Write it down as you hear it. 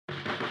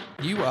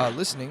You are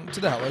listening to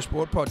the Hello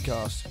Sport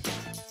Podcast.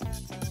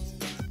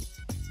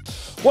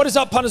 What is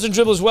up, punters and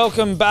dribblers?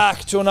 Welcome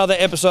back to another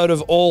episode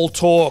of All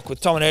Talk with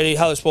Tom and Eddie,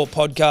 Hello Sport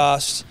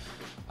Podcast.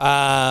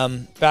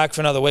 Back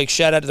for another week.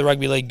 Shout out to the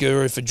Rugby League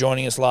Guru for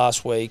joining us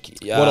last week.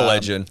 What a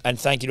legend. And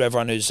thank you to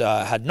everyone who's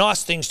had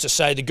nice things to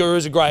say. The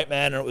Guru's a great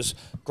man, and it was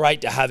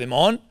great to have him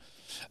on.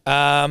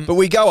 But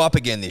we go up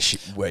again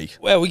this week.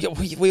 Well,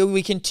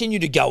 we continue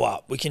to go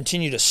up. We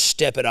continue to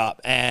step it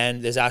up,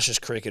 and there's Ashes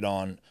cricket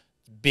on.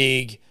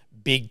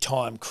 Big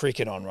time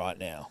cricket on right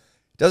now.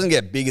 Doesn't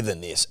get bigger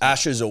than this.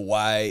 Ashes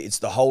away. It's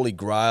the holy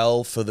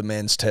grail for the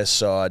men's test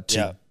side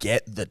to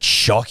get the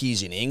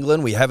chockies in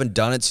England. We haven't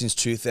done it since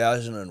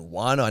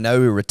 2001. I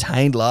know we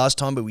retained last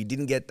time, but we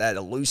didn't get that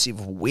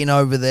elusive win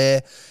over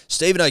there.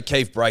 Stephen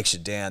O'Keefe breaks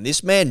it down.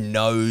 This man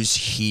knows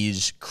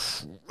his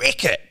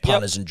cricket,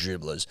 punters and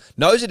dribblers.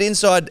 Knows it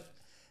inside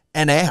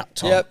and out,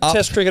 Tom. Yep, Up,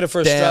 test cricketer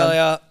for down.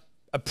 Australia.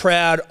 A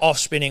proud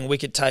off-spinning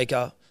wicket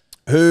taker.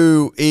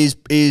 Who is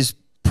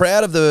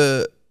proud of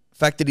the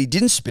fact that he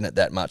didn't spin it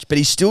that much, but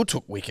he still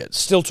took wickets.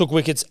 Still took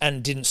wickets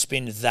and didn't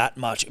spin that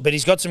much. But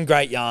he's got some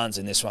great yarns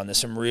in this one. There's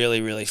some really,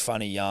 really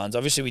funny yarns.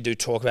 Obviously, we do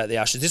talk about the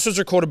Ashes. This was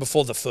recorded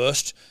before the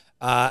first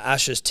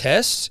Ashes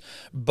test,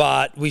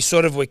 but we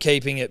sort of were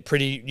keeping it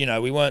pretty,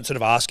 we weren't sort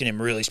of asking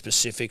him really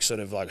specific,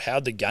 sort of like,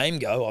 how'd the game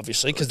go,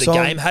 obviously, because the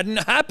game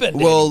hadn't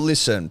happened. Well,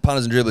 listen,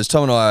 punters and dribblers,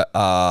 Tom and I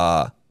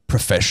are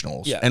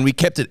professionals, and we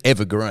kept it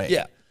evergreen.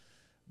 Yeah.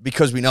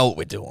 Because we know what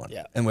we're doing,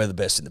 and we're the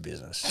best in the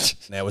business.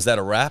 Now, was that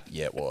a wrap?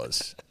 Yeah, it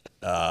was.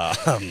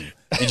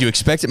 Did you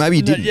expect it? Maybe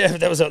you didn't. Yeah,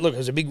 that was look. It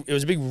was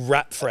a big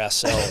wrap for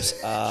ourselves.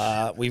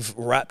 We've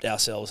wrapped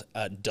ourselves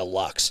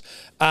deluxe.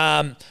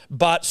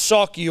 But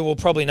Sock, you will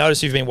probably notice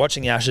if you've been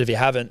watching the Ashes. If you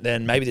haven't,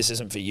 then maybe this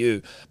isn't for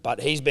you.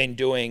 But he's been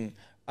doing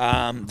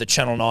the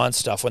Channel 9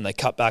 stuff when they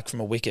cut back from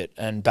a wicket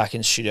and back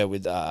in the studio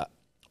with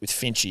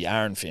Finchy,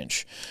 Aaron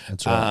Finch.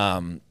 That's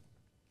right.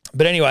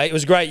 But anyway, it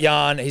was a great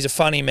yarn. He's a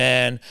funny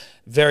man.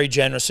 Very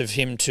generous of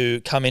him to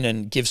come in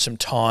and give some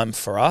time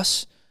for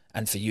us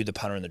and for you, the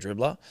punter and the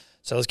dribbler.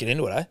 So let's get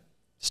into it, eh?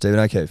 Stephen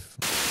O'Keefe.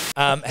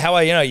 How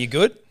are you? You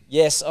good?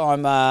 Yes,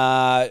 I'm.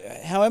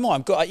 How am I?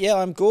 I'm good. Yeah,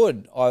 I'm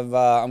good.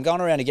 I'm going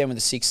around again with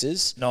the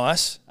Sixers.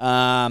 Nice.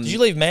 Did you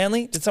leave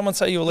Manly? Did someone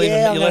say you were leaving?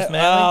 Yeah, you left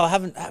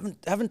Manly?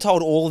 I haven't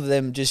told all of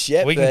them just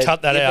yet. We can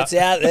cut that out. It's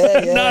out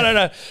there. Yeah.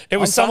 No. It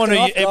was someone who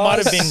it might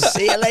have been.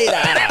 See you later.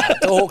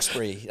 To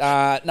Hawkesbury.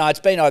 No, it's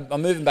been.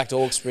 I'm moving back to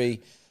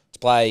Hawkesbury to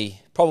play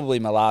probably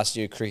my last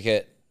year of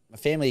cricket. My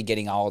family are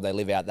getting old. They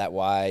live out that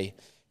way.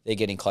 They're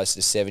getting closer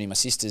to 70. My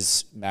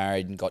sister's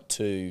married and got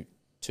two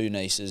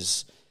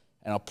nieces.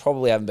 And I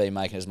probably haven't been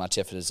making as much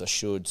effort as I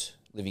should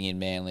living in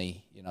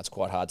Manly. It's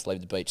quite hard to leave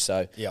the beach.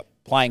 So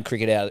playing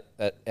cricket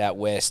out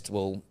west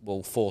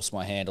will force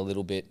my hand a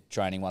little bit.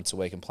 Training once a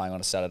week and playing on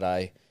a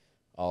Saturday,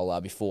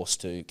 I'll be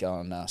forced to go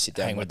and sit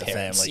down with the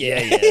family.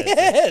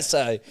 Yeah.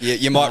 So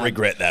you might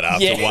regret that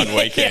after one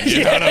weekend.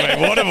 You know what I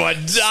mean? What have I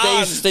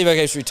done? Steve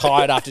O'Keefe's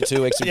retired after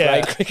 2 weeks of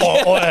great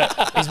cricket. Or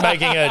he's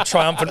making a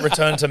triumphant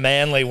return to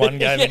Manly one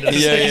game into the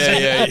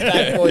season.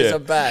 Yeah. Boys,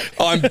 I'm back.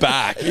 I'm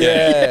back.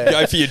 Yeah.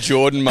 Go for your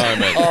Jordan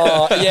moment.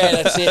 Oh, yeah,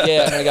 that's it.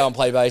 Yeah, I'm going to go and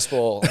play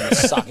baseball and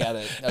suck at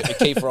it.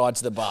 O'Keefe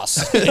rides the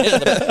bus.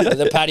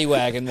 the paddy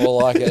wagon,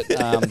 more like it.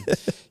 I'm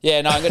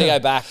going to go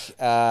back,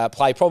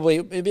 play probably,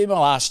 it'll be my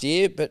last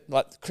year, but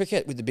like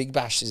cricket with the Big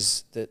Bash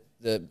is that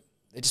they're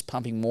just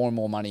pumping more and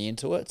more money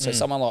into it. So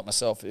someone like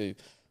myself who,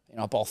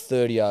 I bowl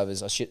 30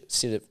 overs, I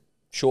sit at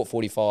short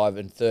 45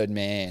 and third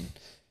man.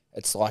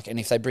 It's like, and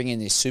if they bring in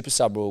this super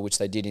sub rule, which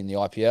they did in the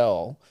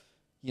IPL,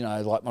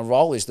 like my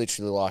role is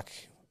literally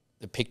like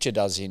the picture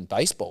does in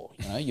baseball.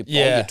 You bowl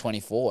your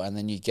 24 and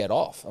then you get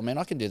off. I mean,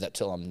 I can do that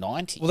till I'm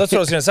 90. Well, that's what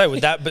I was going to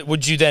say. But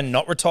would you then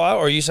not retire,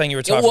 or are you saying you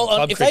retire from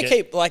club if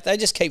cricket? they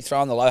just keep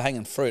throwing the low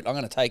hanging fruit, I'm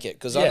going to take it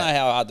because I know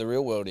how hard the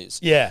real world is.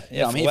 Yeah,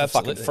 I'm here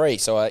for fucking free,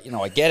 so I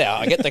get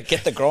out. I get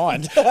the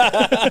grind.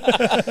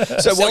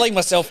 So selling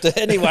myself to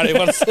anyone who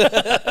wants.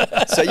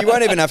 So you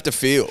won't even have to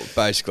field,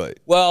 basically.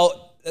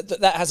 Well,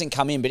 that hasn't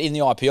come in, but in the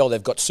IPL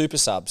they've got super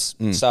subs.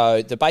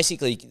 So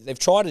they've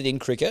tried it in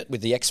cricket with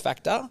the X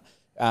Factor.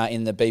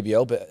 In the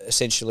BBL, but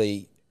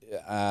essentially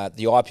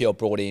the IPL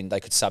brought in, they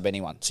could sub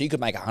anyone. So you could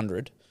make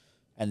 100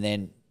 and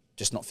then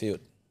just not field.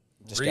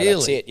 Just really? Go,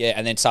 that's it, yeah.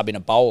 And then sub in a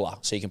bowler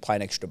so you can play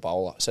an extra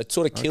bowler. So it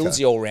sort of kills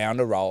the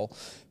all-rounder role.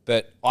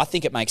 But I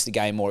think it makes the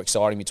game more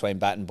exciting between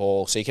bat and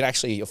ball. So you can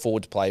actually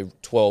afford to play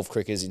 12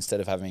 cricketers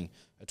instead of having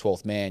a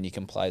 12th man. You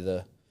can play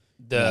the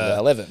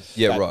 11.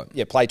 Yeah, right.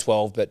 Yeah, play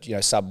 12, but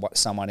sub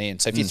someone in.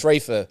 So if you're 3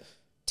 for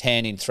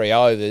 10 in 3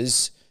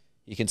 overs,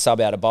 you can sub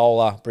out a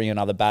bowler, bring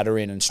another batter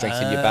in and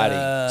strengthen your batting.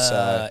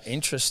 So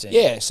interesting.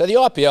 Yeah, so the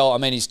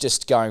IPL, is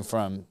just going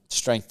from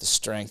strength to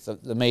strength.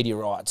 The media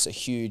rights are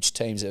huge.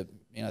 Teams are,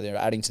 they're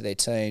adding to their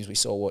teams. We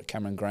saw what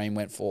Cameron Green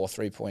went for,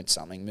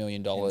 $3-point-something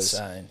million.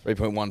 Insane.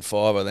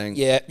 3.15, I think.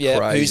 Yeah.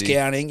 Crazy. Who's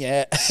counting?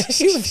 Yeah.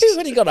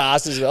 When he got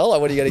asked as well,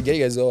 like, what are you going to get? He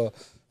goes,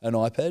 an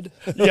iPad.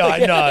 Yeah, I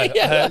know.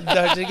 Yeah.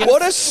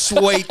 What a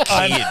sweet kid.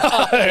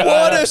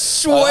 What a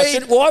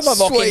sweet. Why am I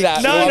mocking sweet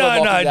that? kid. Why am I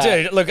No, mocking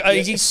that? dude. Look,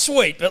 he's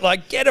sweet, but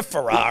like, get a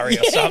Ferrari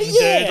or something,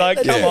 yeah, dude. Like,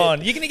 that's come it.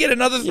 on, you're gonna get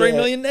another $3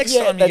 million next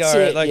time you that's go.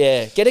 it. Like,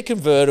 Yeah, get a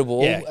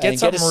convertible. Yeah, get and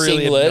something get a really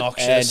singlet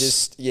obnoxious. and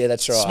just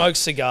that's right. smoke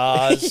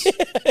cigars.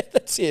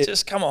 That's it.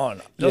 Just come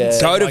on. Yeah.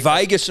 Go to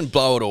Vegas and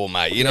blow it all,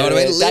 mate. You know what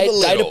I mean? Live a Date a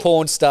little.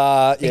 porn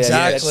star. Yeah,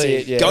 Exactly.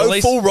 that's it, yeah. Go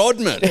Release- full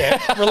Rodman.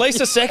 Release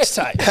a sex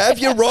tape. Have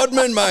your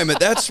Rodman moment.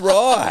 That's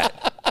right.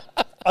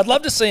 I'd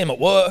love to see him at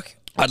work.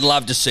 I'd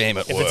love to see him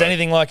at If work. it's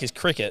anything like his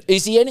cricket.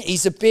 Is he?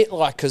 He's a bit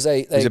like because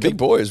He's a big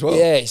boy as well.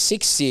 Yeah,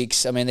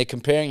 6'6". I mean, they're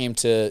comparing him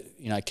to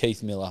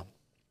Keith Miller,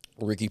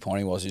 or Ricky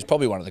Ponting who's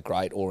probably one of the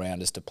great all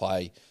rounders to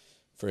play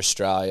for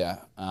Australia.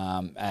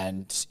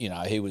 And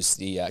he was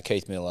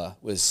Keith Miller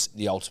was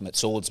the ultimate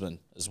swordsman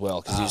as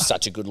well because he was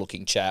such a good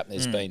looking chap.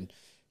 There's been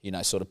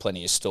sort of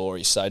plenty of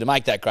stories. So to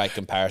make that great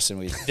comparison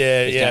with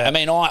Yeah. I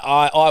mean,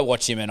 I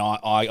watch him and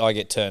I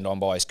get turned on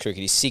by his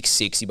cricket. He's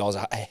 6'6". He bowls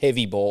a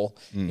heavy ball,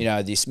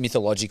 this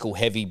mythological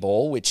heavy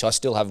ball, which I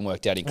still haven't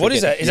worked out in cricket. What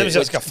is that? Is that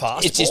just like a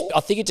fast It's just, ball? I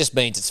think it just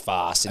means it's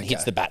fast and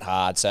hits the bat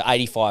hard. So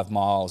 85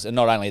 miles. And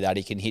not only that,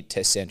 he can hit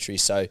test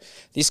centuries. So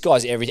this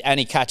guy's everything. And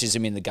he catches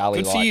him in the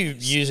gully. Good for you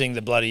using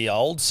the bloody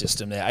old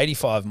system there,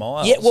 85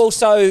 miles. Yeah, well,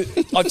 so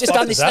I've just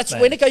done does this. that That's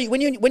mean?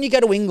 when you go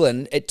to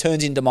England, it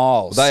turns into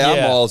miles. They are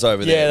Yeah. miles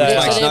over there, Yeah, which they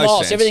makes are. So they're no miles.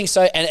 sense. Everything's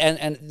so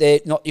and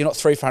you're not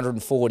 3 for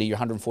 140, you're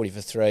 140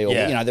 for 3, or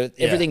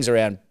everything's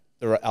around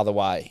the other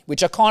way,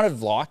 which I kind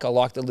of like. I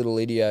like the little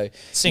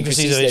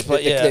Syncrasies of each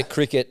play, that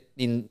cricket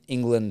in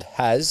England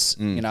has.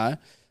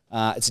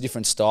 It's a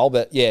different style,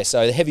 but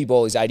so the heavy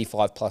ball is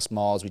 85 plus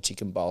miles, which he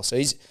can bowl. So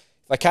if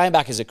I came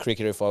back as a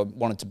cricketer, if I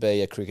wanted to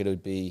be a cricketer,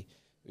 it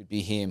would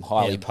be him,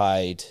 highly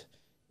paid.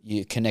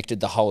 You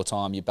connected the whole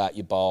time, you bat,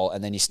 you bowl,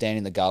 and then you stand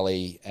in the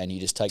gully and you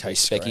just take these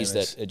speckies screamers.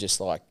 that are just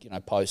like,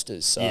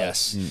 posters. So,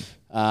 Yes.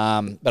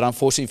 but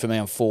unfortunately for me,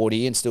 I'm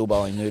 40 and still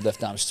bowling nude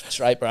left arm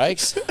straight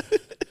breaks.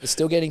 But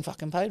still getting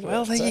fucking paid for it.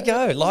 Well, there you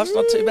go. Life's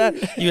not too bad.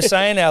 You were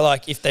saying now,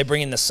 like, if they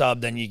bring in the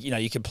sub, then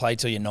you could play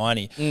till you're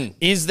 90.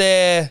 Is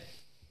there...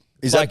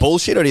 Is that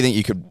bullshit, or do you think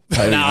you could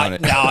pay No,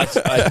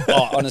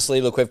 honestly,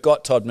 look, we've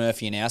got Todd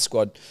Murphy in our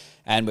squad,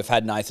 and we've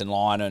had Nathan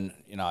Lyon, and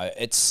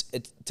it's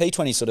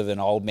T20 sort of an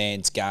old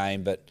man's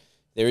game, but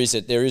there is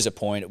a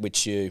point at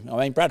which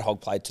Brad Hogg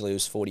played till he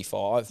was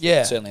 45.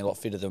 Yeah, certainly a lot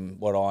fitter than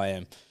what I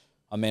am.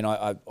 I mean,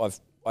 I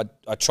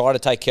try to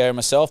take care of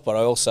myself, but I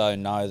also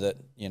know that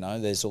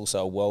there's also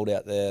a world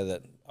out there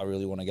that I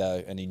really want to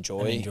go and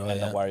enjoy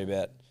not worry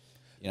about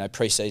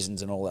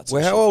pre-seasons and all that.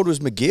 Well, how old was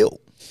McGill?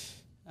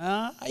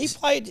 He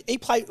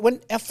played when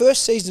our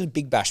first season of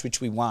Big Bash,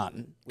 which we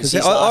won. Because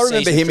I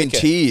remember him in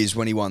tears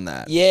when he won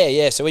that.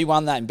 Yeah. So he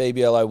won that in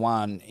BBL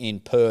 01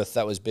 in Perth.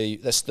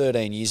 That's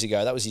 13 years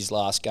ago. That was his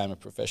last game of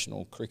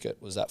professional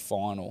cricket. Was that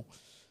final,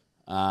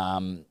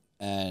 and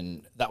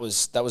that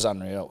was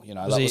unreal.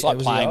 That was like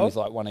playing with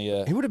like one of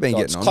your. He would have been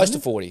getting on, close to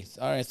 40.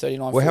 I don't know,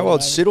 39. Well, how 40,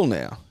 old's maybe. Siddle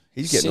now?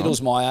 He's getting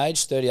Siddle's on. my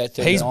age, 38,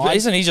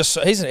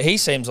 39. He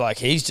seems like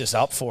he's just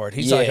up for it.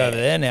 He's like over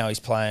there now. He's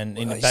playing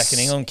back in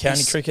England,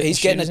 county cricket. He's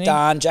getting it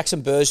done.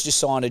 Jackson Burr's just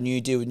signed a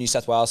new deal with New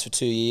South Wales for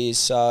 2 years.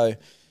 So,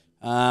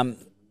 Greg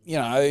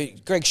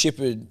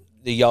Shippard,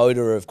 the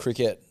Yoda of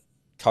cricket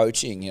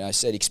coaching,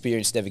 said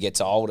experience never gets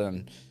old,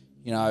 and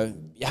you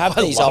have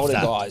these older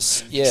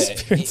guys. Yeah,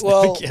 Experience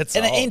well, never gets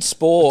and old. in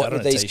sport Put that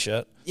with on a these,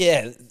 t-shirt.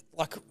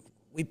 like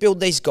we build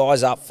these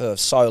guys up for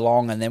so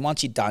long, and then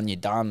once you're done, you're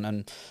done.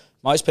 And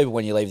most people,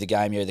 when you leave the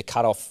game, you're either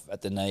cut off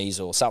at the knees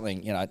or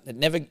something. You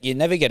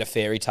never get a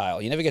fairy tale.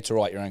 You never get to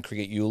write your own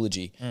cricket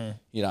eulogy.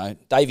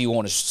 Davey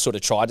Warner sort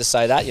of tried to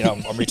say that.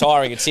 I'm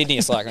retiring at Sydney.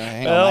 It's like,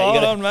 hang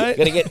on, mate.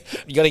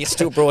 You got to get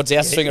Stuart Broad's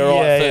outswinger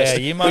right first. Yeah,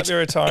 you might be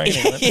retiring.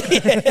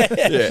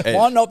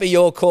 Might not be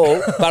your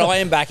call, but I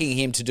am backing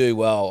him to do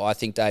well. I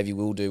think Davey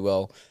will do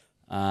well.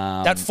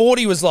 That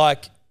 40 was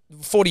like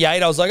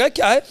 48. I was like,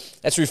 okay,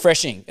 that's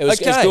refreshing. It was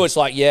good. It's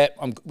like,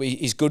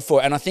 he's good for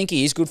it, and I think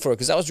he is good for it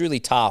because that was really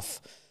tough.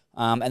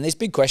 And there's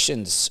big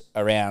questions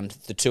around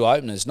the two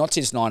openers. Not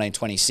since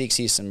 1926.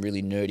 Here's some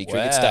really nerdy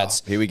cricket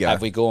stats. Here we go.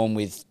 Have we gone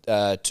with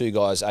two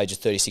guys age of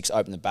 36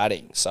 open the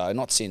batting? So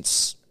not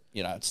since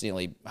it's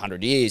nearly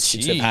 100 years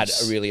since they've had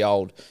a really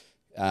old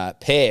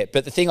pair.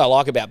 But the thing I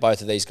like about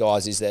both of these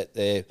guys is that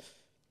they've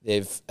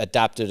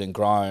adapted and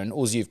grown.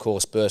 Uzi, of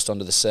course, burst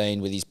onto the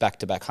scene with his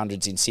back-to-back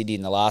hundreds in Sydney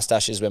in the last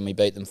Ashes when we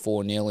beat them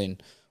 4-0 in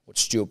what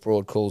Stuart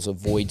Broad calls a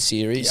void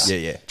series.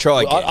 Yeah.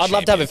 Try again. I'd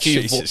love to have a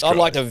few. Jesus I'd like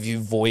Christ. to have a few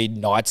void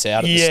nights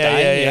out at the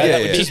stadium.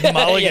 That would just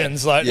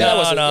mulligans. Like,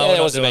 that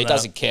no, wasn't me. It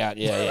doesn't count.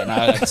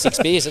 No, 6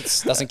 beers.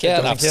 It doesn't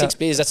count. After 6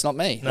 beers, that's not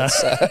me. No.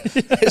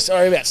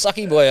 Sorry about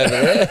Sucky Boy over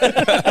there.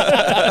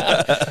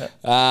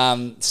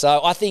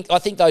 So I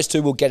think those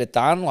two will get it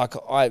done. Like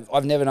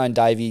I've never known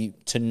Davey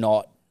to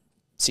not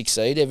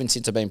succeed. Even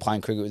since I've been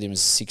playing cricket with him as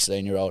a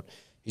 16-year-old,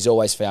 he's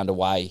always found a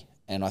way,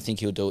 and I think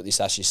he'll do it this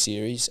Ashes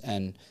series.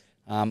 And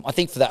I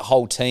think for that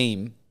whole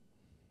team,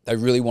 they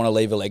really want to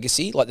leave a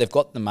legacy. Like they've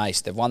got the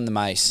Mace, they've won the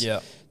Mace.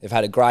 Yeah. They've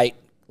had a great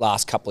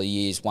last couple of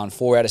years. Won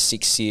 4 out of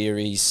 6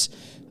 series.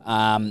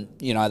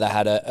 You know, they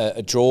had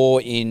a draw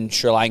in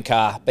Sri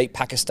Lanka, beat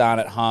Pakistan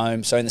at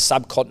home. So in the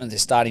subcontinent, they're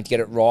starting to get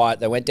it right.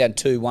 They went down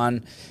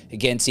 2-1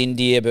 against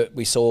India, but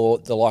we saw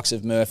the likes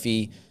of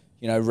Murphy,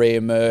 you know,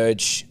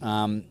 re-emerge.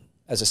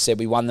 As I said,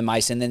 we won the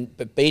Mason,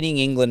 but beating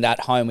England at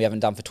home we haven't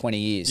done for 20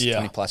 years,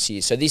 20 plus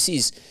years. So this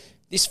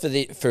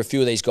for a few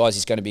of these guys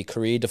is going to be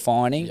career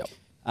defining,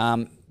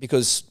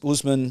 because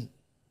Usman,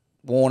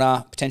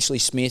 Warner, potentially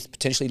Smith,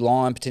 potentially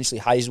Lyon, potentially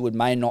Hazelwood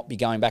may not be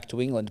going back to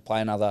England to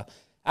play another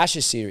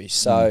Ashes series.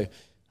 So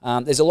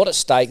there's a lot at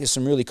stake. There's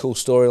some really cool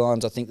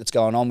storylines I think that's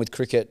going on with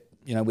cricket,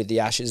 you know, with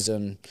the Ashes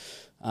and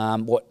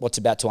what's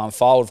about to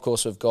unfold. Of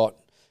course, we've got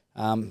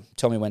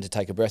tell me when to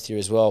take a breath here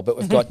as well. But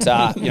we've got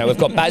you know, we've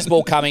got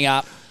Bazball coming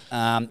up,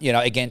 you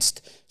know,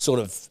 against sort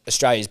of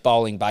Australia's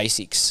bowling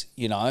basics.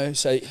 You know,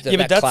 so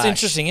but that's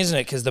interesting, isn't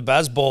it? Because the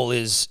Bazball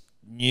is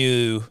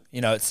new.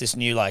 You know, it's this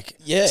new like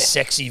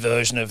sexy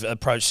version of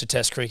approach to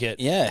Test cricket.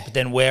 Yeah. But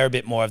then we're a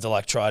bit more of the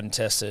like tried and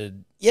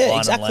tested. Yeah, line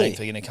exactly. And length.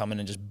 They're going to come in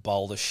and just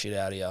bowl the shit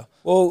out of you.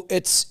 Well,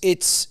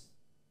 it's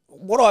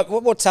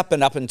what's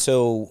happened up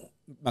until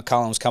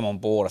McCullum's come on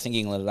board. I think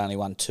England had only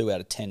won 2 out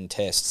of 10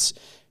 tests.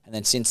 And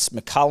then since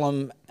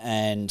McCullum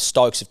and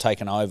Stokes have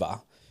taken over,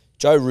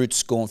 Joe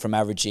Root's gone from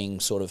averaging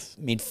sort of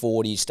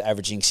mid-40s to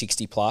averaging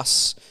 60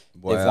 plus.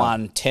 Wow. They've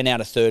won 10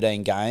 out of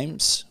 13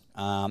 games.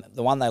 The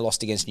one they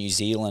lost against New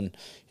Zealand,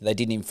 they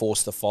didn't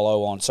enforce the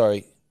follow-on.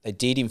 Sorry, they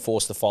did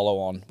enforce the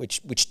follow-on,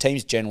 which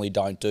teams generally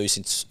don't do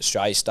since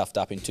Australia stuffed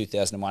up in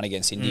 2001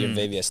 against India and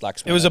VVS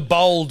Lakshman. It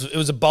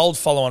was a bold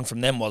follow-on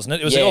from them, wasn't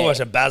it? It was almost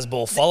a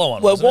Bazball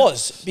follow-on. Well, it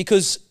was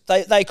because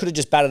they could have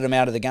just batted them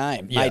out of the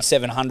game, made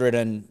 700,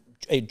 and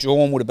a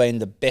drawn would have been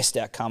the best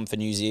outcome for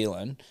New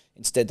Zealand.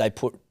 Instead, they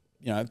put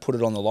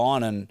it on the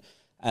line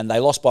and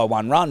they lost by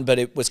 1 run, but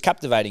it was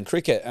captivating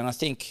cricket. And I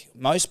think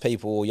most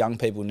people, or young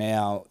people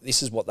now,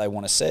 this is what they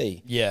want to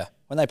see. Yeah.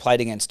 When they played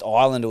against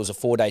Ireland, it was a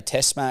 4-day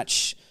test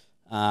match.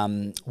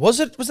 Was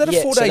that a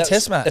 4-day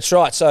test match? That's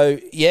right. So,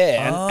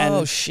 yeah.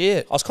 And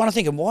shit. I was kind of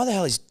thinking, why the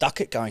hell is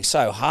Duckett going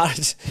so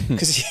hard?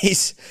 Because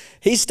his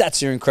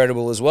stats are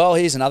incredible as well.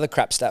 Here's another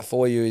crap stat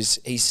for you.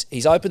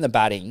 He's opened the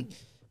batting.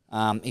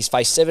 He's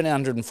faced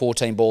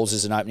 714 balls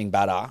as an opening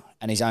batter,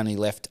 and he's only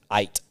left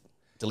 8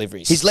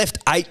 deliveries. He's left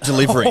 8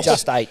 deliveries.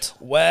 Just 8.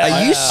 Wow.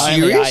 Are you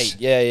serious? 8.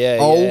 Yeah.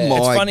 Oh my!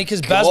 It's funny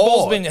because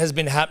Bazball's has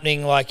been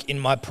happening like in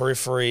my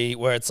periphery,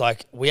 where it's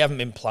like we haven't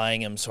been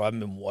playing him, so I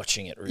haven't been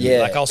watching it really. Yeah.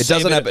 Like It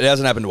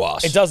doesn't happen to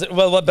us. It doesn't.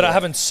 Well, but I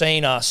haven't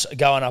seen us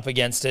going up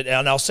against it,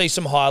 and I'll see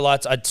some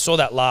highlights. I saw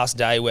that last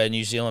day where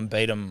New Zealand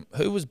beat them.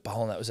 Who was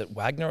bowling that? Was it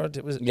Wagner?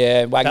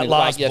 Wagner. That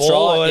last that's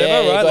ball right. or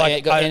whatever, yeah,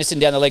 right? Got Anderson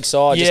down the leg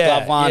side, just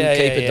glove one,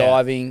 keeper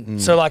diving.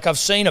 So like I've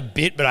seen a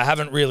bit, but I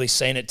haven't really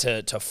seen it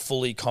to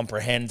fully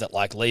comprehend that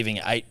like leaving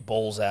 8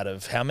 balls out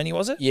of how many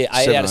was it? Yeah,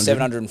 8 out of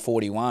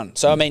 741.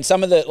 So I mean,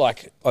 some of the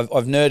like I've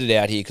nerded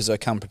out here because I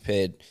come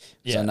prepared.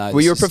 Yeah. I know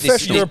well, you're a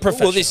professional. You're a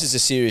professional. Well, this is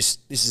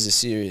a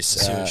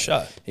serious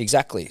show.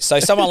 Exactly. So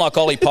someone like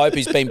Ollie Pope,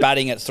 who's been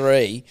batting at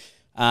 3,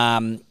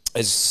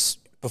 as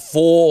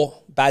before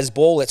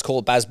Bazball, let's call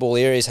it Bazball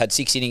era, has had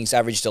 6 innings,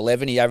 averaged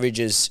 11. He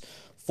averages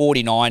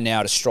 49 now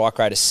at a strike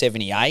rate of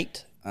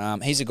 78.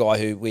 He's a guy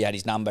who we had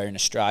his number in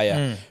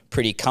Australia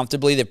pretty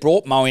comfortably. They've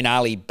brought Moeen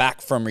Ali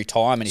back from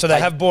retirement. So they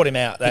have bought him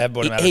out.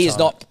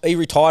 He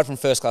retired from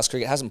first class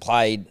cricket, hasn't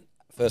played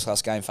first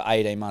class game for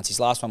 18 months. His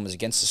last one was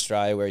against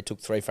Australia where he took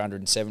 3 for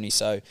 170.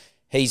 So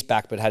he's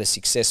back but had a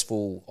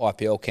successful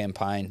IPL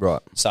campaign. Right.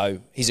 So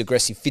he's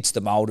aggressive, fits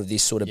the mould of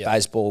this sort of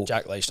Bazball.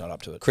 Jack Leach's not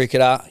up to it.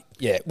 Cricketer.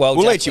 Yeah. Well,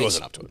 Leachy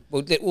wasn't up to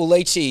it. Well,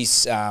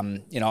 Leachy's,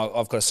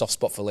 I've got a soft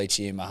spot for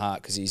Leachy in my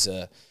heart because he's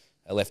a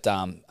left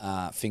arm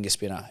finger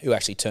spinner who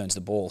actually turns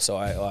the ball, so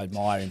I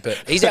admire him.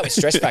 But he's out with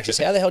stress fractures.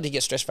 How the hell do you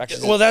get stress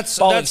fractures? Well, that's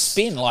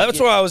spin. That's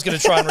why I was going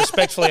to try and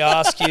respectfully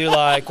ask you,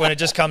 like when it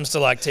just comes to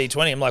like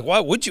T20, I'm like, why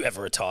would you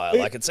ever retire?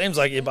 Like it seems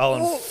like you're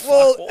bowling.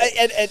 Well,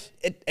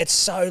 it's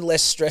so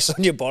less stress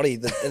on your body.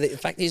 The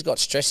fact he's got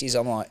stress,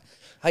 I'm like,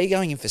 are you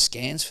going in for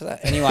scans for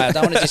that? Anyway, I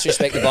don't want to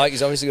disrespect the bloke.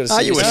 He's obviously got a...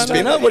 Are you a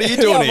spinner? What are you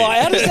doing here?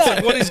 How does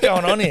that? What is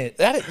going on here?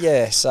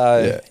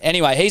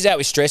 Anyway, he's out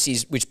with stress,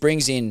 which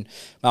brings in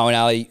Moeen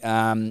Ali.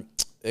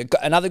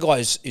 Another guy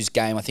whose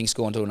game I think has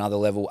gone to another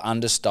level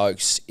under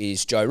Stokes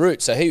is Joe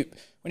Root. So when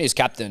he was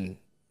captain,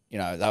 they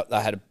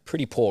had a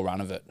pretty poor run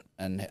of it,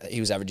 and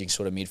he was averaging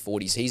sort of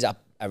mid-40s. He's up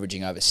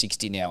averaging over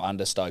 60 now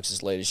under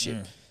Stokes'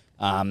 leadership.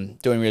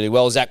 Doing really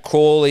well. Zach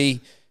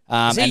Crawley...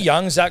 is he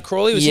young, Zach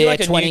Crawley? Was he like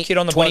a new kid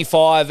on the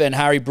 25, and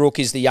Harry Brook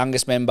is the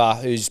youngest member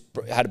who's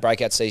had a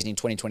breakout season in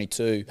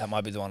 2022. That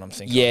might be the one I'm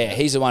thinking of.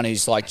 He's the one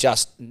who's like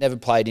just never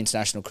played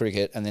international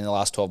cricket, and then the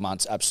last 12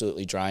 months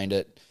absolutely drained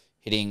it,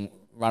 hitting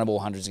runnable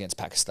hundreds against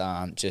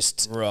Pakistan.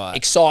 Just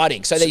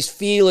exciting. So these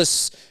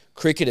fearless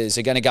cricketers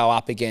are going to go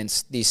up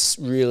against this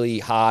really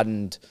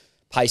hardened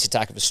pace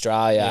attack of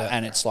Australia,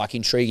 and it's like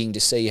intriguing to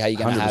see how you're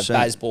going to have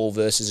Bazball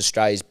versus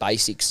Australia's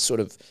basics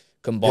sort of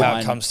combined. How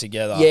it comes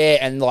together. Yeah,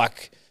 and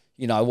like...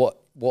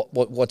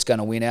 what's going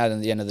to win out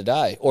at the end of the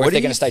day, or if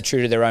they're going to stay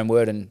true to their own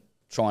word and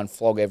try and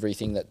flog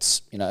everything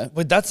that's, you know.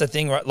 But that's the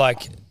thing, right?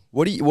 Like,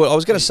 What I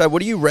was going to say,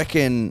 what do you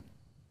reckon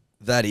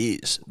that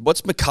is?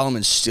 What's McCullum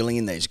instilling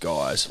in these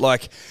guys?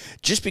 Like,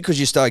 just because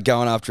you start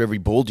going after every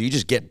ball, do you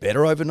just get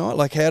better overnight?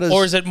 Like, how does...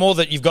 or is it more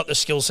that you've got the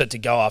skill set to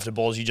go after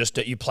balls,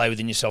 you play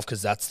within yourself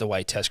because that's the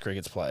way Test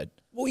cricket's played?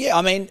 Well, yeah,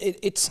 I mean,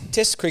 it's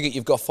Test cricket,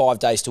 you've got 5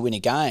 days to win a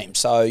game.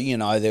 So, you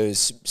know, there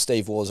was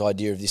Steve Waugh's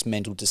idea of this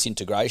mental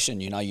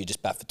disintegration. You know, you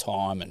just bat for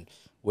time and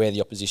wear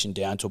the opposition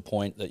down to a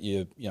point that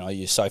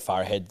you're so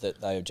far ahead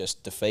that they're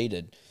just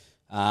defeated.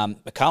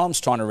 McCullum's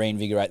trying to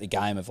reinvigorate the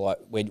game of like,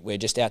 we're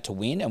just out to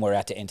win and we're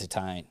out to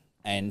entertain.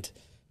 And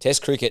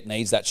Test cricket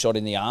needs that shot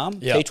in the arm.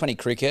 Yep. T20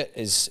 cricket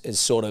is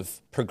sort of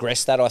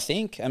progressed that, I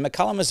think. And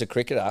McCullum as a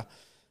cricketer,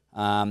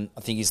 I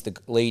think he's the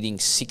leading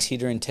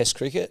 6-hitter in Test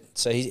cricket.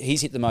 So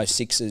he's hit the most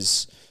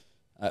sixes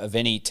of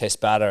any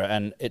Test batter,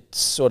 and it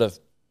sort of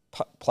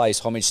plays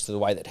homage to the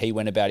way that he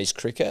went about his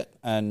cricket,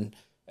 and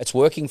it's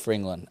working for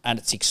England, and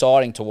it's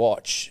exciting to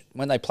watch.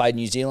 When they played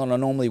New Zealand, I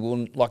normally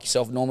wouldn't, like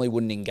yourself,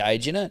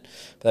 engage in it,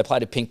 but they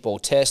played a pink ball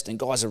test, and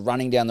guys are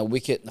running down the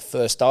wicket in the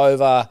first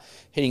over,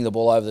 hitting the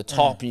ball over the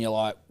top, and you're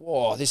like,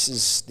 whoa, this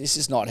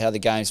is not how the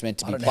game's meant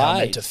to be I don't played. know how I'm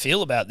meant to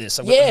feel about this.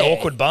 I've got an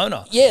awkward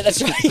boner. Yeah,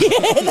 that's right.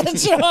 Yeah,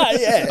 that's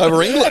right. Yeah.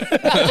 over England?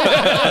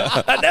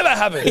 That never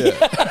happened.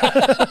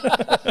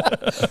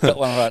 Got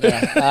one right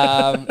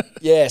now.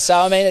 Yeah, so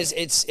I mean,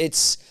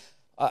 it's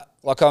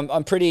like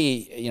I'm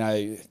pretty, you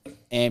know,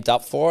 amped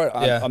up for it.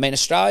 I mean,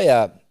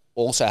 Australia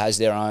also has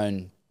their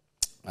own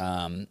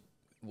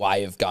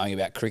way of going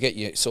about cricket.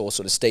 You saw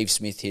sort of Steve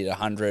Smith hit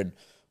 100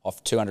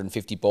 off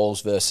 250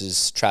 balls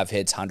versus Trav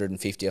Head's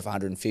 150 off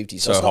 150.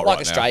 So it's not like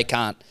Australia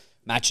can't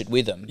match it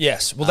with them.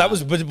 Yes. Well, that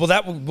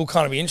will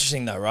kind of be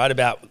interesting though, right?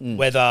 About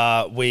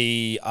whether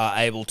we are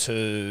able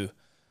to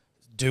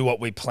do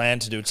what we plan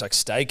to do. It's like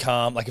stay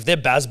calm. Like if they're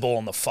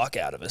bazballing the fuck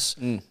out of us,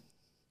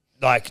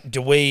 like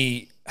do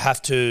we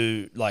have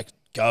to like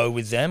go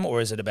with them,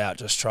 or is it about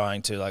just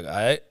trying to like,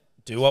 hey,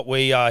 do what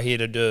we are here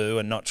to do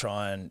and not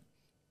try and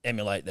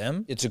emulate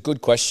them? It's a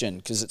good question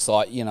because it's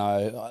like, you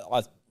know,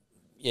 I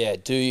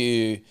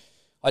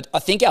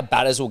think our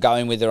batters will go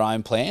in with their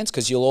own plans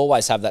because you'll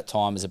always have that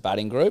time as a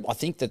batting group. I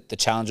think that the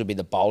challenge will be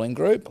the bowling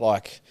group.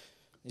 Like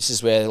this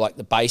is where like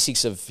the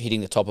basics of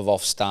hitting the top of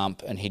off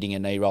stump and hitting a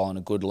knee roll on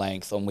a good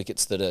length on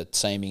wickets that are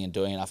seaming and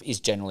doing enough is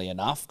generally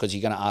enough because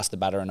you're going to ask the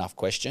batter enough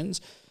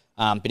questions.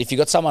 But if you've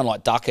got someone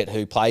like Duckett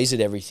who plays at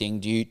everything,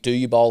 do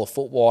you bowl a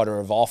foot wide or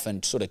of off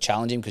and sort of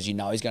challenge him because you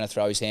know he's going to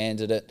throw his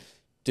hands at it?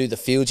 Do the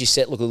fields you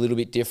set look a little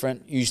bit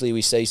different? Usually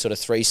we see sort of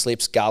 3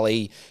 slips,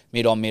 gully,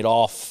 mid on, mid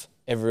off,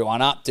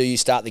 everyone up. Do you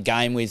start the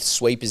game with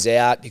sweepers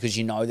out because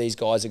you know these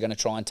guys are going to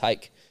try and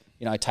take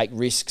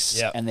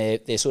risks and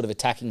they're sort of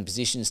attacking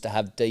positions to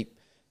have deep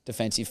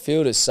defensive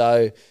fielders.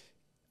 So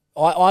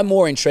I'm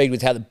more intrigued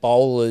with how the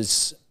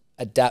bowlers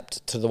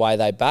adapt to the way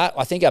they bat.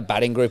 I think our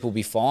batting group will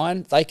be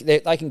fine. They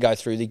can go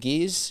through the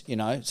gears. You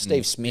know,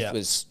 Steve Smith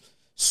was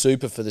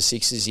super for the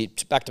sixes. He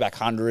back-to-back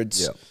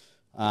hundreds. Yeah.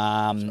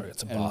 Sorry, got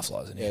some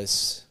barflies in here.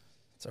 Yes,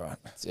 it's all right.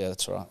 Yeah,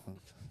 that's right.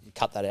 You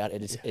cut that out in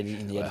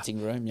the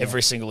editing room. Yeah.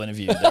 Every single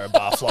interview, there are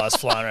barflies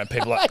flying around.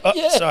 People are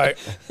like, sorry.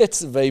 It's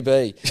the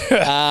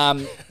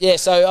VB.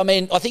 So, I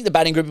mean, I think the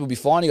batting group will be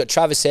fine. You got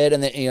Travis Head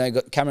and then, you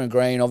got Cameron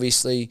Green,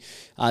 obviously.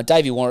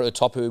 Davey Warner at the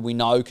top, who we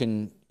know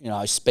can,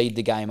 speed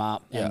the game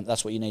up. And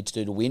that's what you need to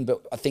do to win.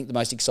 But I think the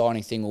most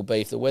exciting thing will be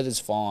if the weather's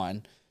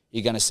fine,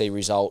 you're going to see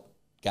result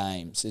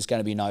games. There's going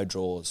to be no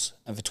draws.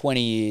 And for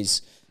 20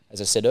 years, as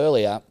I said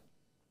earlier,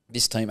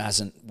 this team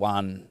hasn't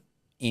won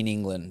in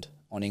England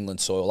on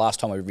England soil. Last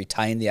time we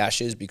retained the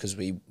Ashes because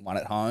we won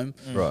at home.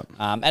 Right.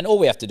 And all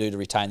we have to do to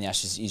retain the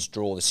Ashes is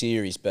draw the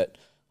series. But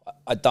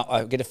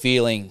I get a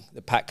feeling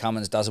that Pat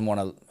Cummins doesn't want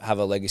to have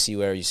a legacy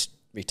where he's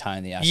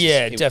retained the Ashes.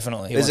 Yeah,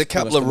 definitely. There's a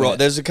couple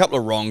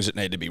of wrongs that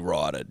need to be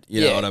righted.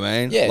 You know what I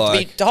mean?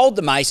 Yeah, to hold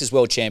the Mace as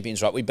world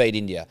champions, right? We beat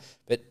India.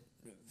 But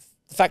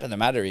the fact of the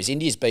matter is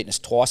India's beaten us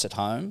twice at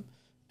home.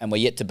 And we're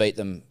yet to beat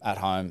them at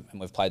home, and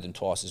we've played them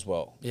twice as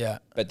well. Yeah.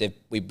 But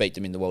we beat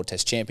them in the World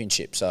Test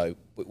Championship, so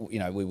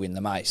we win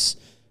the Mace.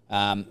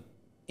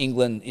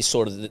 England is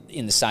sort of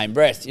in the same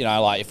breath.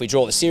 Like if we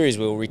draw the series,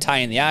 we'll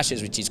retain the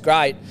Ashes, which is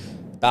great.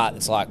 But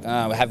it's like,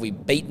 have we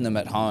beaten them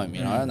at home?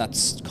 And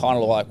that's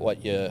kind of like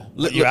what you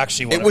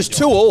actually want. It was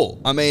 2-2.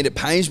 I mean, it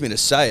pains me to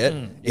say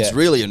it. It's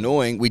really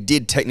annoying. We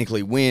did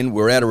technically win.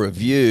 We're out of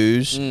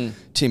reviews.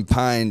 Tim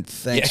Payne,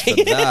 thanks for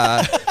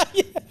that.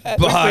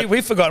 But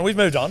we've forgotten. We've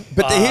moved on.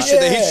 But the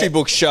history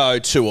books show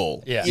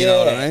 2-2. Yeah. You know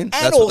what I mean? And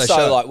that's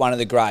also like one of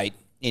the great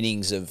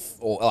innings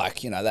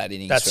that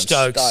innings That's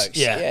from Stokes.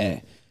 Yeah.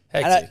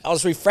 And I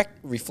was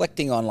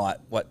reflecting on like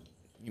what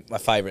my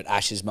favourite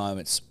Ashes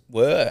moments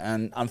were,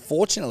 and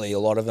unfortunately a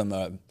lot of them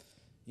are,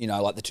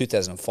 like the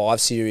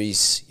 2005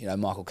 series.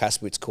 Michael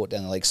Kasperwitz caught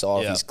down the leg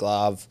side of his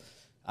glove.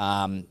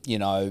 Ben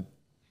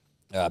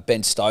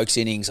Stokes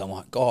innings. I'm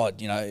like,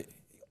 God,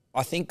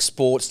 I think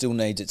sport still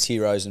needs its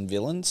heroes and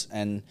villains,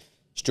 and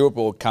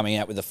Jurbo coming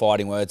out with the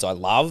fighting words I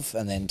love,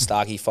 and then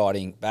Starkey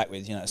fighting back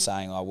with,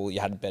 saying, oh, well, you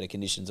had better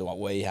conditions than what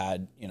we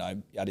had,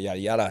 yada, yada,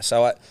 yada.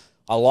 So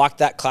I like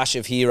that clash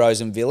of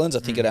heroes and villains. I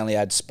think it only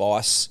adds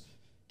spice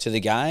to the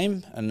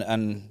game,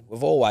 and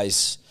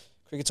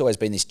cricket's always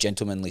been this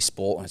gentlemanly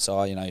sport, and it's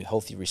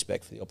healthy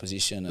respect for the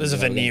opposition. There's a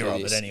veneer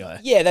of it anyway.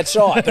 Yeah, that's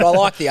right. But I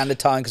like the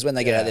undertone because when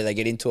they get out there, they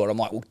get into it. I'm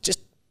like, well, just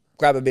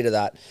grab a bit of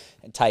that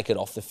and take it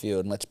off the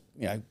field, and let's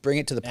bring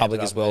it to the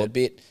public as well a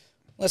bit.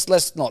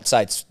 Let's not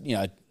say it's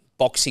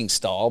boxing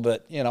style,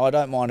 but I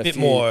don't mind a bit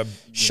few more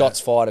shots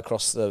fired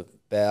across the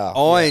bow.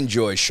 I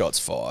enjoy shots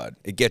fired.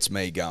 It gets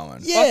me going.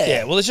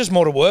 Yeah. Well, there's just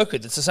more to work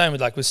with. It's the same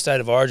with State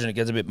of Origin. It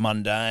gets a bit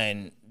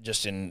mundane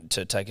just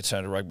to take a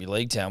turn to rugby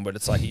league town, but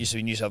it's like it used to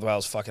be New South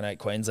Wales fucking 8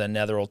 Queensland.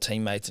 Now they're all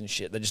teammates and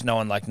shit. They're just no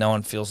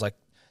one feels like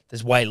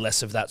there's way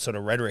less of that sort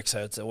of rhetoric,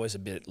 so it's always a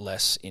bit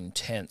less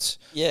intense.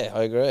 Yeah,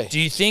 I agree. Do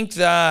you think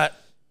that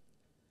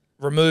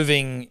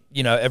removing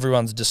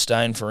everyone's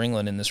disdain for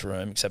England in this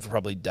room, except for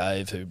probably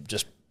Dave, who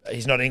just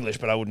he's not English,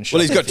 but I wouldn't.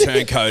 Well, he's got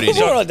turncoat.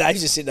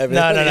 Dave's just sitting over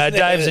there. No.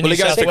 Dave's in New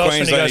South Wales.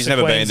 Queensland. He's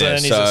never been there,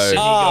 He's so a Sydney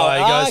guy.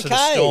 He goes for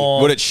the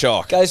Storm. Would it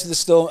shock? Goes to the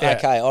Storm. Yeah.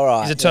 Okay, all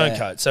right. He's a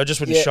turncoat, so it just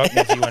wouldn't shock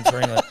me if he went for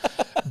England.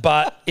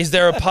 But is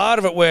there a part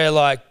of it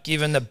where,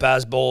 given the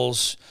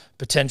Bazballs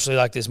potentially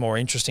this more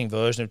interesting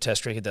version of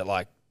Test cricket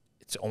that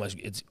it's almost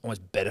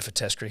better for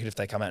Test cricket if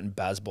they come out and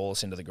Bazball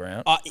us into the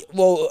ground?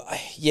 Well,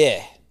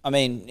 yeah. I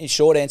mean, in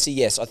short answer,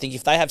 yes. I think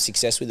if they have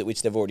success with it,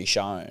 which they've already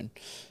shown,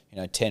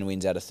 10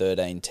 wins out of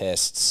 13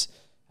 tests,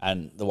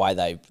 and the way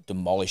they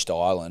demolished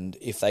Ireland,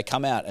 if they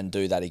come out and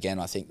do that again,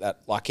 I think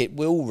that it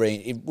will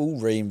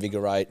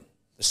reinvigorate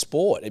the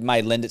sport. It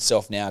may lend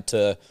itself now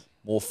to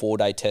more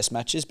 4-day test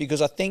matches,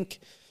 because I think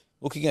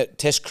looking at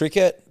Test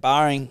cricket,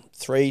 barring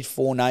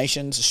 3-4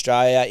 nations,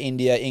 Australia,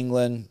 India,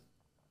 England,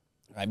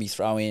 maybe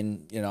throw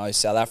in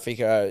South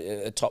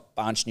Africa, a top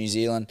bunch, New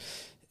Zealand,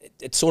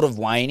 it's sort of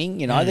waning.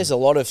 There's a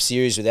lot of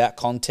series without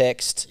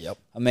context. Yep.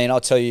 I mean, I'll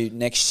tell you,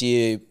 next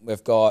year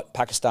we've got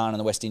Pakistan and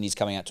the West Indies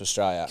coming out to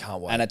Australia.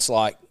 Can't wait. And it's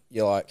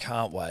you're like...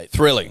 Can't wait.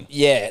 Thrilling.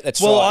 Yeah,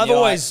 that's well, right. I've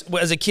always,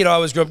 as a kid, I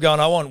always grew up going,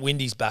 I want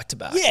Windies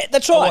back-to-back. Yeah,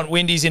 that's right. I want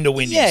Windies into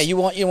Windies. Yeah, you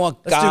want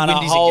Let's do Garner,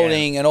 Windies Holding,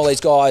 again. and all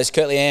these guys,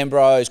 Curtly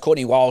Ambrose,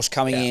 Courtney Walsh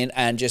coming in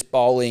and just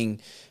bowling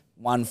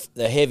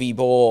the heavy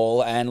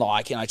ball and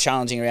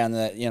challenging around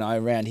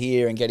around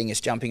here and getting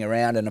us jumping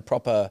around in a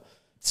proper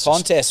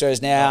contest.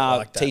 Whereas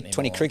now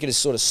T20 cricket has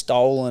sort of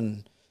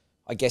stolen,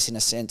 I guess in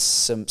a sense,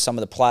 some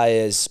of the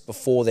players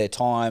before their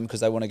time because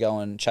they want to go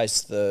and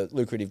chase the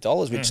lucrative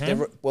dollars, which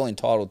they're well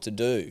entitled to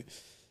do.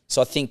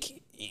 So I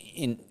think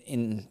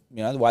in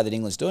the way that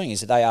England's doing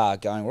is that they are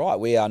going, right,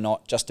 we are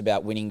not just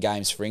about winning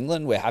games for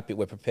England. We're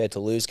prepared to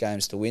lose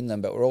games to win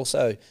them, but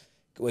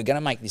we're going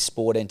to make this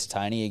sport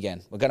entertaining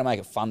again. We're going to make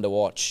it fun to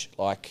watch.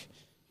 We're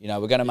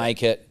going to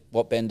make it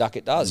what Ben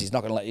Duckett does. He's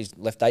not going to let. He's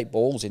left 8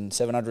 balls in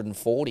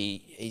 740.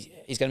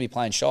 He's going to be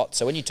playing shots.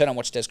 So when you turn on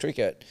watch Test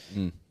cricket,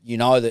 you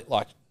know that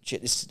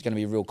this is going to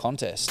be a real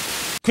contest.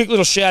 Quick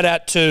little shout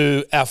out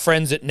to our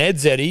friends at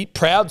Ned's Eddie,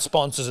 proud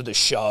sponsors of the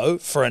show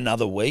for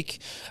another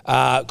week.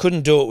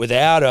 Couldn't do it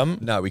without them.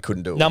 No, we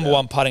couldn't do it. Number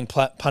one putting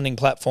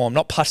platform,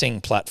 not putting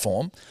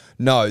platform.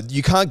 No,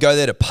 you can't go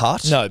there to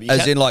putt. No, but you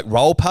as can. in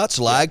roll putts,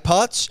 lag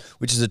putts,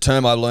 which is a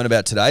term I learned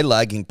about today,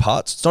 lagging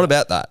putts. It's not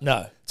about that.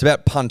 No. It's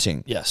about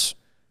punting. Yes.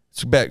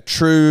 It's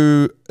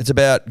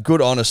about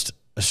good, honest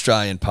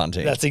Australian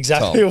punting. That's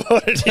exactly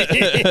what it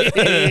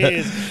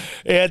is.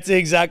 It's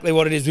exactly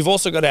what it is. We've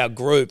also got our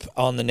group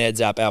on the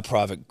Neds app, our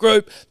private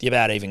group, the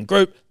About Even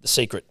group. The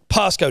secret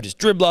passcode is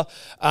Dribbler.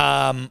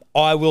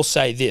 I will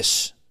say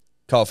this.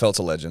 Kyle Felt's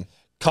a legend.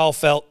 Kyle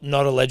Felt,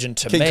 not a legend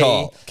to me.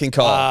 King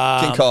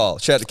Kyle.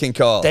 Shout out to King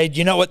Kyle.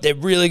 You know what? They're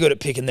really good at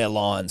picking their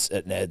lines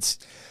at Neds.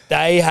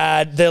 They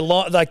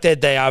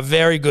are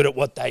very good at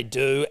what they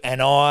do,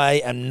 and I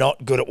am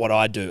not good at what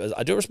I do.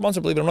 I do it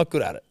responsibly, but I'm not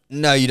good at it.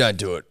 No, you don't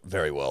do it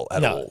very well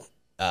at all.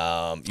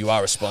 You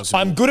are responsible.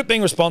 I'm good at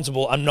being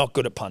responsible. I'm not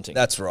good at punting.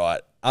 That's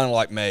right.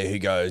 Unlike me, who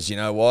goes, you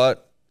know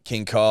what?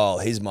 King Kyle,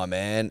 he's my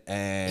man.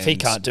 And if he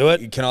can't do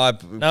it, can I?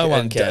 No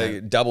one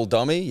can. Double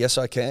dummy? Yes,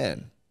 I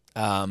can.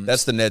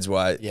 That's the Neds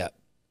way. Yeah.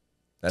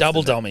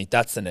 Double dummy.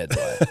 That's the Neds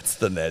way. That's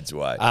the Neds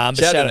way. But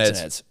shout out to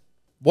Neds.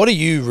 What are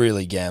you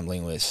really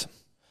gambling with?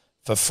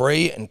 For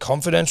free and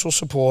confidential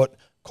support,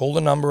 call the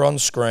number on the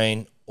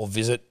screen or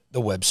visit the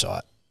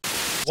website.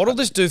 What will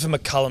this do for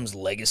McCullum's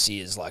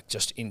legacy is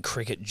just in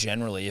cricket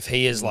generally, if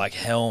he has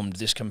helmed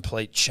this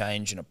complete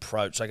change in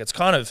approach? It's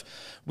kind of,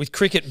 with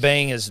cricket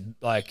being as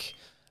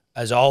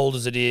old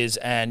as it is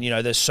and,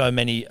 there's so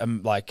many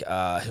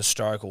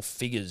historical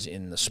figures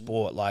in the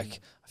sport, I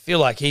feel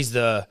like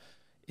would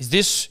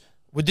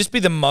this be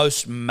the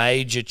most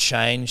major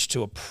change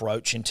to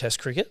approach in Test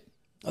cricket?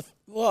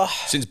 Well,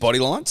 since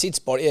Bodyline?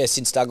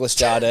 Since Douglas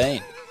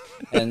Jardine.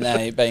 And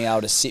being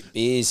able to sip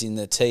beers in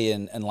the tea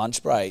and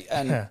lunch break.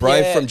 And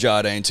brave from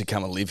Jardine to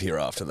come and live here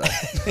after that.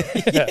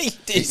 He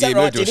did. Is he that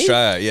right? moved to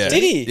Australia, yeah.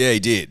 Did he? Yeah, he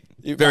did.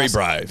 Very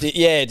brave.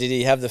 Did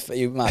he have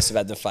you must have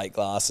had the fake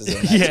glasses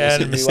and that. Yeah,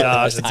 and the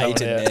moustache and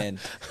hated man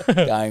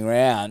going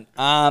round.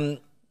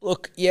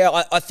 Look,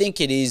 I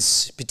think it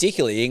is,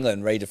 particularly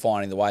England,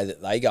 redefining the way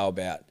that they go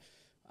about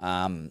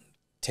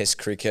Test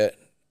cricket.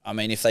 I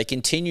mean, if they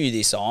continue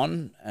this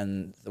on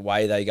and the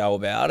way they go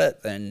about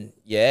it, then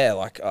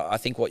I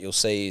think what you'll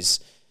see is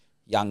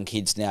young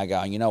kids now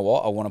going, you know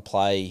what, I want to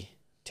play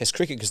Test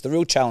cricket, because the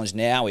real challenge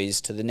now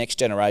is to the next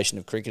generation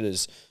of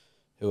cricketers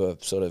who are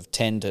sort of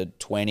 10 to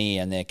 20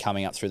 and they're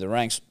coming up through the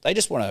ranks. They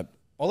just want to,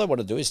 all they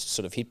want to do is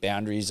sort of hit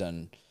boundaries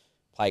and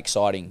play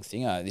exciting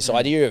thingo. This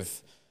idea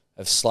of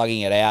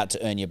slugging it out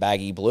to earn your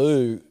baggy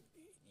blue,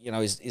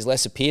 is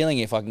less appealing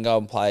if I can go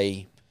and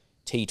play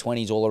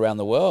T20s all around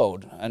the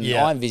world. And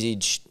I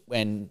envisage,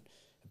 when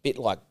a bit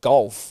like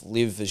golf,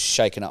 Liv has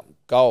shaken up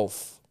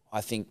golf, I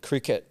think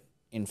cricket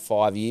in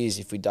 5 years,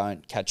 if we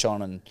don't catch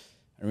on and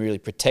really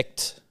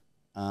protect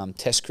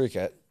Test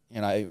cricket,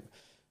 I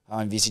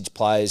envisage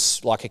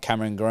players like a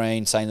Cameron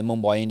Green saying, the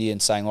Mumbai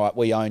Indians saying, all right,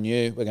 we own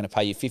you, we're going to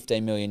pay you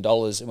 $15 million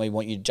and we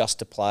want you just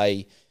to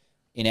play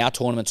in our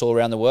tournaments all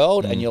around the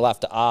world. And you'll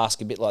have to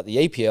ask, a bit like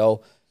the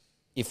EPL,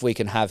 if we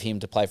can have him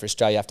to play for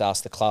Australia, you have to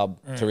ask the club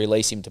to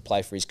release him to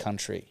play for his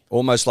country.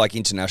 Almost like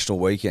international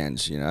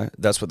weekends,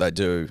 That's what they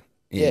do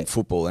in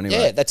football anyway.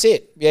 Yeah, that's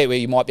it. Yeah, where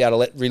you might be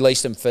able to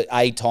release them for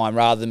a time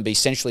rather than be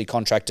centrally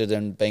contracted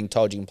and being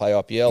told you can play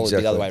IPL. It'd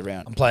be the other way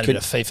around. I'm playing a bit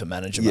of FIFA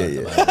manager mode at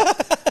the moment.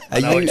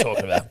 I know what you're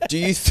talking about. Do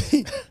you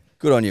think...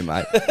 Good on you,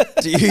 mate.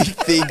 Do you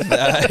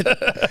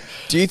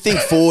think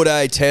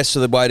 4-day tests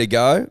are the way to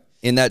go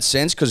in that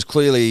sense? Because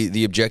clearly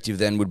the objective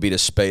then would be to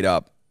speed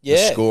up the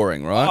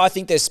scoring, right? I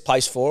think there's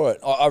place for it.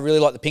 I really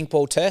like the pink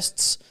ball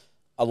tests.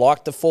 I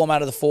like the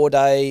format of the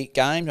 4-day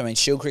game. I mean,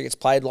 Shield cricket's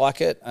played like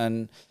it,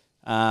 and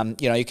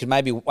you could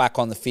maybe whack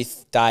on the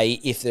 5th day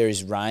if there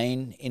is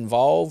rain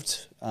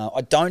involved.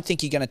 I don't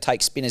think you're going to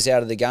take spinners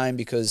out of the game,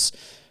 because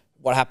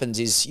what happens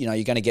is,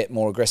 you're going to get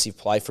more aggressive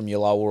play from your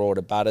lower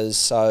order batters.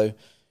 So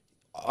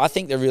I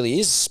think there really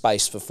is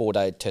space for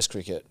 4-day Test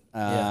cricket.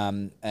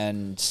 And,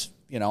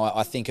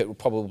 I think it will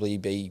probably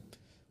be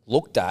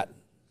looked at.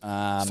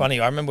 Funny,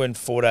 I remember when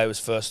 4-day was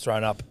first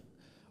thrown up,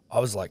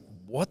 I was like,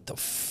 what the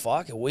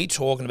fuck are we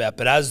talking about?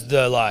 But as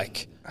the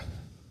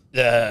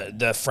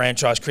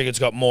franchise cricket's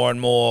got more and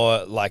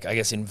more, I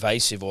guess,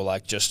 invasive, or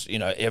just,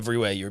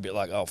 everywhere, you're a bit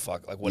like, oh,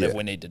 fuck, whatever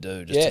we need to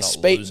do just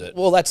to not lose it.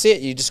 Well, that's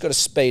it. You just got to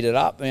speed it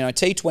up.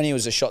 T20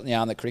 was a shot in the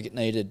arm that cricket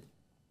needed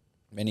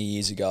many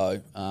years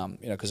ago,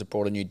 because it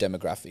brought a new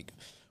demographic,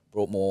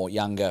 brought more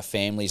younger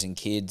families and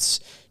kids.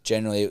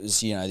 Generally, it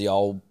was, the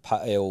old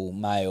pale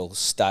male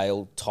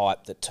stale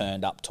type that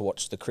turned up to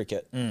watch the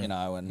cricket, and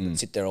would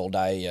sit there all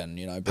day and,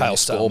 bring Pale the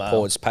star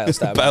scoreboards, pale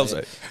star. Pale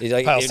star. He's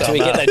like, Pale do star we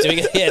get that? Do we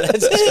get, yeah,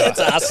 that's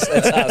us.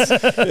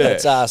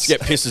 That's us. Get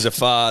pissed as a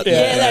fart.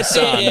 Yeah, that's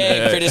it.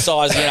 Yeah,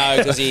 criticise,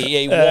 because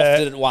he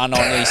wafted at one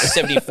on his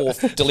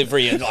 74th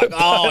delivery and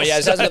so he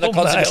hasn't got the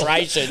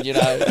concentration,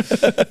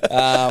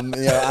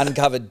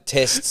 uncovered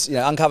tests,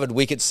 uncovered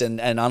wickets and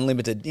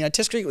unlimited.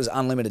 Test cricket was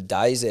unlimited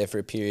days there for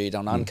a period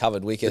on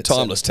uncovered wickets. The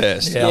timeless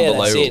test. Yeah,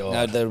 unbelievable.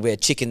 that's it. They'd wear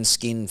chicken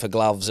skin for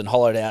gloves and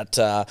hollowed out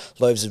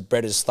loaves of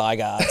bread as thigh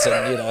guards,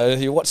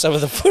 and you watch some of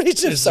the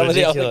footage of some of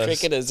the older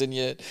cricketers, and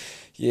you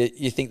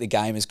think the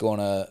game has gone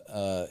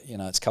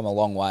it's come a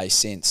long way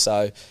since.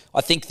 So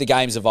I think the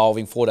game's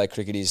evolving. 4-day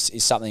cricket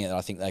is something that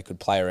I think they could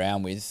play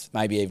around with.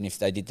 Maybe even if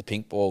they did the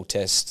pink ball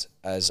test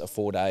as a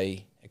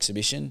 4-day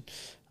exhibition,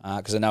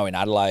 because I know in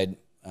Adelaide,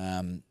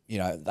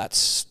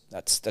 that's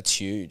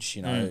huge.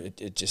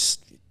 It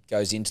just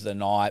goes into the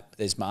night.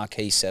 There's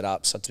marquee set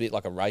up, so it's a bit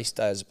like a race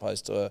day as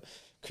opposed to a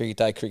cricket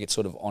day. Cricket's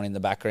sort of on in the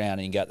background,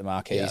 and you get the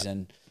marquees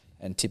and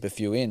tip a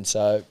few in.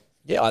 So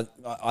I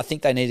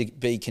think they need to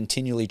be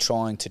continually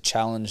trying to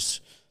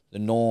challenge the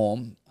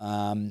norm,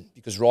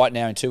 because right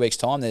now in 2 weeks'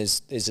 time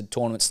there's a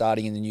tournament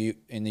starting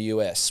in the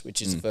US,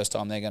 which is the first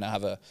time they're going to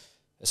have a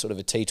sort of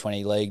a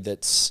T20 league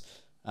that's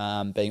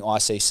being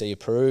ICC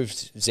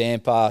approved.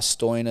 Zampa,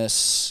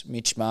 Stoinis,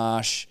 Mitch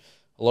Marsh,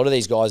 a lot of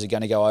these guys are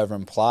going to go over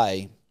and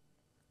play.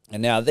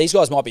 And now these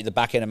guys might be at the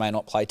back end and may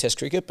not play Test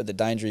cricket, but the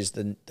danger is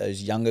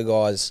those younger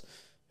guys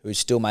who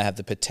still may have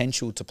the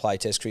potential to play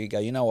Test cricket go,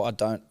 you know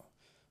what,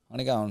 I'm going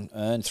to go and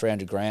earn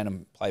 $300,000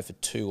 and play for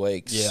 2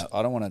 weeks. Yeah.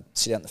 I don't want to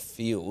sit out in the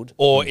field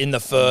or in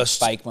the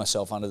first, bake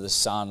myself under the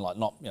sun,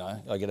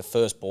 I get a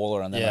first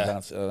baller and then I don't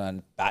have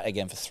to bat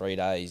again for 3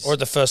 days. or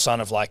the first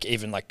sign of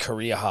even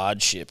career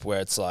hardship, where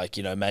it's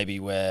maybe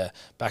where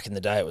back in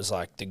the day it was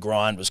the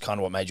grind was kind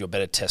of what made you a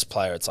better Test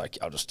player. It's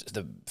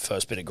the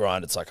first bit of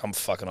grind. It's I'm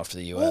fucking off to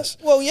the US.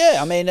 Well, yeah.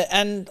 I mean,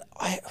 and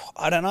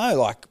I don't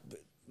know.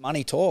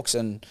 Money talks,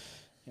 and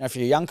if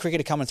you're a young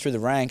cricketer coming through the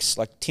ranks,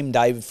 like Tim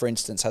David, for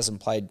instance, hasn't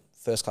played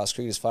first-class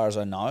cricket as far as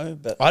I know.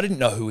 But I didn't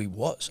know who he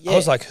was. Yeah. I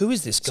was like, who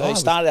is this guy? So he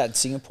started out in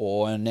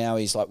Singapore, and now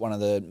he's one of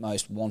the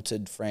most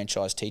wanted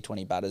franchise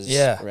T20 batters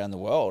around the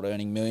world,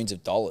 earning millions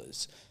of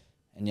dollars.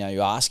 And,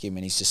 you ask him,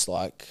 and he's just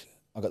like,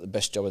 I've got the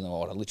best job in the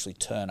world. I literally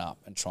turn up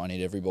and try and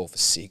hit every ball for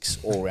 6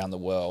 all around the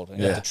world, and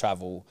you have to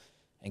travel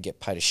and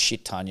get paid a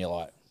shit ton. You're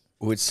like,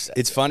 Well,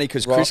 it's funny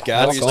because Chris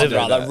Gale used to do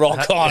that.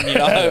 Rock on,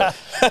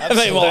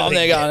 Meanwhile, I'm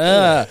there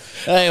going,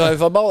 anyway,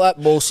 if I bowl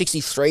that ball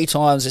 63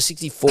 times, the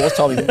 64th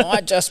time, he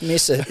might just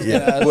miss it.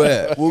 Yeah.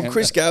 Well,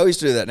 Chris Gale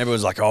used to do that, and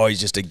everyone's like, oh, he's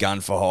just a gun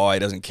for hire. He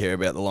doesn't care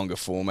about the longer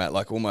format.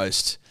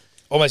 Almost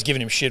almost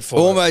giving him shit for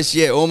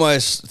it.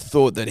 Almost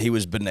thought that he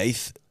was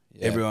beneath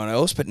everyone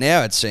else. But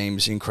now it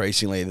seems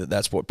increasingly that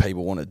that's what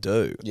people want to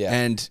do. Yeah.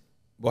 And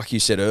like you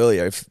said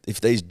earlier,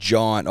 if these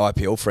giant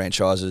IPL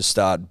franchises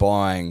start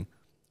buying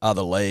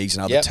other leagues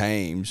and other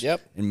teams and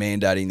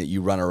mandating that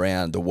you run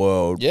around the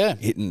world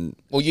hitting...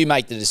 Well, you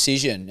make the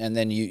decision and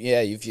then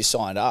you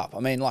signed up. I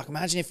mean, like,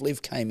 imagine if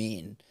Liv came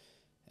in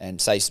and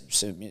say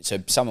so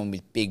someone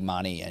with big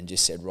money and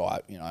just said,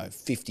 right,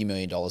 $50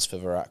 million for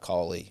Virat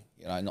Kohli,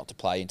 not to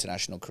play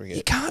international cricket.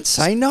 You can't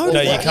say no to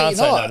that. that. You can't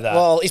say no to that.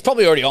 Well, he's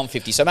probably already on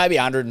 50, so maybe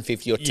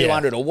 150 or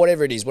 200 or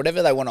whatever it is,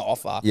 whatever they want to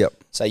offer. Yep.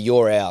 Say,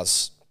 you're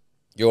ours.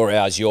 You're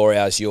ours, you're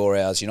ours, you're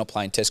ours. You're not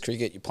playing Test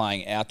cricket, you're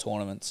playing our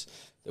tournaments.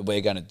 That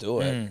we're going to do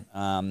it.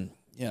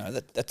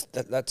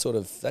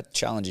 That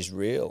challenge is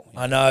real.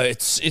 I know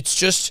it's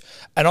just,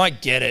 and I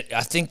get it.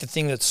 I think the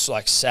thing that's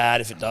like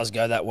sad if it does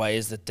go that way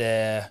is that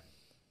they're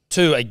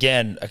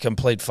again a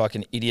complete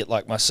fucking idiot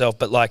like myself.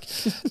 But like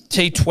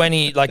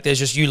T20, like there's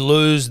just you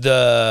lose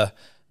the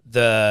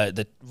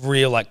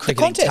real like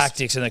cricketing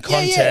tactics and the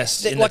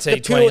contest in like the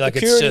T20. Like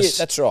it's just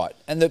that's right.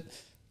 And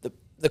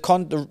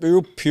the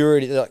real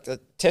purity, like the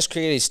Test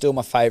cricket is still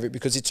my favourite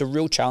because it's a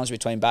real challenge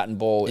between bat and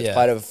ball. It's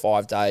played over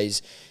 5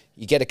 days.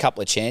 You get a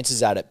couple of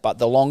chances at it, but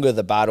the longer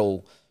the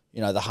battle,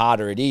 the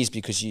harder it is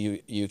because you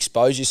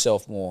expose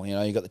yourself more.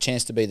 You got the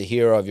chance to be the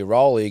hero of your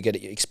role, or you get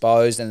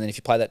exposed, and then if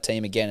you play that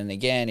team again and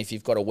again, if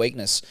you've got a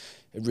weakness,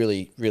 it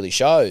really, really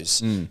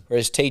shows.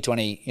 Whereas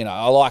T20,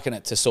 I liken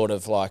it to sort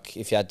of like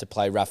if you had to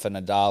play Rafa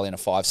Nadal in a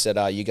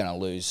 5-setter, you're going to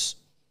lose.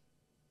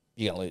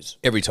 You're going to lose.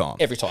 Every time,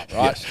 right?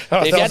 Yes.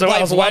 But if you had to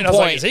play for 1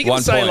 point, is he going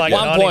to say like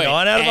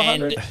 99 out of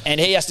 100? And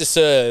he has to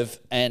serve,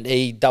 and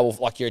he double,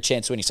 like you're a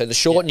chance winning. So the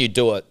shorter you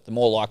do it, the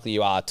more likely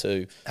you are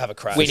to have a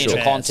crash. Win in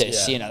a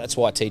contest. That's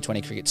why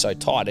T20 cricket's so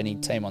tight. Any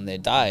team on their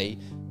day,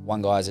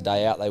 one guy has a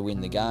day out, they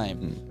win the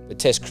game. But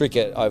Test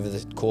cricket, over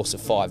the course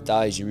of 5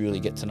 days, you really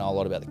get to know a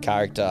lot about the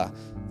character,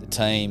 the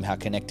team, how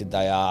connected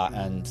they are,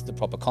 and the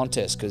proper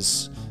contest.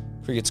 Because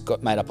cricket's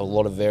got made up of a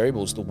lot of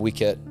variables: the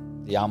wicket,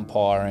 the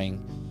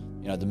umpiring,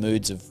 the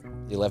moods of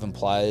the 11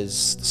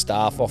 players, the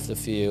staff off the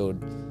field,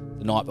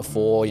 the night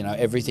before,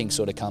 everything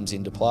sort of comes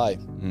into play.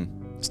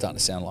 It's starting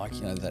to sound like,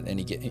 that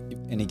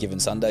any given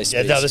Sunday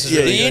speech. Yeah, no, this is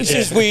really the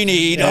inches we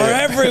need are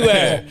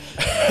everywhere.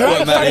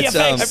 Well, mate,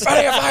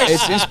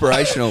 it's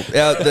inspirational.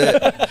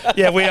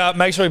 We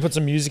make sure we put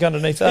some music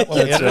underneath that.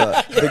 That's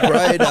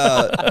right.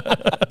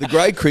 The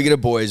grade cricketer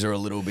boys are a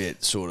little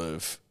bit sort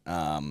of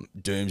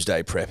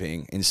doomsday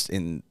prepping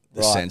in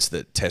the sense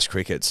that Test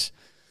cricket's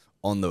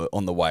on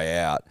the way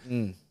out.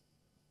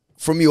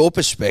 From your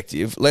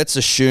perspective, let's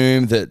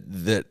assume that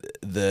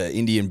the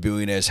Indian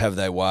billionaires have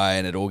their way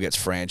and it all gets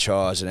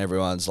franchised and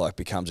everyone's like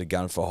becomes a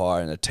gun for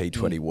hire in a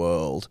T20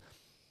 world.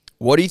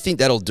 What do you think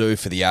that'll do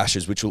for the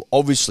Ashes, which will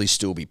obviously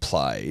still be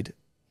played?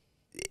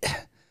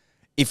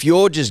 If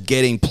you're just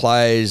getting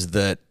players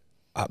that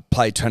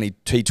play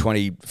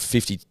T20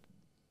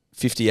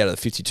 50 out of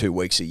the 52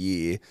 weeks a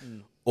year,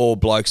 or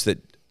blokes that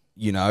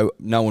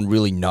no one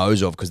really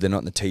knows of because they're not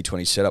in the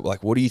T20 setup.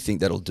 Like, what do you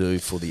think that'll do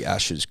for the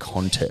Ashes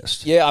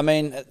contest? Yeah, I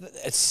mean,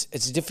 it's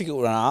a difficult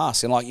one to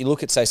ask. And like you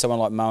look at, say, someone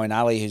like Moeen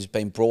Ali, who's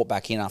been brought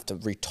back in after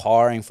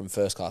retiring from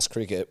first-class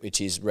cricket, which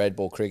is red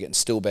ball cricket, and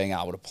still being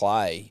able to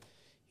play.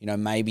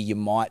 Maybe you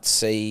might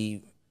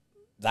see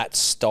that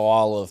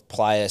style of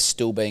player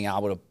still being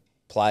able to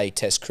play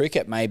Test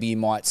cricket. Maybe you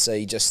might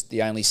see just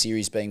the only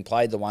series being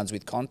played, the ones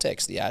with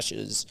context, the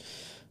Ashes.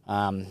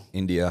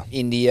 India,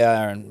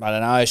 and I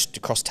don't know,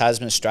 across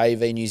Tasman, Australia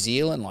v New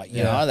Zealand,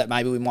 that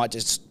maybe we might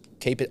just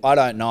keep it. I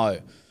don't know,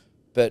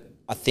 but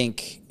I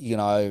think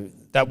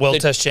that World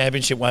Test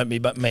Championship won't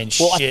mean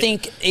shit. Well, I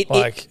think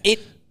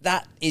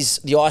that is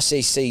the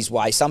ICC's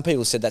way. Some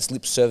people said that's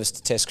lip service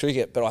to Test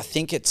cricket, but I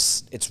think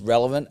it's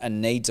relevant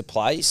and needs a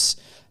place.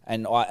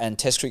 And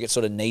Test cricket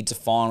sort of needs a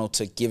final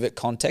to give it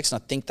context.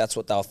 And I think that's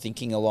what they were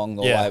thinking along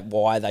the way,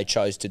 why they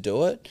chose to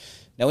do it.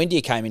 Now,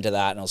 India came into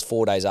that and it was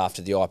 4 days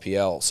after the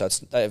IPL, so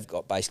they've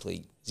got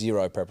basically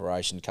zero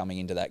preparation coming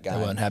into that game.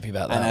 They weren't happy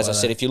about that. And as I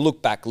said, if you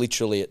look back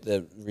literally at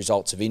the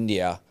results of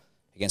India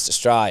against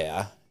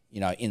Australia,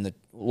 in the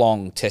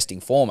long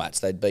testing formats,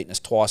 they'd beaten us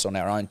twice on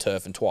our own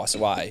turf and twice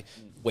away.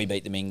 We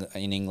beat them in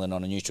England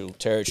on a neutral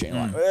territory.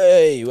 And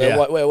hey,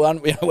 we're one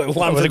from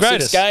the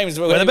 6 games.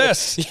 We're the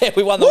best. Yeah,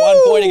 we won the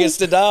 1 point against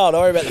Nadal.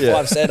 Don't worry about the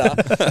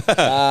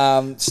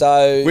 5-setter.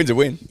 So win's a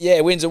win. Yeah,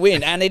 win's a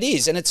win, and it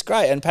is, and it's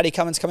great. And Paddy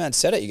Cummins come out and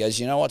said it. He goes,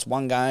 you know what? It's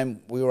one game.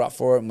 We were up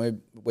for it,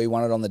 and we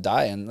won it on the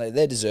day. And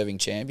they're deserving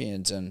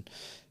champions and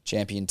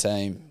champion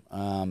team.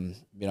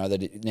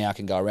 They now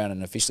can go around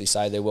and officially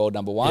say they're world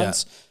number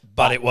ones. Yeah.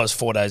 But it was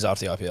 4 days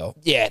after the IPL.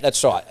 Yeah,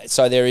 that's right.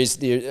 So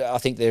I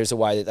think there is a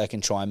way that they can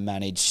try and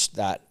manage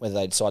that, whether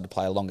they decide to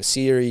play a longer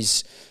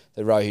series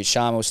that Rohit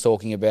Sharma was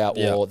talking about,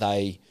 or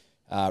they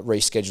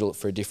reschedule it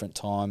for a different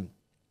time.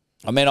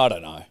 I mean, I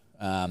don't know.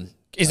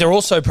 Is there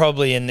also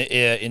probably in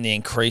the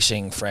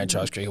increasing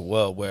franchise cricket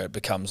world where it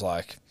becomes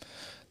like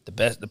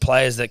the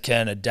players that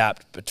can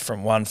adapt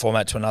from one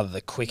format to another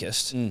the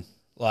quickest,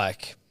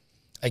 like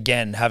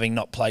again, having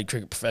not played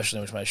cricket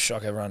professionally, which may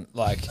shock everyone,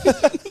 like,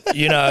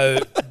 you know,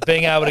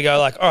 being able to go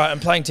like, all right, I'm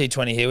playing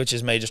T20 here, which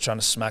is me just trying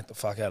to smack the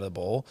fuck out of the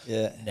ball.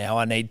 Yeah. Now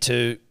I need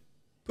to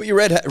Put your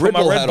Red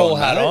Bull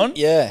hat on.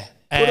 Yeah.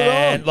 Put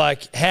it on.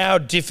 Like, how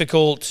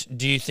difficult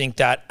do you think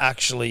that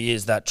actually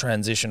is, that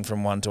transition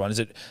from one to one? Is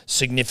it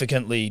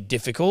significantly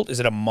difficult? Is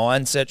it a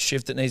mindset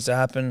shift that needs to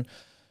happen?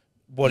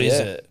 What is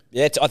it?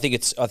 Yeah, I think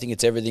it's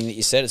everything that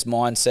you said. It's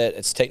mindset.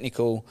 It's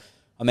technical.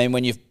 I mean,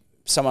 when you've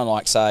someone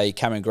like, say,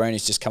 Cameron Green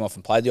who's just come off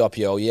and played the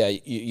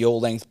IPL, your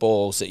length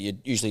balls that you're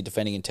usually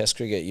defending in Test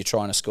cricket, you're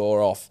trying to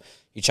score off.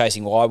 You're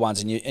chasing wide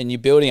ones, and you're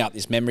building up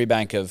this memory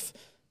bank of,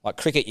 like,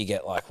 cricket. You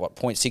get like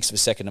 0.6 of a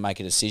second to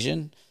make a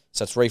decision.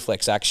 So it's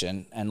reflex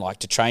action, and like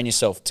to train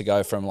yourself to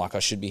go from like I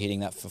should be hitting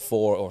that for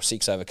 4 or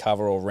 6 over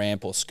cover or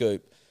ramp or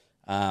scoop.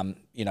 You're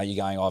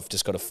going, I've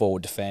just got to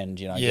forward defend,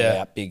 get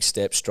out, big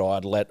step,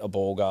 stride, let a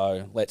ball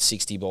go, let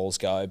 60 balls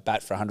go,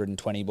 bat for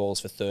 120 balls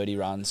for 30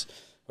 runs.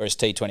 Whereas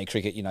T20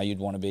 cricket, you'd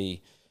want to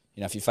be,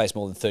 if you face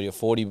more than 30 or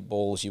 40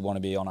 balls, you want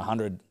to be on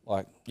 100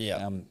 like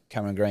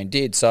Cameron Green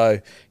did. So,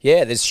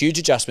 there's huge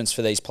adjustments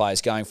for these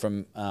players going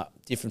from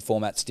different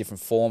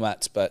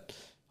formats, but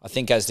I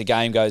think as the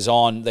game goes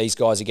on, these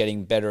guys are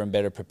getting better and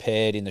better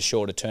prepared in the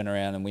shorter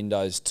turnaround and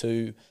windows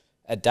to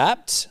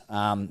adapt.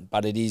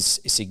 But it is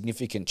a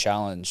significant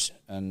challenge,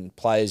 and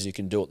players who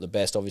can do it the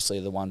best, obviously,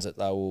 are the ones that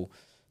they'll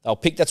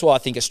pick. That's why I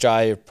think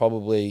Australia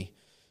probably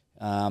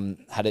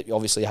had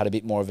a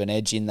bit more of an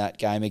edge in that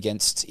game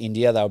against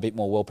India. They were a bit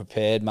more well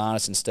prepared.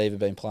 Marnus and Steve have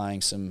been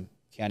playing some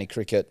county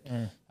cricket.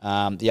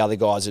 The other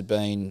guys had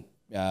been.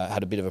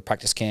 Had a bit of a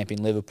practice camp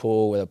in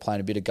Liverpool where they're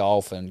playing a bit of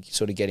golf and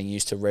sort of getting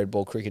used to red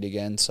ball cricket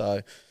again.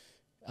 So,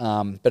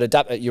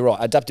 but you're right.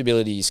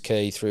 Adaptability is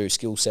key through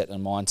skill set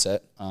and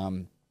mindset,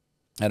 and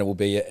it will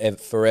be a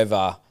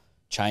forever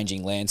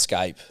changing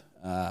landscape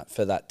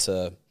for that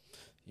to,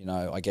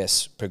 I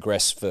guess,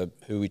 progress for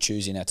who we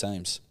choose in our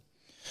teams.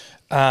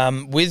 So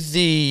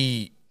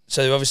obviously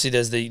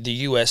there's the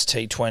US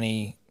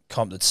T20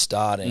 comp that's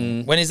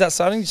starting. When is that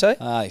starting, you say?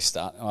 I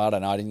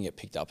don't know. I didn't get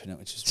picked up in it,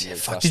 which is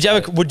really Did you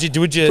ever, would you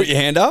Put your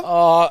hand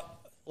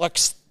up? like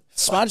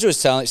Smudge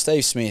was telling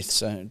Steve Smith,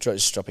 so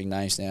just dropping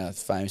names now,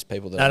 famous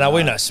people that No,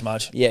 we know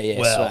Smudge.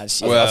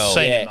 Smudge.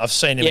 I've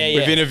seen him.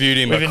 We've interviewed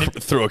him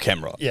through a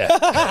camera. Yeah.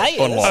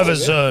 Online. Over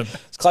Zoom.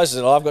 It's closest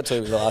that I've got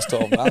to the last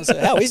 12 months.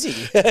 How is he?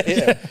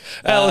 This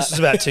was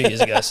about 2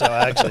 years ago,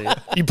 so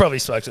you probably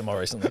spoke to him more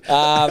recently.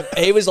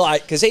 He was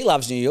like, because he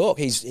loves New York.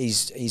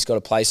 He's got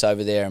a place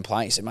over there and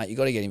playing. He said, mate, you've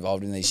got to get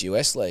involved in these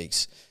US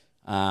leagues.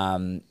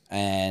 And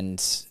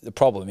the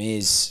problem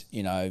is,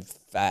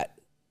 fat,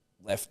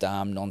 left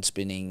arm,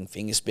 non-spinning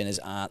finger spinners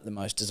aren't the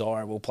most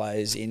desirable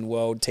players in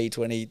World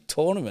T20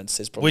 tournaments.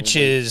 Which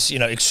is,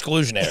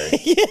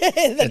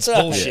 exclusionary. That's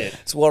right. Bullshit.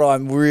 It's what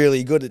I'm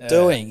really good at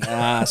doing.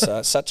 So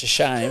it's such a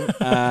shame.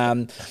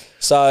 I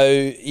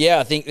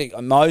think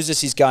that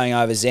Moses is going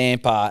over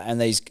Zampa, and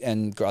I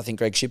think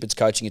Greg Shippard's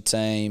coaching a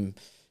team.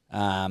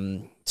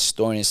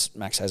 Stoinis,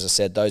 Max, as I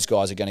said, those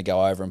guys are going to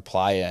go over and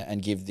play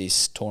and give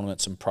this tournament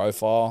some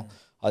profile.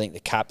 I think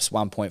the cap's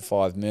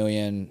 1.5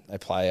 million. They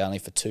play only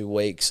for 2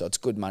 weeks, so it's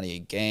good money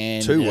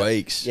again. 2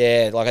 weeks?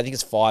 Yeah, I think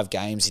it's 5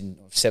 games in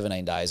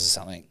 17 days or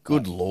something.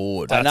 Good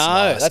Lord. I know.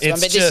 Nice.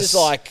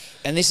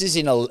 This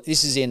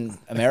is in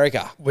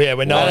America. Yeah,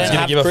 we're not going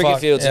to give a cricket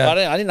fuck. fields. Yeah.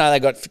 I didn't know they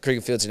got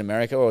cricket fields in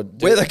America.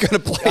 Where are they going to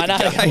play? I know.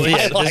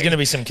 There's going to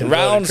be some converted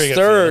round cricket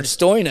third, fields.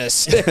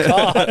 Stoinis.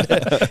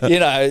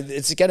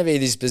 It's going to be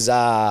this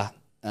bizarre.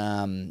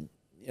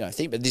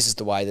 Thing, but this is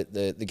the way that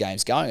the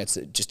game's going. It's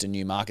just a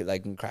new market they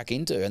can crack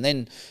into. And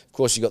then, of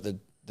course, you've got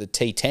the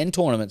T10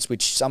 tournaments,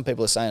 which some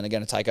people are saying are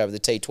going to take over the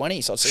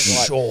T20. So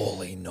it's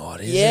surely not,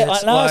 is it? Yeah,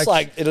 I know. It's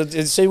like,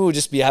 it seems we'll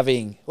just be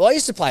having... Well, I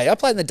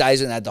played in the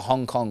days when they had the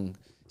Hong Kong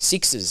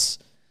sixes,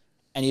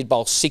 and you'd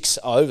bowl 6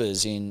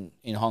 overs in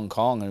Hong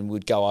Kong and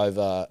would go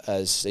over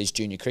as these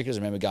junior cricketers. I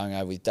remember going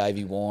over with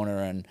Davey Warner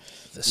and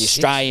the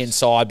Australian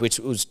side, which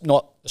was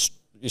not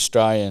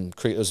Australian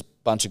cricket. It was a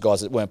bunch of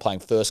guys that weren't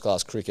playing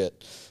first-class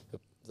cricket.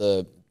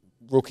 The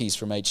rookies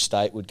from each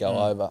state would go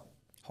over.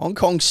 Hong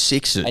Kong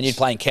sixes. And you'd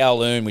play in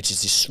Kowloon, which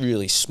is this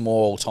really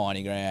small,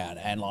 tiny ground.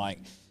 And,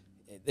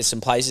 there's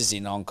some places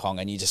in Hong Kong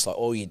and you just,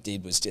 all you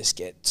did was just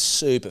get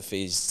super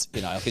fizzed,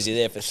 because you're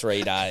there for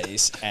 3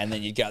 days. And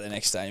then you'd go the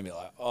next day and be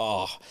like,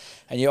 oh.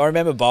 And I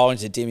remember bowling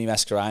to Dimi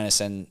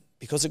Mascarenas, and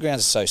because the grounds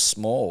are so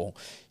small,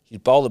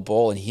 you'd bowl the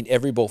ball and hit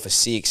every ball for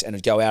 6 and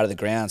it'd go out of the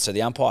ground. So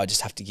the umpire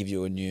just have to give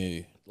you a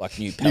new pellet.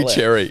 New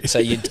cherry. So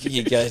you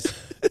go,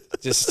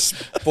 just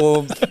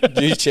boom,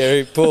 new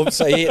cherry, boom.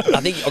 So I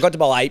think I got to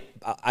bowl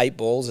eight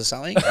balls or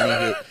something,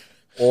 and he hit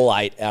all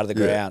 8 out of the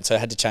ground. So I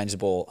had to change the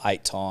ball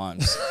 8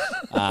 times,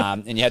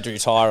 and you had to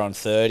retire on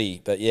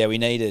 30. But we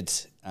needed.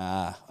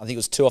 I think it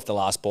was 2 off the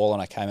last ball,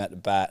 and I came out to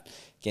bat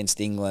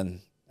against England,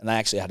 and they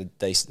actually had a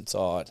decent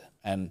side.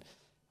 And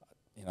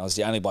I was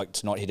the only bloke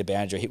to not hit a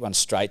boundary. I hit one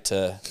straight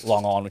to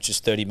long on, which is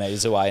 30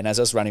 metres away. And as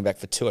I was running back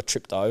for 2, I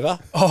tripped over.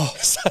 Oh,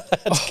 so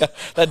I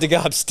had to go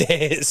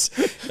upstairs.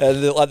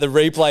 The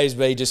replay is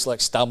me just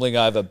like stumbling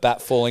over,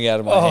 bat falling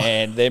out of my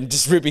hand, them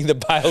just ripping the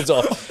bails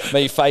off,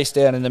 me face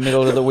down in the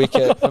middle of the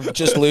wicket,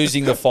 just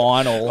losing the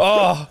final.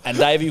 And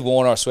Davey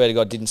Warner, I swear to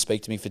God, didn't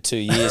speak to me for 2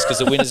 years because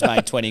the winners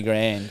made 20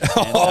 grand.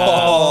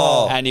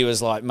 And he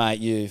was like, mate,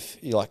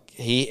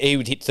 he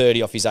would hit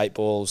 30 off his 8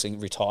 balls and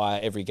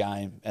retire every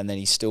game, and then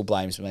he still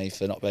blames me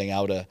for not being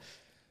able to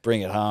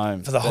bring it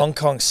home. For the Hong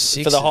Kong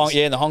Sixers. For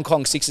the Hong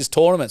Kong Sixers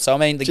tournament. So, I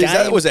mean, the game...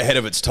 that was ahead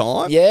of its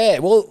time. Yeah.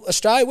 Well,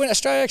 Australia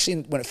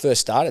actually, when it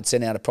first started,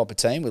 sent out a proper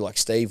team with like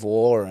Steve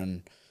Waugh,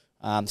 and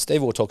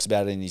Steve Waugh talks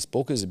about it in his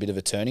book as a bit of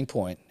a turning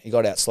point. He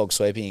got out slog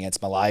sweeping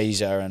against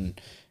Malaysia, and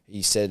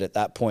he said at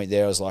that point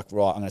there, I was like,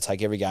 right, I'm going to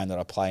take every game that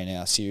I play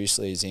now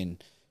seriously, as in,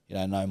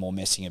 no more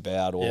messing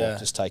about or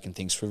just taking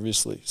things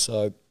frivolously.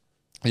 So...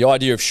 the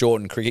idea of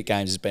shortened cricket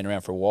games has been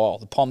around for a while.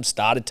 The Poms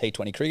started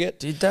T20 cricket.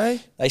 Did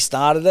they? They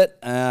started it.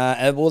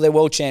 They're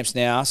world champs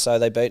now, so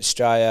they beat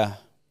Australia.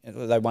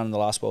 They won the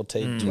last World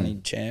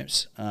T20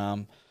 champs.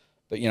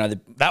 But,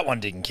 that one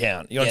didn't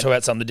count. You want to talk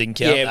about something that didn't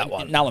count? Yeah, that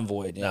one. Null and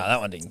void. Yeah. No,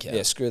 that one didn't count.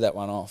 Yeah, screw that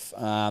one off.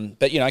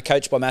 But,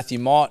 coached by Matthew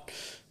Mott.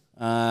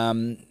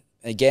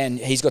 Again,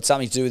 he's got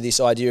something to do with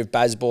this idea of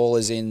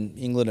baseballers in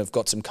England have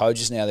got some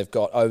coaches now. They've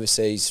got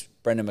overseas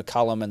Brendan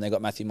McCullum, and they've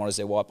got Matthew Mott as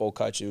their white ball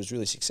coach, who was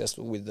really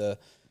successful with the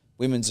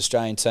women's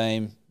Australian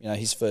team.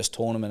 His first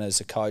tournament as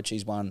a coach,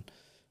 he's won.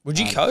 Would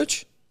you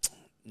coach?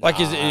 Like,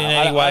 is it in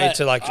any way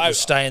to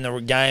stay in the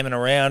game and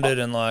around it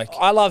and like?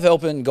 I love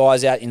helping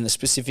guys out in the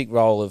specific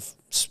role of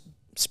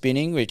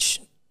spinning, which,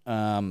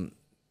 or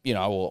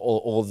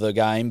the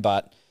game.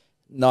 But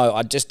no,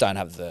 I just don't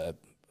have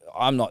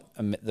I'm not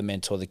the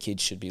mentor the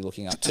kids should be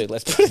looking up to.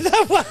 Let's put it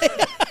that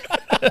way.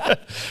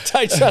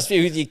 Don't trust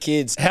me with your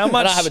kids. How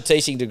much? I don't have a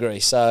teaching degree,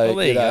 so well,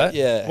 there you go.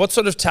 Yeah. What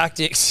sort of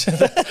tactics?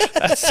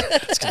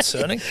 That's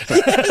concerning.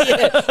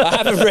 I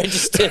haven't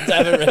registered.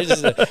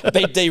 I've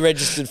been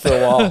deregistered for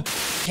a while.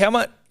 How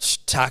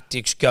much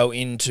tactics go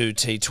into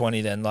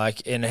T20 then?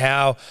 Like, and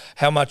how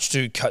much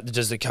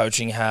does the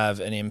coaching have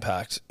an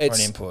impact or an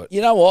input?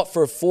 You know what?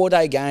 For a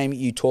 4-day game,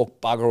 you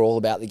talk bugger all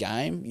about the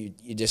game.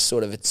 You just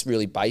it's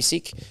really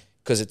basic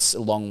because it's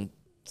a long.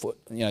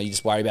 You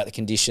just worry about the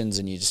conditions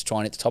and you just try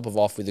and hit the top of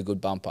off with a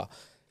good bumper.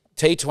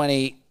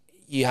 T20,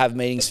 you have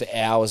meetings for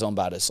hours on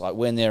batters, like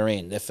when they're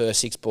in, their first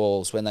 6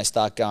 balls, when they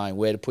start going,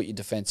 where to put your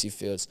defensive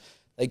fields.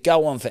 They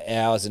go on for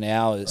hours and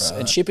hours. Right.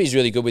 And Shippy's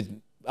really good with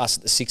us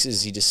at the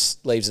Sixers. He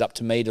just leaves it up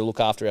to me to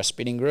look after our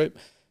spinning group.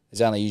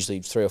 There's only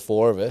usually 3 or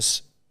 4 of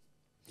us.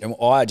 And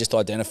I just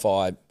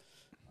identify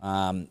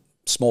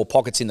small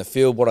pockets in the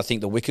field, what I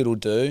think the wicket will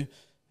do,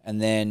 and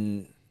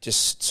then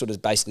just sort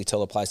of basically tell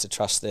the players to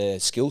trust their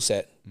skill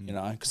set,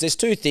 because there's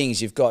 2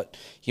 things.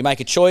 You make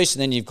a choice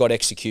and then you've got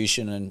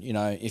execution. And,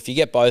 if you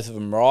get both of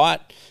them right,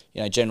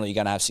 generally you're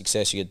going to have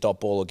success. You get a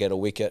dot ball or get a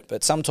wicket.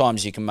 But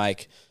sometimes you can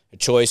make a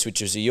choice,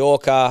 which is a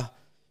Yorker,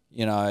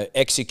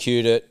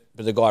 execute it,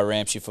 but the guy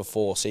ramps you for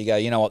 4. So you go,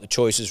 you know what, the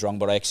choice is wrong,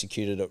 but I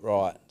executed it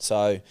right.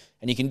 So,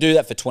 and you can do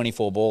that for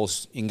 24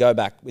 balls. You can go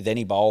back with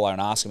any bowler and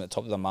ask them at the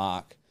top of the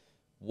mark,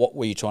 what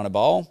were you trying to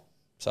bowl?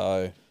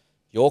 So,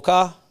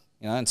 Yorker.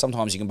 And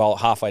sometimes you can bowl it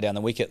halfway down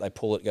the wicket. They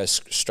pull it,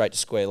 goes straight to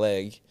square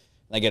leg.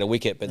 And they get a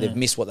wicket, but they've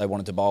missed what they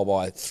wanted to bowl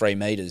by 3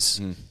 metres.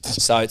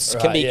 So it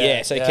can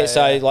be,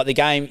 So like the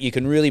game, you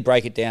can really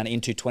break it down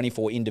into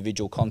 24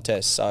 individual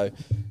contests. So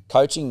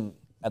coaching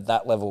at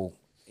that level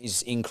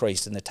is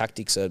increased, and the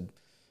tactics are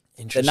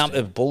the number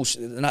of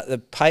bullshit. The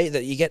pay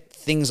that you get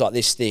things like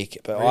this thick,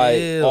 but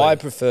really? I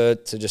prefer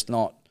to just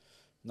not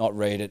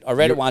read it. I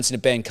read it once in a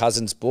Ben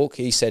Cousins book.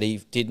 He said he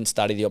didn't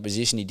study the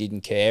opposition. He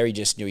didn't care. He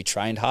just knew he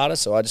trained harder.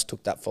 So I just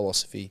took that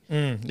philosophy.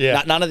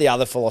 None of the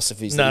other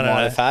philosophies that he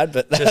might have had,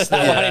 but that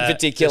one in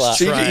particular.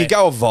 So you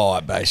go a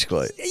vibe,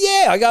 basically.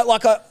 Yeah, I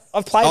go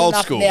I've played old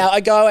enough school. now. I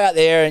go out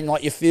there and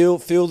you feel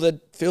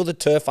the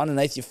turf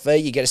underneath your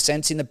feet. You get a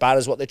sense in the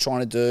batters what they're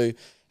trying to do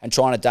and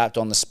try and adapt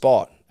on the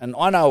spot. And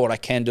I know what I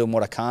can do and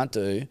what I can't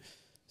do.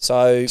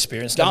 So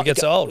experience never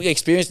gets old.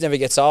 Experience never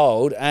gets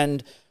old,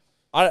 and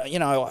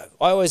I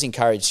always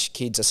encourage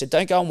kids. I said,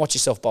 don't go and watch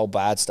yourself bowl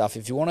bad stuff.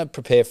 If you want to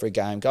prepare for a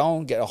game, go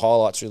and get a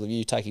highlights reel of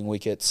you taking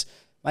wickets.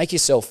 Make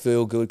yourself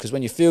feel good, because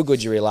when you feel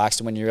good, you're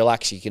relaxed, and when you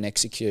relax, you can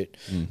execute.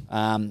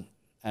 And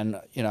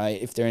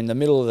if they're in the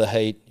middle of the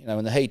heat,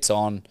 when the heat's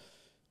on,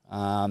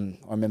 I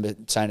remember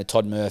saying to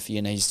Todd Murphy,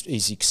 and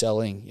he's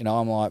excelling.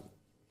 I'm like,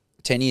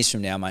 10 years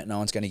from now, mate, no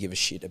one's going to give a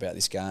shit about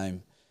this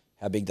game,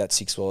 how big that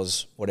 6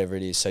 was, whatever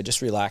it is. So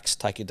just relax,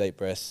 take a deep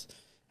breath,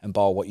 and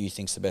bowl what you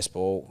think's the best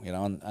ball,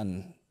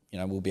 and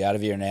we'll be out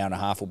of here in an hour and a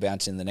half. We'll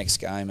bounce in the next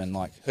game, and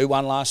who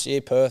won last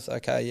year? Perth.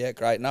 Okay, yeah,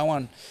 great. No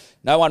one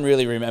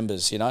really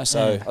remembers,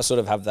 So I sort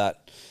of have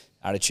that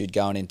attitude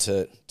going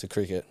into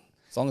cricket.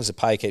 As long as the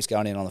pay keeps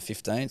going in on the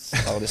 15th,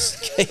 I'll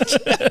just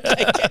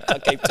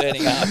keep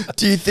turning up.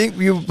 Do you think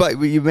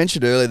you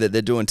mentioned earlier that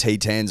they're doing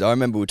T10s? I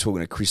remember we were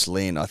talking to Chris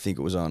Lynn. I think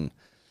it was on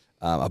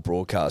a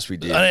broadcast we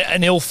did.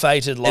 An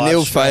ill-fated live An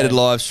ill-fated stream.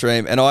 live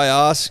stream. And I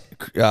asked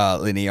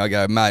Linny, I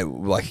go, mate,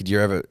 like, do you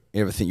ever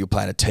think you're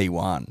playing a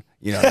T1?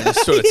 You know,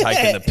 just sort of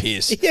taking the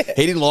piss. Yeah.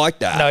 He didn't like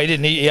that. No, he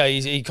didn't.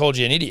 He called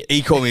you an idiot.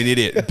 He called me an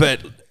idiot.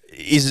 But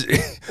is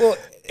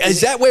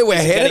that where we're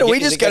headed? Are we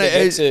just going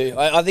to...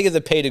 I think of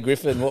the Peter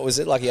Griffin. What was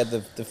it? Like he had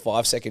the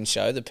 5-second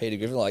show, the Peter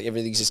Griffin. Like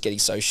everything's just getting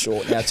so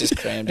short now. It's just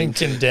crammed in.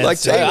 Condensed.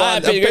 Like Yeah.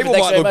 T1, people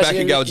might look back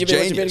and go, it's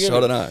genius. I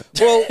don't know.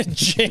 Well,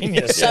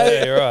 Genius. So-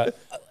 Yeah, you're right.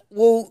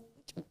 well,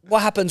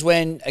 what happens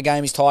when a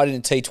game is tied in a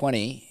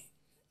T20?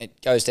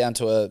 It goes down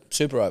to a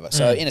super over.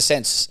 So in a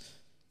sense,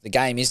 the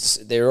game is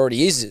there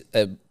already is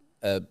a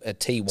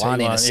T1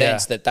 in a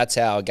sense that's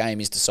how a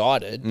game is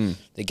decided.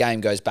 The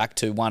game goes back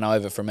to 1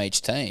 over from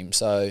each team.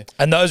 So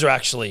And those are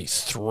actually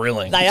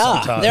thrilling. they are.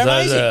 sometimes. They're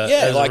Those amazing. are-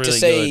 Yeah, those are like to really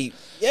see. good.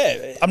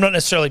 Yeah. I'm not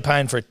necessarily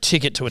paying for a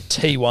ticket to a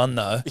T1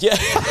 though. Yeah.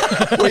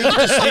 Well, you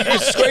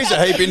just squeeze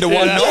a heap into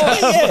one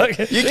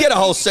night. You get a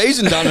whole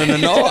season done in a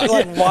night.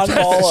 Like one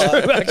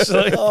bowler.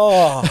 Actually,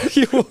 Oh.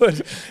 you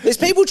would. There's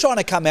people trying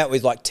to come out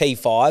with like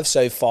T5,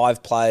 so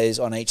 5 players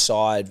on each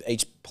side.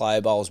 Each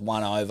player bowls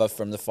 1 over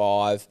from the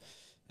 5.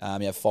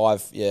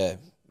 5,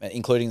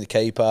 including the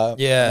keeper.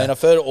 Yeah. And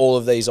I've heard all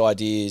of these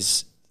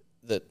ideas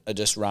that are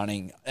just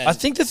running. And I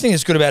think the thing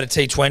that's good about a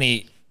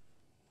T20,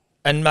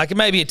 and like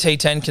maybe a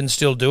T10 can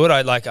still do it.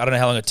 I don't know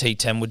how long a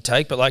T10 would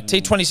take, but like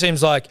T20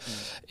 seems like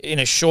in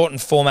a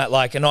shortened format,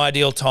 like an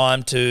ideal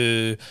time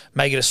to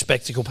make it a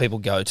spectacle people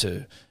go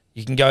to.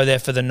 You can go there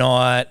for the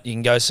night. You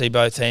can go see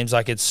both teams.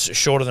 Like it's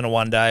shorter than a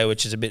 1 day,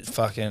 which is a bit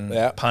fucking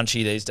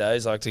punchy these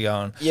days. Like to go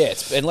on. Yeah,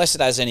 unless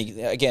it has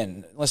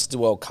unless it's the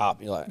World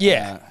Cup, you're like,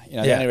 the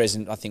only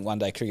reason I think 1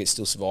 day cricket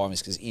still surviving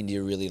is because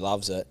India really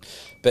loves it.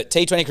 But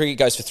T20 cricket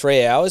goes for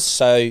 3 hours,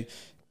 so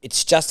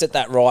it's just at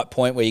that right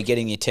point where you're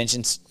getting the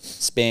attention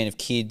span of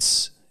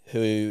kids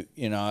who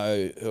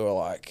are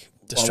like,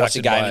 watch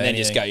the game and then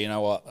just go, you know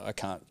what, I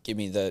can't, give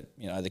me the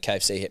the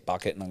KFC hit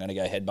bucket and I'm going to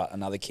go headbutt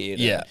another kid.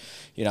 Yeah.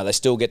 And, they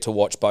still get to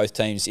watch both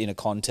teams in a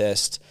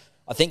contest.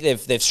 I think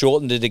they've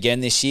shortened it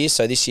again this year.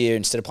 So this year,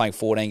 instead of playing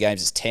 14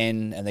 games, it's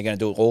 10, and they're going to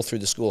do it all through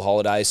the school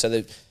holidays.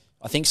 So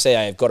I think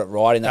CA have got it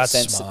right in that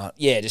sense. Smart.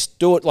 Yeah, just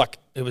do it like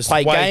It was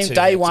play way game too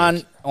day hectic.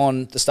 1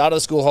 on the start of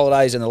the school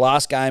holidays and the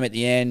last game at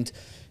the end.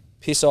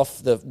 Piss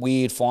off the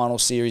weird final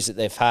series that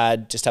they've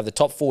had. Just have the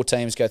top 4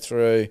 teams go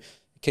through.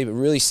 Keep it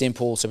really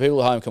simple so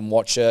people at home can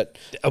watch it.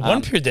 At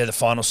one period there, the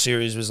final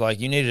series was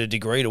like you needed a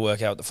degree to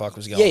work out what the fuck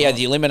was going on. Yeah,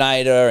 the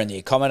eliminator and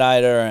the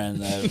accommodator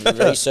and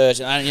the research.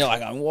 And you're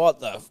like,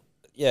 what the...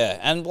 Yeah,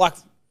 and like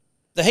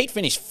the Heat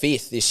finished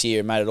 5th this year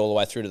and made it all the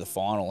way through to the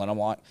final. And I'm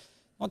like,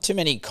 not too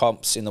many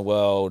comps in the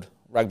world,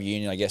 rugby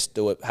union, I guess,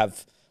 do it,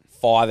 have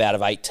 5 out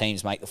of 8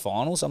 teams make the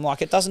finals. I'm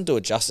like, it doesn't do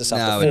it justice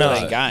after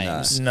 14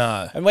 games.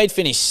 No. And we'd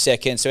finished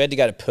 2nd, so we had to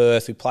go to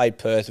Perth. We played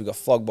Perth. We got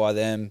flogged by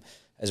them,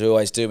 as we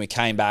always do. We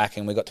came back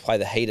and we got to play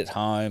the Heat at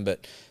home,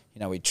 but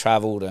we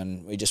travelled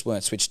and we just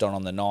weren't switched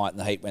on the night, and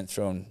the Heat went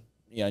through and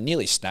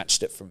nearly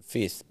snatched it from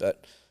 5th.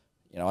 But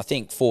I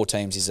think 4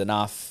 teams is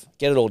enough.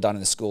 Get it all done in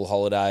the school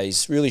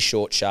holidays. Really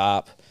short,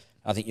 sharp.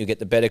 I think you'll get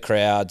the better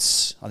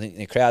crowds. I think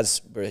the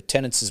crowds'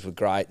 attendances were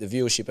great. The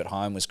viewership at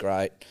home was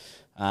great.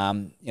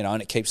 And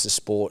it keeps the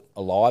sport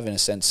alive in a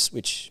sense,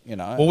 which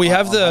Well, we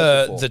have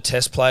I'm the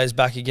test players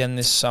back again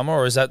this summer,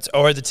 or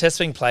are the tests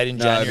being played in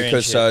January? No,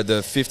 because so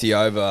the 50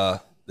 over,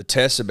 the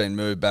tests have been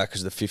moved back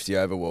because of the 50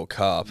 over World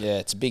Cup. Yeah,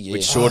 it's a big year.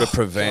 Which sort of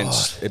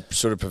prevents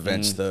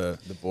the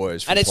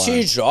boys from And it's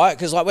playing. huge, right?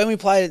 Because like when we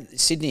played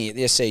Sydney at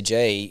the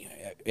SCG,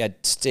 we had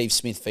Steve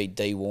Smith feed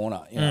D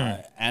Warner,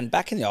 and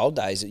back in the old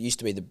days, it used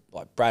to be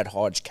like Brad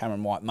Hodge,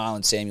 Cameron White,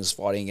 Marlon Samuels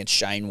fighting against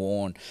Shane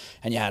Warne,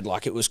 and you had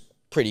it was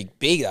pretty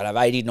big. They'd have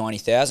 80,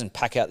 90,000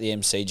 pack out the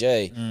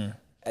MCG.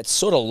 It's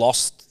sort of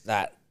lost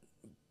that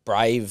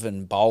brave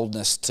and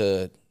boldness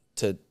to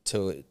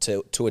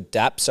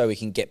adapt so we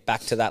can get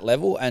back to that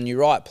level. And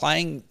you're right,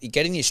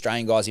 getting the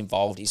Australian guys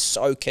involved is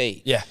so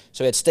key. Yeah.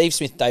 So we had Steve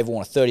Smith, Dave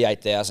Warner,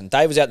 38,000.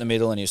 Dave was out in the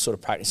middle and he was sort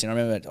of practicing. I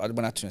remember I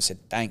went up to him and said,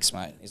 "Thanks,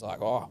 mate." He's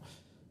like, "Oh,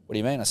 what do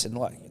you mean?" I said,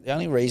 "Like, the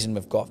only reason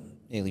we've got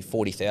nearly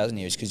 40,000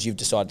 here is because you've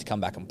decided to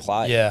come back and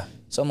play." Yeah.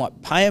 So I'm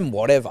like, pay him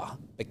whatever,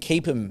 but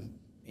keep him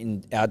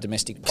in our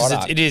domestic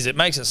product. It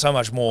makes it so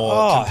much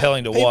more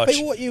compelling to watch.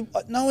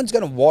 No one's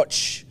going to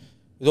watch,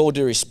 with all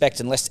due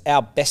respect, unless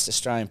our best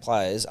Australian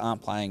players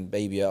aren't playing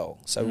BBL.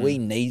 So we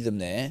need them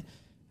there,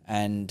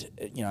 and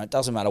it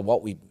doesn't matter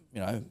what we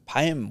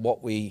pay them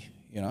what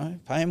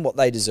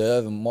they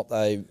deserve and what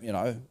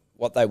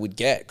they would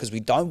get, because we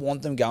don't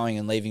want them going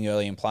and leaving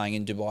early and playing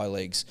in Dubai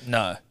leagues.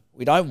 No.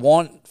 We don't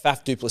want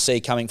Faf du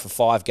Plessis coming for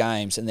 5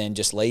 games and then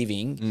just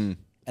leaving.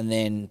 And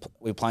then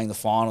we're playing the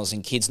finals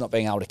and kids not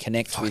being able to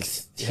connect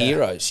with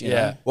heroes, you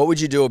know? What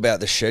would you do about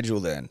the schedule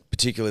then,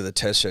 particularly the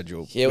test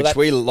schedule? Yeah, well,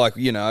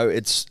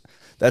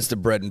 that's the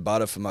bread and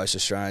butter for most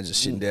Australians, are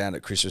sitting down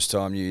at Christmas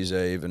time, New Year's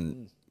Eve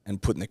and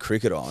putting the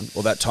cricket on,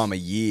 or that time of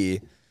year.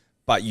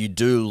 but you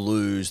do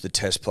lose the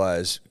test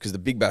players because the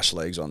Big Bash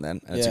League's on then,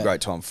 and it's a Yeah.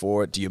 great time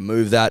for it. Do you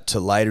move that to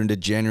later into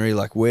January?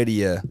 Like, where do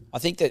you? I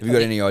think that. Have you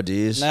got any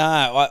ideas? No,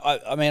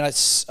 I mean, I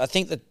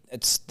think that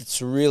it's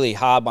a really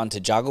hard one to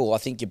juggle. I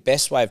think your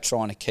best way of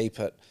trying to keep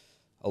it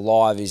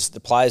alive is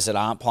the players that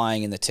aren't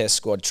playing in the test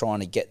squad,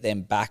 trying to get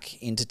them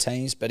back into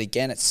teams. But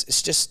again,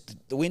 it's just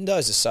the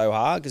windows are so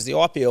hard because the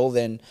IPL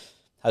then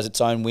has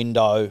its own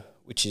window,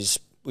 which is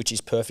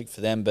perfect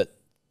for them. But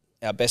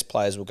our best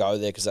players will go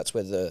there because that's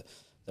where the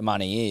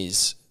money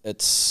is.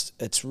 It's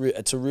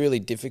a really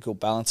difficult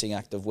balancing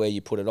act of where you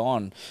put it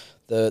on.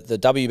 The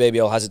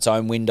WBBL has its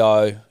own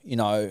window. You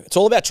know, it's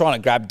all about trying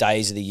to grab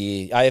days of the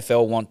year.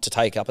 AFL want to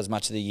take up as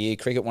much of the year.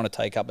 Cricket want to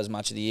take up as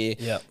much of the year.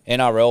 Yep.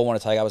 NRL want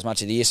to take up as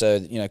much of the year. So,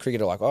 you know,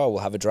 cricket are like, oh, we'll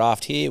have a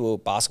draft here. Well,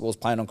 basketball's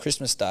playing on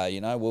Christmas Day.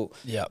 You know,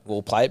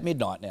 we'll play at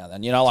midnight now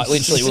then. You know, like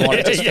literally we want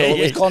to just fill it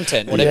with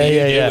content. Whatever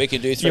you do, we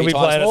can do three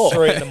times more. At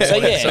 3 in the So,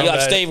 morning yeah,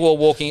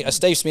 you got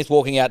Steve Smith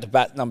walking out to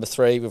bat number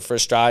 3 for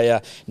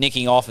Australia,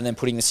 nicking off and then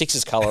putting the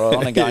Sixers colour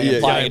on and going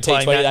and playing a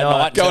T20 that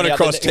night. Going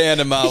across town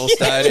to Marvel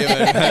Stadium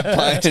and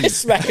playing. Just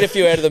smacking a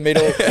few out of the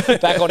middle,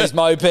 back on his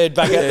moped,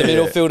 back out the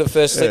middle, field at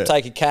first slip,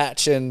 take a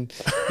catch, and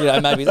you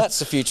know maybe that's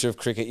the future of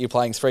cricket. You're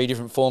playing 3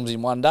 different forms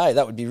in one day.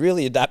 That would be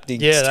really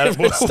adapting. Yeah, that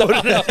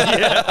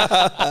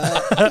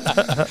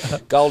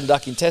would. Golden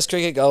duck in Test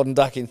cricket, golden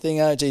duck in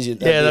thingo. Geez,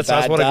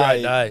 That's what a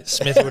great day.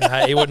 Smith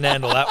wouldn't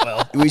handle that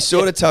well. We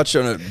sort of touched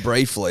on it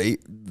briefly.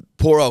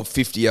 Poor old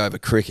 50 over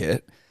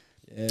cricket.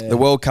 Yeah. The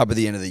World Cup at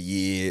the end of the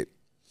year.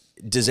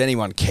 Does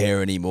anyone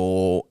care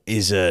anymore?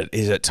 Is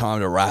it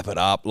time to wrap it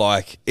up?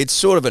 Like, it's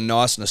sort of a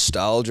nice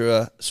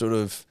nostalgia sort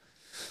of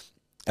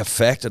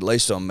effect, at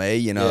least on me.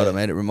 You know what I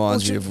mean? It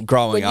reminds me of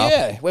growing up.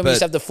 Yeah, when we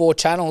used to have the 4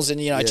 channels, and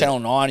you know, Channel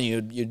 9,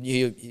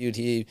 you'd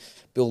hear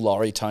Bill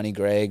Laurie, Tony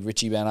Gregg,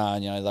 Richie Benner,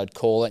 and you know they'd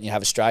call it, and you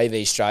have Australia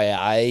v Australia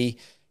A,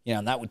 you know,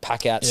 and that would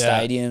pack out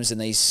stadiums,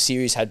 and these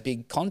series had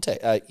big content.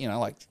 You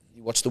know, like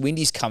you watch the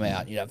Windies come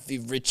out, you know,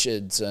 Viv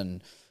Richards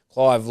and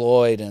Clive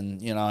Lloyd,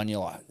 and you know, and you're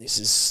like, this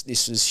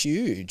is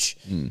huge.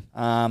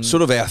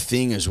 Sort of our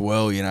thing as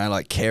well, you know,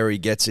 like Kerry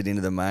gets it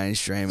into the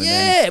mainstream,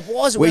 and it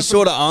was. We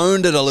sort of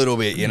owned it a little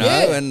bit, you know.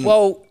 Yeah, and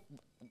well,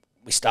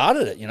 we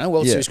started it, you know.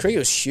 World Series cricket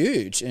was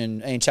huge,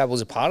 and Ian Chappell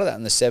was a part of that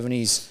in the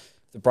 70s,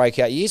 the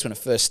breakout years when it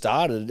first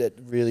started. It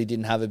really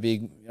didn't have a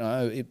big, you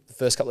know, the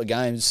first couple of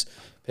games,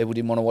 people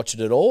didn't want to watch it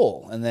at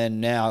all, and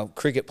then now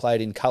cricket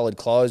played in coloured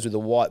clothes with a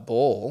white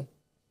ball.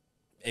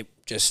 It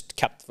just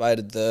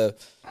captivated the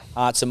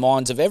hearts and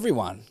minds of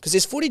everyone. Because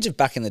there's footage of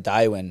back in the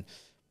day when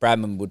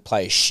Bradman would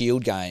play a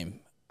Shield game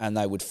and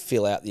they would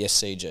fill out the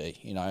SCG,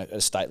 you know, at a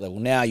state level.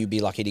 Now you'd be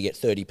lucky to get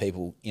 30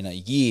 people in a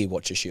year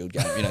watch a Shield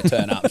game, you know,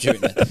 turn up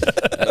during the,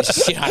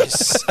 you know,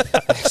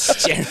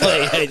 it's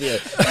generally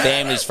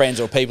families, friends,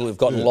 or people who've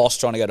gotten lost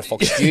trying to go to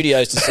Fox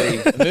Studios to see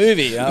a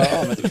movie. Oh,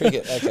 I'm at the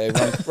cricket. Okay,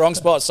 wrong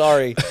spot.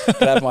 Sorry,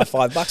 could I have my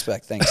 $5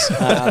 back? Thanks.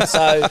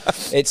 So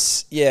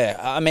it's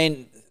I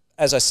mean,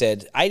 as I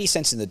said, 80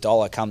 cents in the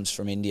dollar comes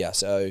from India.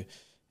 So,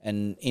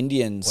 and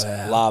Indians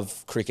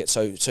love cricket.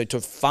 So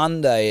to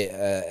fund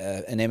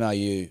an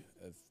MOU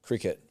of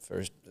cricket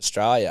for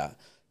Australia,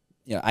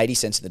 you know, 80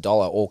 cents in the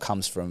dollar all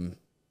comes from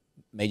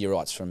media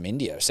rights from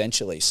India,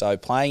 essentially. So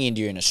playing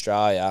India in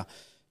Australia,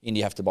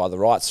 India have to buy the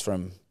rights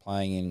from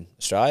playing in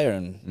Australia,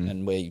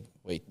 and we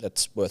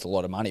that's worth a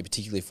lot of money,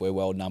 particularly if we're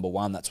world number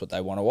 1. That's what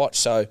they want to watch.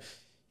 So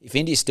if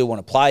India still want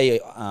to play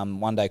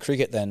one-day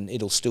cricket, then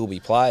it'll still be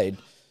played.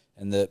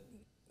 And the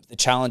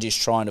challenge is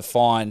trying to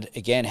find,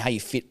 again, how you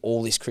fit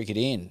all this cricket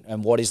in.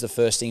 And what is the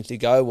first thing to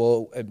go?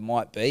 Well, it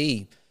might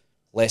be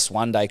less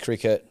one-day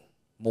cricket,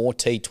 more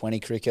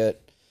T20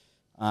 cricket,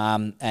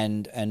 and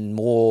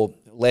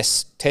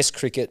less Test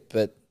cricket,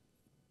 but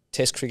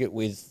Test cricket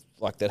with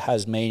like that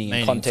has meaning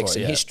and context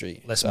and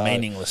history. Less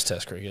meaningless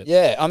Test cricket.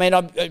 Yeah, I mean,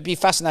 it'd be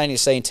fascinating to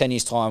see in 10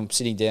 years' time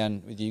sitting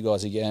down with you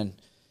guys again,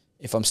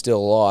 if I'm still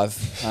alive.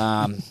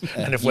 And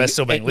if we're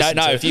still being listened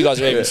to. No, if you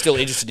guys are even still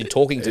interested in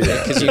talking to me,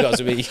 because you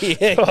guys will be,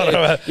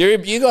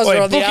 you guys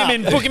are on the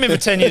up. Book him in for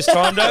 10 years'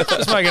 time, Dave.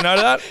 Just make a note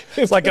of that.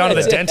 It's like going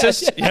to the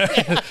dentist. You know?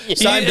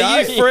 Same day.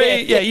 Are you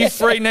free? Yeah, you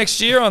free next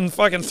year on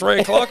fucking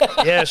 3 o'clock?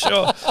 Yeah,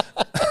 sure.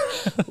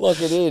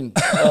 Lock it in.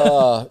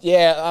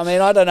 I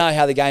mean, I don't know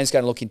how the game's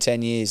going to look in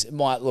 10 years. It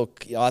might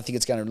look, I think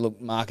it's going to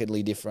look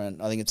markedly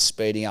different. I think it's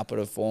speeding up at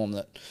a form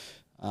that,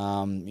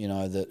 you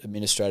know, that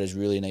administrators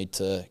really need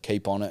to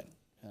keep on it.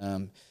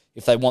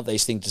 If they want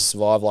these things to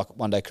survive like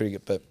one-day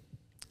cricket, but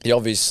the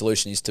obvious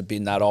solution is to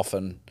bin that off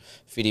and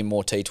fit in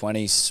more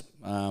T20s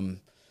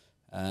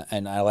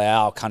and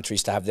allow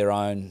countries to have their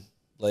own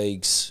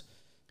leagues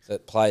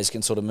that players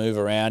can sort of move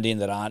around in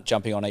that aren't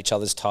jumping on each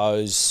other's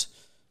toes.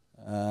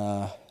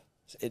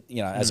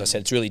 You know, as I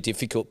said, it's really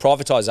difficult.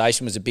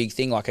 Privatisation was a big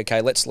thing. Like, okay,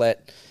 let's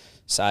let,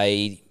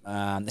 say,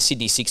 the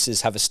Sydney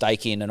Sixers have a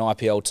stake in an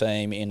IPL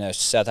team, in a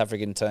South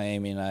African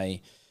team, in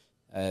a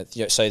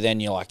so then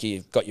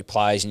you've got your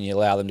players and you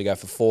allow them to go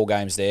for 4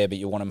 games there, but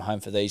you want them home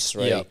for these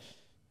 3,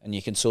 and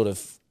you can sort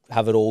of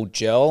have it all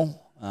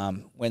gel.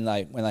 When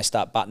they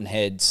start butting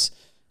heads,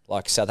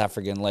 like South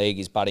African League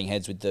is butting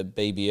heads with the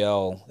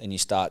BBL, and you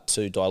start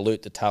to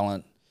dilute the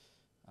talent,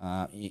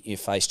 you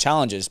face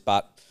challenges.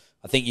 But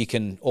I think you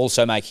can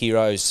also make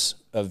heroes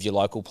of your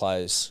local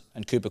players.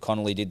 And Cooper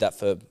Connolly did that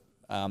for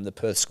the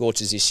Perth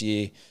Scorchers this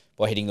year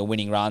by hitting the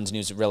winning runs, and he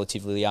was a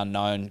relatively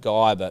unknown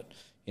guy. But,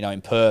 you know,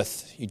 in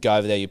Perth, you'd go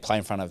over there, you'd play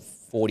in front of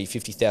 40,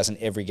 50,000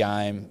 every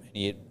game, and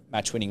he hit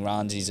match-winning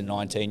runs. He's a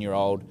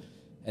 19-year-old,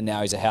 and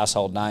now he's a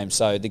household name.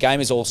 So the game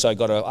has also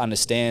got to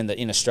understand that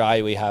in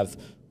Australia we have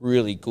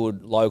really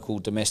good local,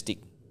 domestic,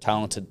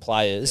 talented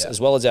players,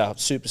 as well as our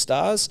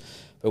superstars.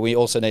 But we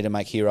also need to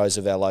make heroes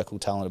of our local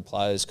talented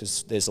players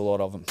because there's a lot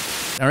of them.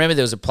 I remember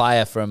there was a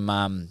player from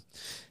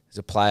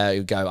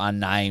who'd go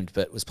unnamed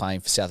but was playing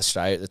for South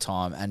Australia at the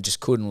time and just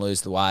couldn't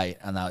lose the weight,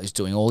 and he was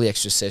doing all the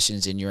extra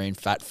sessions in Urine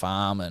Fat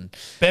Farm and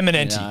Ben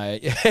Menenti.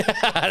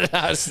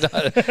 No,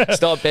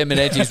 it's not Ben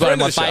Menenti. He's one of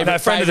my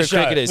favourite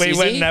cricketers.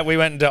 We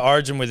went into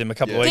Origin with him a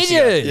couple of weeks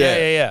ago. Did you?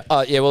 Yeah.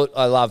 Oh yeah, well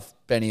I love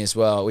Benny as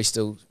well. We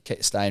still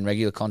stay in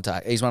regular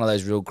contact. He's one of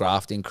those real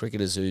grafting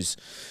cricketers who's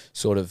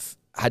sort of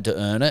had to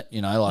earn it,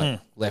 you know, like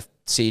left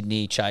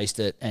Sydney, chased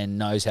it, and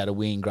knows how to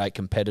win, great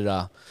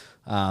competitor.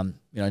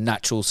 You know,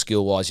 natural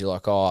skill-wise, you're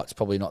like, oh, it's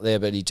probably not there,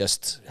 but he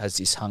just has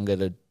this hunger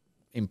to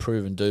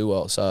improve and do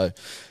well. So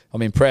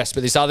I'm impressed.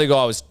 But this other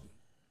guy was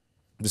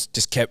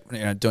just kept, you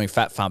know, doing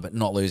fat fun but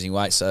not losing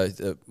weight. So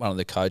one of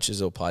the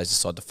coaches or players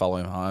decided to follow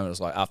him home. It was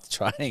like after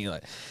training,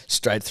 like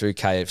straight through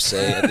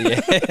KFC at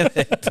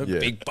the end, took a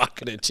big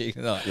bucket of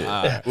chicken. Like,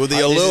 well, the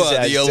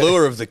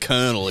allure of the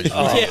Colonel is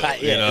real.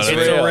 You know it's what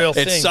I mean? a real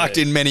thing. It sucked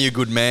in many a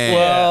good man.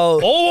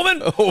 Well, all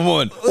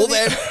woman.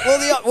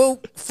 Well,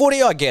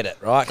 footy, I get it,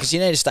 right? Because you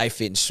need to stay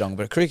fit and strong.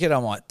 But cricket,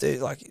 I'm like,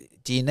 dude, like,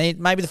 do you need,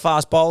 maybe the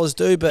fast bowlers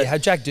do, but how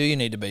jack do you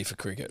need to be for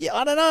cricket? Yeah,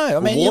 I don't know. I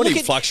mean, Warning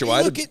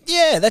fluctuated.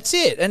 Yeah, that's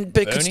it.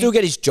 But can still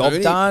get his job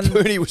done.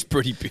 Booney was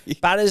pretty big.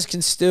 Batters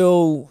can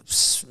still,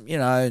 you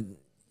know.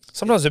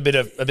 Sometimes a bit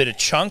of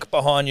chunk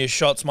behind your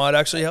shots might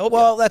actually help.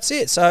 Well, that's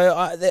it. So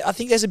I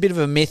think there's a bit of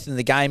a myth in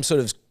the game sort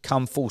of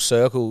come full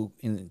circle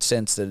in the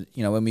sense that,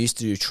 you know, when we used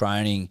to do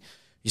training, you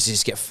used to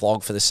just get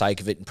flogged for the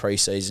sake of it in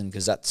pre-season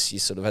because you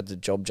sort of had the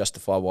job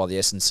justified while the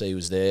S&C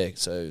was there.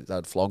 So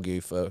they'd flog you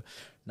for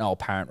no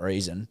apparent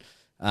reason.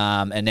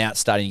 And now it's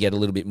starting to get a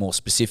little bit more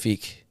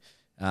specific.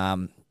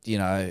 You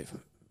know,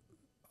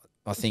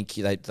 I think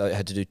they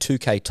had to do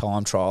 2K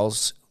time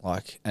trials,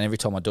 like, and every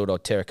time I do it,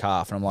 I'd tear a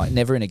calf. And I'm like,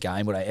 never in a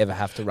game would I ever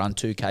have to run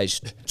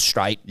 2Ks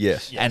straight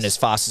and as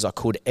fast as I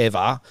could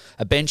ever.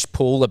 A bench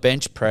pull, a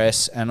bench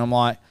press, and I'm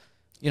like,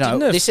 you know,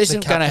 this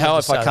isn't going to help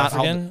if I can't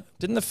hold.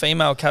 Didn't the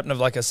female captain of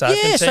like a South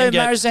African team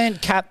get...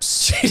 Marizanne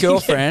Cap's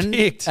girlfriend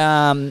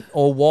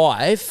or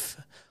wife,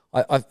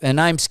 her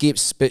name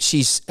skips, but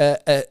she's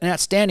an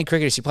outstanding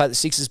cricketer. She played the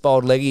Sixers,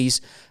 bowled leggies,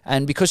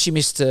 and because she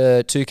missed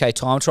a 2K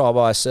time trial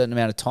by a certain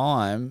amount of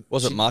time,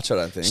 wasn't much, I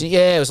don't think.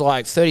 It was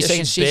like 30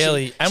 seconds. She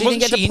barely, and she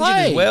wasn't didn't get she to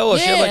play. Injured as well?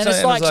 And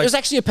it's like it was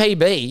actually a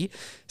PB.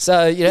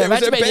 So you know,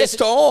 imagine it was her best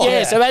time.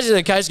 Yeah, so imagine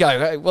the coach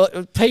going, well,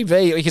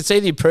 PB. You can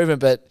see the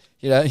improvement, but.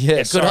 You know,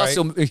 good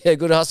hustle. Yeah,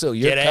 good hustle.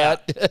 You're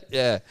cut.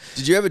 Yeah.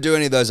 Did you ever do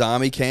any of those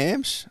army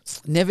camps?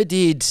 Never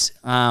did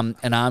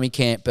an army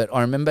camp, but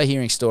I remember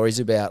hearing stories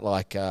about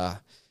like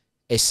SCG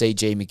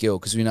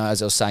McGill because we know,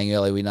 as I was saying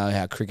earlier, we know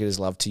how cricketers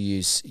love to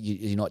use.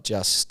 You're not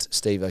just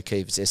Steve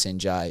O'Keefe; it's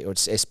SNJ or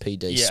it's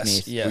SPD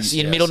Smith. Yes,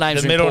 your middle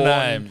name's the middle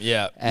important. name.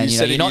 Yeah, and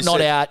you're not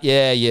out.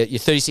 Yeah, you're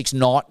 36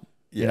 not.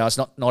 You know, it's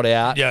not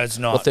out. Yeah, it's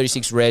not. Or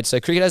 36 red. So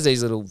cricket has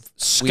these little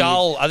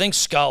Skull. I think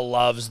Skull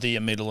loves the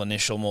middle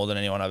initial more than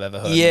anyone I've ever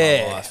heard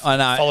in my life. I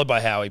know. Followed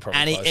by Howie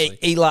probably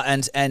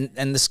closely.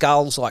 And the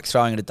Skull's like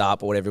throwing it a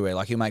dartboard everywhere.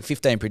 Like he'll make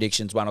 15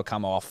 predictions, one will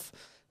come off.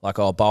 Like,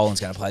 oh,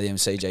 Boland's going to play the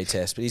MCG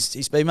test. But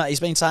he's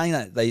been saying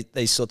that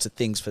these sorts of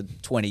things for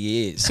 20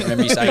 years.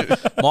 Remember, he's saying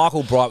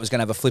Michael Bright was going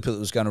to have a flipper that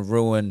was going to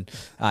ruin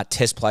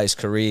test players'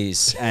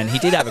 careers. And he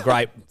did have a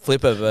great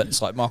flipper, but it's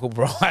like Michael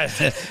Bright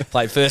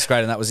played first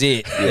grade and that was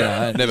it. You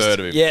know? Never heard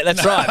of him. Yeah,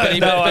 that's right.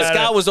 But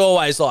Pascal was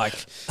always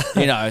like,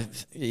 you know,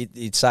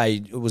 he'd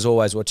say he was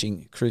always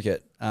watching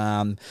cricket.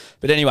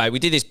 But anyway, we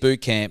did this boot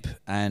camp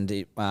and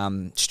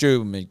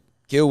Stu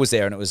McGill was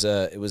there and it was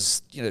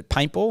you know,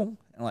 paintball.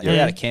 Like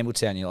you're out of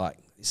Campbelltown, you're like,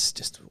 this is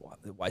just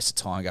a waste of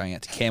time going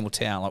out to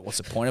Campbelltown. Like, what's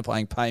the point of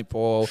playing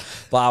paintball?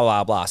 Blah,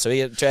 blah, blah. So we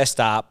get dressed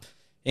up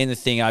in the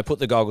thing. I put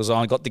the goggles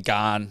on, got the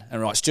gun,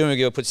 and right, Stu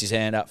McGill puts his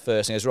hand up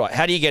first and goes, right,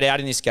 how do you get out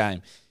in this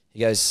game?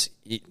 He goes,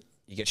 you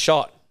get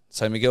shot.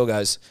 So McGill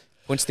goes,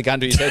 points the gun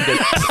to his head and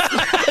goes,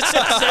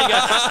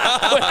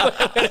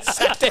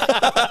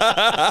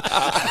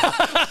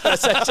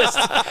 so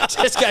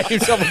just gave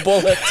himself a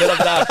bullet. Said, I'm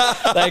done.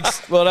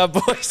 Thanks. Well done,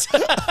 boys.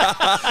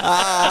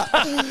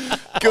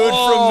 Good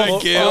from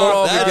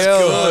McGill. That's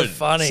good.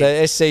 Funny. So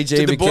SCG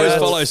Did the boys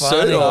follow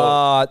suit?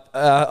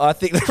 I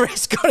think the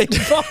rest got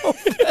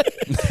involved.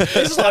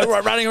 This is like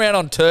running around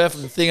on turf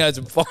and thingos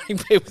and fighting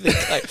people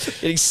that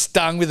getting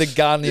stung with a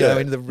gun, you know,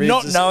 into the ribs.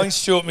 Not knowing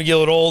Stuart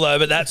McGill at all, though,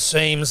 but that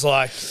seems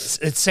like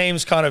it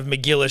seems kind of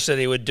McGillish that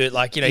he would do it.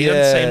 Like, you know, he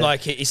doesn't seem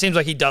like he seems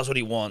like he does what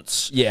he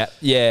wants. Yeah.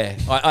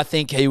 I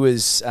think he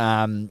was.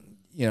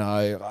 you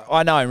know,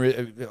 I know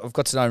him. I've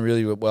got to know him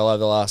really well over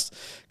the last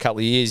couple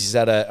of years. He's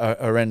had a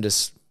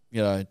horrendous,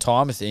 you know,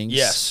 time of things.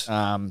 Yes.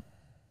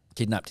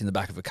 Kidnapped in the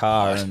back of a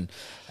car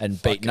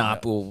and beaten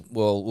up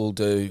will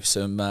do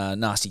some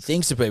nasty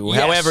things to people.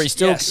 Yes, However, he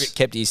still yes.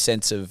 kept his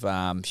sense of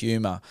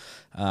humour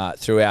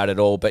throughout it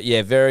all. But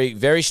yeah, very,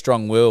 very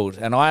strong-willed.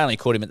 And I only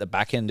caught him at the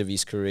back end of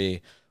his career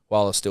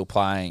while I was still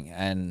playing,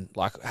 and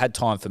like had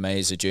time for me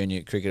as a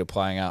junior cricketer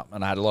playing up,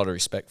 and I had a lot of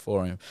respect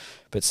for him.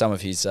 But some of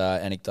his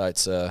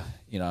anecdotes are,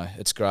 you know,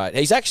 it's great.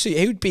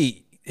 He'd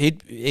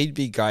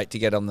be great to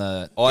get on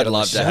the. I'd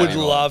love to. Would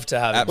love to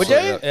have him. Would you?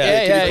 Yeah,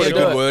 Can you put a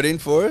good do it. word in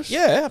for us?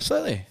 Yeah,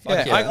 absolutely.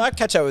 Fuck Yeah, yeah. I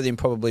catch up with him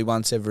probably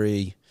once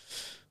every,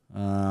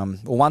 or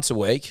once a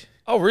week.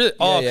 Oh, really?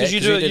 Oh, because you're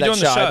doing the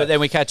show. But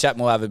then we catch up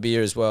and we'll have a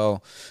beer as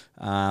well.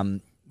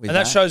 And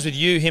that show's with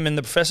you, him, and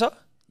the professor?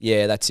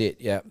 Yeah, that's it.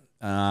 Yeah.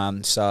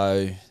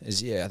 So I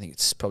think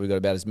it's probably got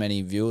about as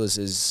many viewers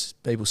as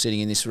people sitting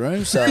in this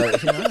room. So you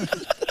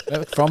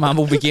know, from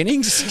humble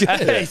beginnings,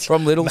 Hey,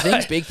 from little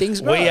things, big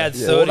things. We had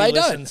Or 30 they don't.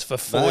 listens for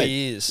 4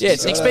 years. Yeah,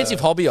 it's an expensive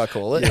hobby, I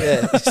call it.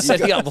 Yeah,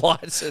 setting up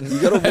lights and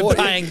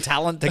paying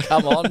talent to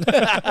come on.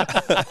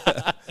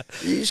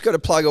 You just got to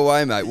plug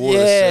away, mate. Water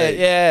seed.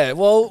 Yeah.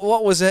 Well,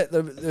 what was it?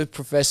 The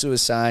professor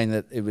was saying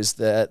that it was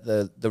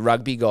the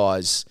rugby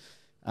guys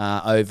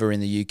over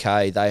in the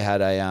UK. They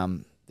had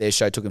their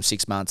show took them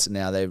 6 months, and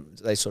now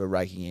they sort of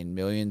raking in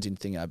millions in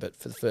thingo. But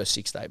for the first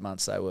 6 to 8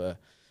 months, they were.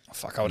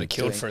 Fuck, I would have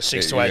killed for a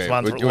 6 to 8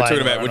 month. We're talking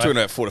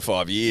about 4 to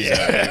 5 years.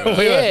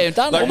 Yeah,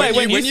 done. Like mate,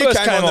 when you first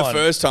came on on the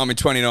first time in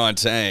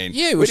 2019,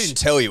 Yeah, we didn't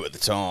tell you at the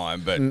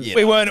time, but you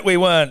We know.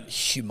 weren't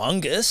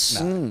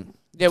humongous.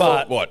 Yeah,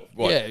 But- What?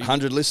 Yeah.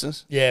 100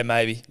 listeners? Yeah,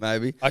 maybe.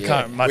 Maybe. I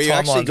can't. My We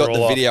actually timelines got are the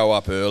all off. video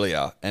up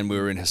earlier, and we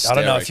were in hysterics. I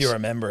don't know if you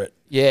remember it.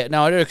 yeah.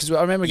 No, I do because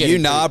I remember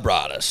getting. You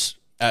brought us.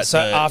 So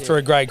after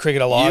a grade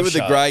cricketer live you were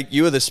show.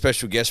 you were the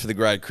special guest for the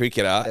grade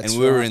cricketer, and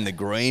we were in the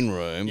green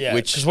room, Yeah,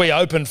 which because we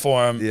opened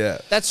for him. yeah.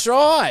 That's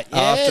right. Yeah,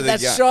 After the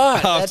that's ga-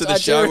 right. After the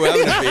show, we're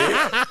having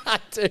a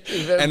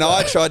beer, and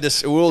I tried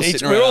to. We were all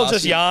sitting We were around all just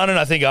asking- yarning,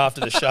 I think,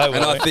 after the show. And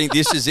weren't I we? think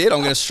this is it. I'm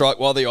going to strike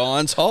while the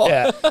iron's hot.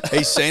 Yeah.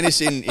 He's seen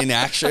us in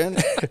action,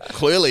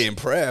 clearly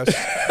impressed.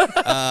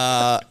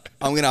 I'm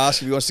going to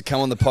ask if he wants to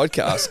come on the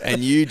podcast,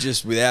 and you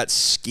just, without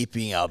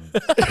skipping a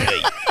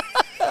beat,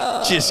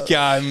 just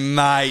go,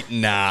 mate,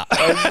 nah.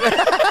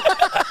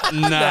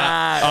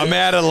 Nah. I'm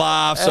out of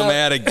laughs. I'm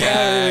out of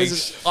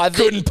gags. I think-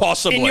 Couldn't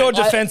possibly. In your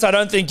defense, I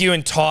don't think you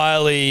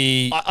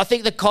entirely I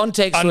think the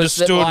context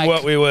understood was that, like,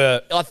 what we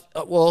were. I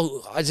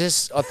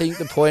think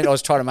the point I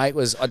was trying to make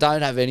was I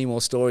don't have any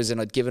more stories than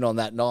I'd given on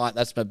that night.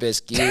 That's my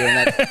best gear,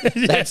 and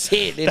that's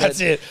it.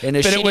 That's it. In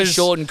a But it was-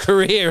 shortened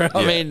career.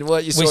 I mean,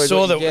 what you saw. We is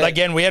saw what you that get.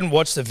 again. We hadn't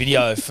watched the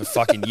video for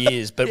fucking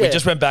years, but we Yeah.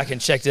 just went back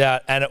and checked it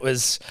out, and it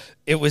was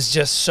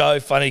just so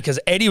funny because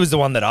Eddie was the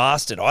one that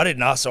asked it. I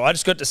didn't ask, so I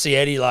just got to see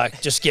Eddie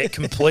like just get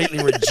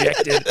completely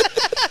rejected.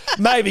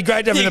 Maybe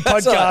great to have him in the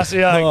That's podcast.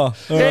 You're like,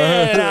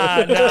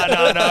 yeah,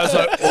 no. I was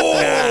like,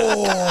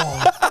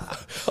 oh.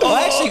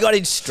 I actually got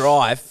in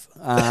strife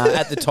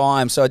at the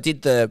time, so I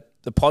did the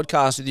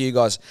podcast with you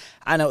guys,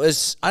 and it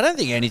was, I don't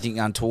think anything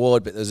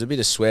untoward, but there was a bit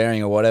of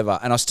swearing or whatever,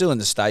 and I was still in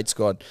the state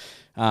squad,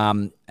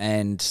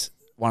 and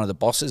one of the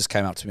bosses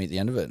came up to me at the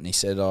end of it, and he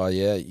said, "Oh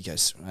yeah," he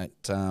goes, "Mate,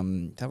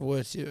 have a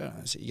word to you."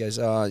 He goes,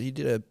 "Oh, you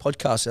did a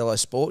podcast, Hello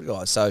Sport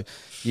guys, so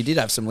you did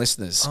have some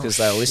listeners because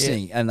they were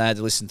listening, and they had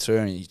to listen through,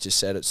 and he just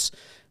said it's,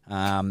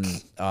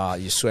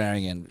 you're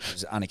swearing and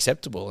it's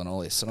unacceptable and all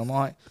this," and I'm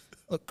like,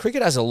 look,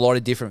 cricket has a lot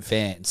of different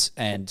fans,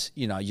 and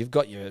you know you've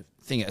got your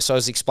thing. So I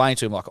was explaining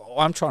to him like,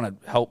 I'm trying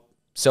to help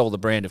sell the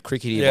brand of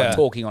cricket here by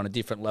talking on a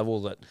different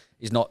level that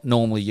is not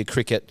normally your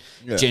cricket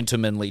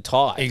gentlemanly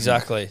type.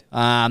 Exactly.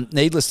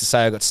 Needless to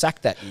say, I got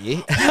sacked that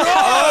year.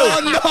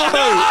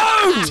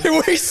 Oh, no!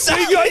 Did we say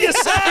you got your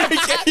sack?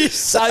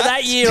 So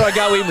that year I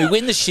go in, we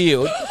win the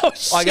Shield.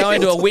 I go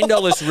into a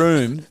windowless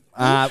room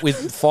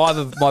with 5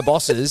 of my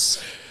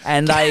bosses,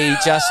 and they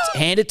just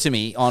hand it to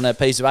me on a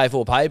piece of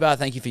A4 paper.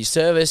 Thank you for your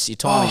service. Your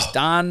time is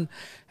done.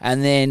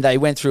 And then they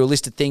went through a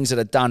list of things that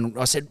I'd done.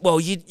 I said,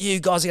 well, you guys are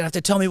going to have to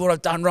tell me what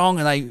I've done wrong.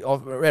 And I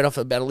read off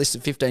about a list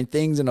of 15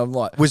 things, and I'm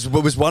like... Was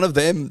one of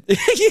them? no,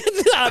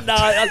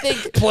 I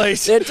think...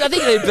 Please. I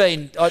think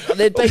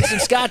there'd been some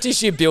scar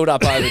tissue build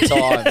up over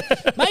time.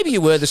 Maybe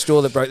you were the straw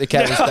that broke the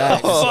camel's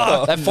back.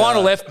 That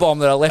final F-bomb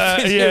that I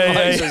left with you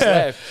Moses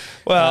left.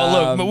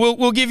 Well, look,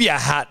 we'll give you a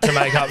hat to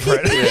make up for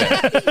it.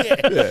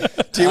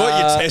 Do you want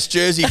your test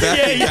jersey back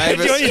that you gave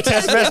Do you want your us?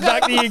 test vest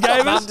back that you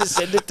gave Mum us? just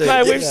sent it to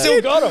Mate, you. we've still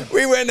got them.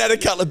 We went and had a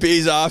couple of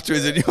beers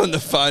afterwards, and you're on the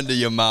phone to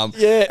your mum.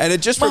 Yeah. And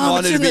it just Mum,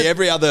 reminded it's in me the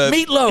every other...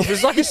 Meatloaf.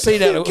 It's like a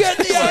scene out of... Get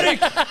in the attic!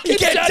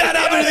 Get that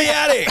up into the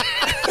attic!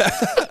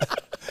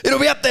 It'll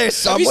be up there Have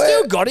somewhere. you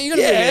still got it? You got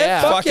to bring it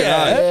out. fucking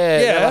yeah. oath. Yeah,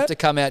 Yeah. they'll have to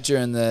come out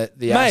during the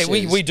Mate, Ashes.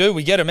 we do.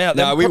 We get them out.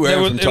 No, They'll we wear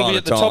they'll- them from it'll time be to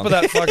at the top time. of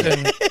that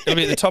fucking. It'll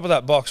be at the top of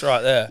that box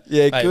right there.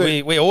 Yeah, Mate,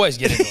 good. we always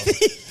get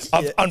it.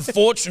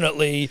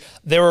 Unfortunately,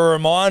 they're a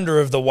reminder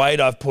of the weight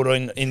I've put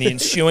on in the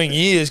ensuing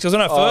years. Because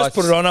when I first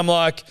put it on, I'm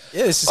like,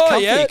 this is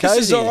comfy, this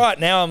is all right.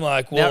 Now I'm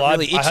like, well, Now it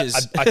really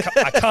itches. I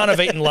can't have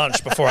eaten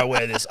lunch before I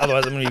wear this.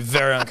 Otherwise, I'm going to be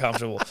very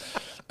uncomfortable.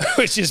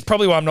 Which is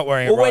probably why I'm not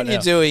wearing it right now. When you're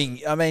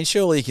doing, I mean,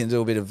 surely you can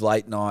do a bit of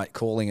late night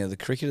calling of the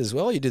cricket as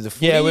well. You do the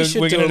footy. Yeah, we're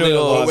going to do a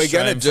live We're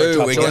going to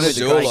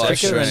do a live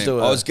stream.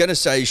 I I was going to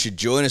say you should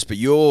join us, but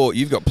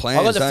you've got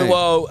plans.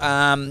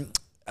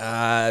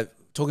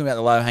 Talking about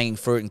the low hanging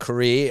fruit in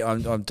career,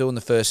 I'm doing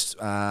the first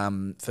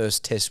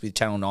test with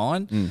Channel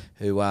 9,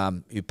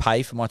 who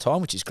pay for my time,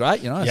 which is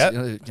great. You know,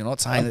 you're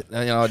not saying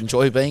that I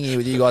enjoy being here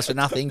with you guys for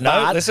nothing. No,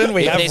 but listen,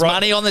 if there's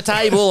money on the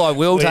table, I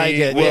will take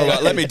it.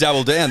 Well, let me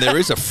double down. There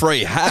is a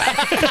free hat.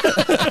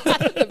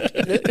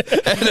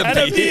 and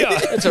a beer.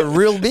 It's a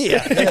real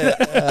beer.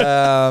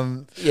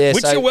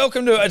 Which you're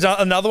welcome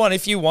to another one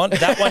if you want.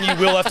 That one you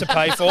will have to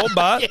pay for,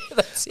 but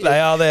they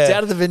are there. It's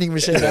out of the vending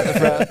machine out the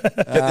front.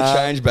 Get the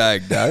change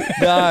bag, though.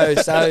 No,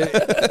 so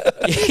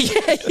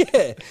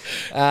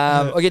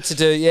I get to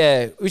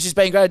do which has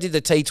been great. I did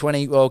the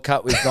T20 World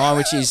Cup with Ryan,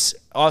 which is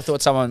I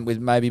thought someone with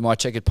maybe my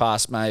checkered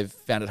past may have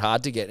found it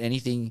hard to get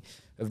anything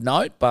of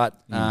note,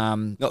 but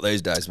not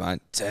these days,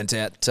 mate. Turns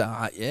out,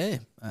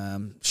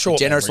 Short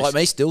generous memories. like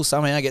me still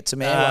somehow get some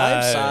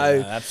airwaves.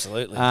 So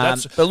absolutely.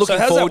 but looking so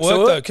how's forward that work,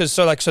 to though? it. Because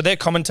so they're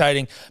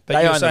commentating, but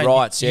They you're own the saying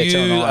rights, yeah,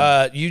 Channel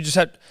 9. you just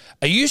had.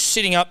 Are you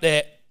sitting up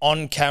there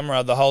on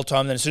camera the whole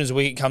time? Then as soon as the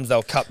wicket comes,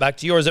 they'll cut back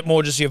to you, or is it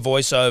more just your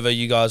voiceover?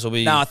 You guys will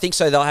be. No, I think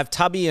so. They'll have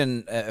Tubby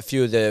and a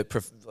few of the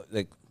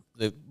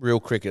real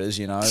cricketers,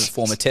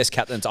 former Test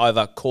captains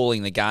over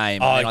calling the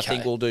game. And I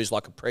think we'll do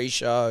like a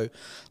pre-show,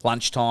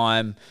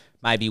 lunchtime,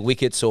 maybe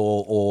wickets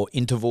or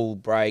interval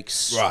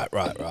breaks. Right.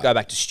 Go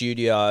back to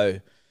studio,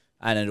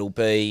 and it'll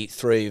be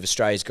three of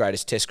Australia's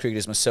greatest Test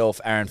cricketers, myself,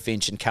 Aaron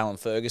Finch, and Callum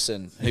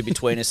Ferguson, who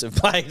between us have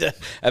played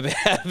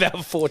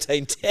about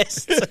 14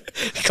 tests,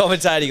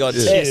 commentating on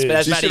tests. But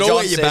as you Matty should all John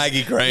wear your says,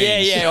 baggy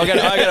greens. Yeah, I got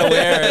to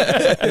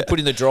wear it. Put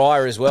in the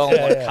dryer as well.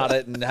 Cut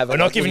it and have it. We're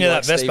not giving you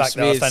that vest back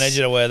now. If they need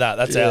you to wear that,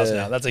 that's ours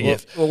now. That's a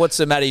gift. Well, what's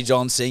the Matty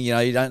John saying?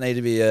 You don't need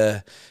to be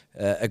a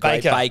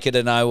great baker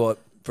to know what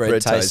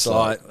bread tastes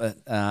like.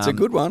 It's a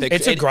good one.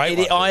 It's a great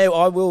one.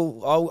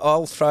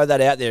 I'll throw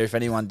that out there if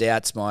anyone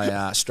doubts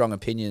my strong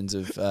opinions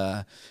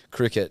of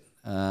cricket.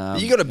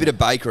 You got a bit of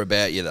baker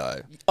about you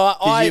though.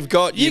 You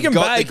can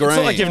the bake. It's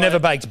not like you've never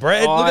baked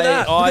bread. Look at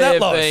that. Look at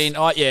that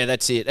loaf.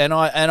 That's it. And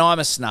I'm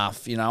a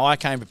snuff. I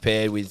came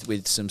prepared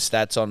with some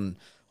stats on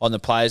the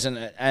players,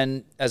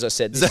 and as I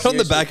said, is that on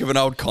the back of an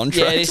old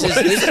contract? Yeah, this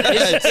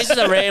is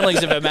the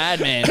ramblings of a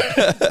madman.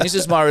 This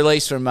is my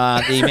release from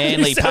the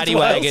Manly Paddy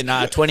Wagon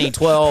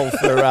 2012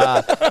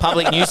 for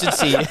public nuisance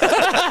here.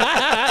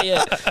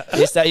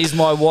 Yes, that is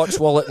my watch,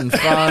 wallet, and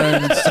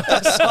phone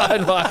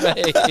signed by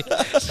me.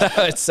 So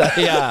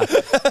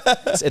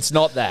it's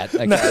not that.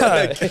 Okay.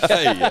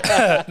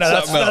 No,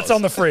 that's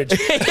on the fridge.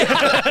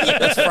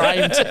 It's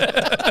framed.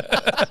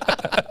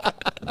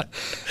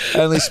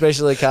 Only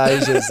special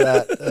occasions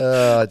that.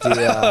 Oh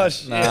dear. Oh,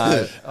 shit.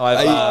 No,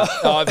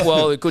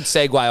 a good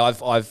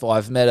segue.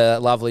 I've met a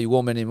lovely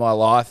woman in my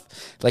life,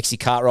 Lexi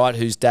Cartwright,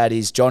 whose dad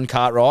is John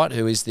Cartwright,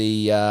 who is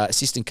the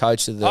assistant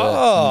coach of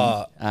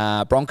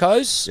the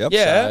Broncos. Yep.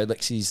 Yeah. So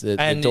Lexi's the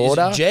And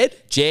daughter. is Jed?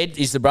 Jed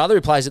is the brother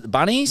who plays at the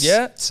Bunnies.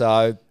 Yeah.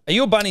 So. Are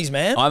you a Bunnies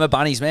man? I'm a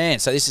Bunnies man,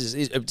 so this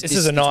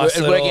is a nice.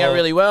 It's working out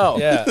really well.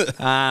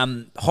 Yeah.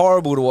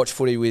 Horrible to watch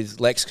footy with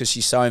Lex because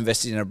she's so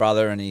invested in her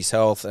brother and his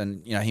health,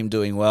 and him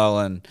doing well,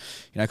 and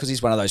because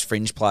he's one of those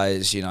fringe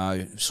players,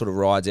 sort of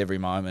rides every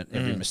moment,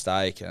 every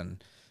mistake,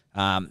 and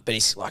but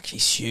he's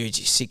huge.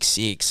 He's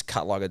 6'6",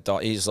 cut like a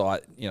dot. He's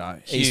like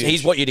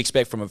he's what you'd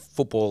expect from a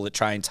footballer that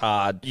trains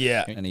hard.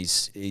 Yeah, and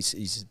he's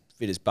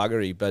fit as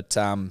buggery, but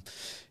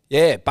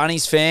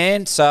Bunnies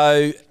fan.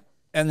 So.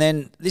 And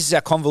then this is how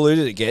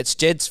convoluted it gets.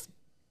 Jed's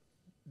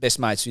best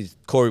mates with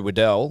Corey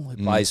Waddell,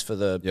 who plays for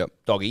the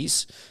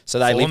Doggies. So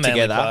they live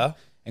together. Player.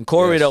 And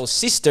Corey Waddell's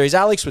sister is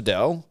Alex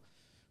Waddell.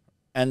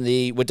 And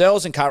the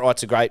Waddells and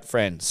Cartwrights are great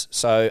friends.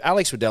 So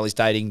Alex Waddell is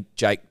dating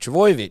Jake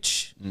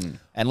Trbojevic.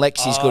 And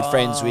Lex is good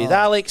friends with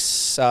Alex.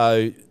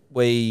 So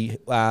we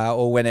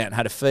all went out and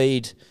had a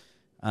feed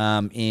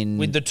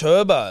with the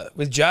turbo,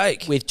 with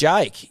Jake. With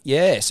Jake,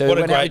 yeah. So what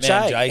we a went out great with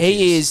man Jake. Jake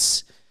He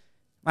is,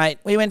 mate,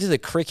 we went to the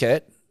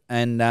cricket.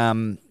 And,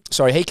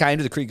 he came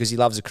to the cricket because he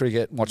loves the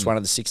cricket and watched one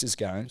of the Sixers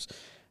games.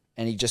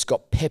 And he just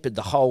got peppered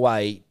the whole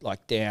way,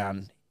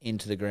 down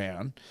into the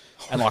ground.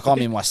 And, I'm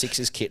in my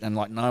Sixers kit and,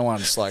 no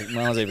one's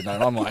even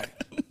known. I'm like,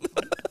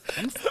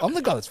 I'm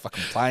the guy that's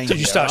fucking playing. Did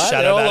you start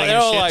shadow batting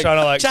and shit,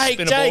 trying to, Jake,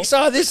 spin a ball?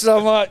 saw this. And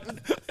I'm like,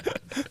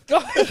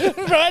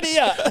 right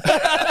here.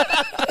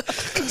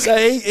 So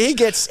he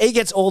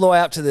gets all the way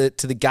up to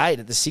the gate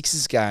at the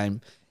Sixers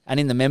game. And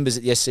in the members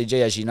at the SCG,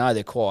 as you know,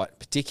 they're quite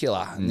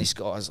particular. And this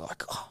guy's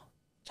like,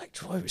 Jake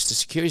Troy, Mr.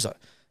 Security's like,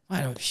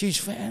 mate, I'm a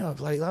huge fan. I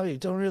bloody love you. You're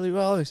doing really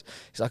well. He's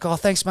like, oh,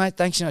 thanks, mate.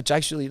 Thanks.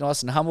 Jake's really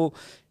nice and humble.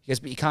 He goes,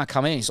 but you can't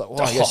come in. He's like,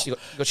 why? Yes, you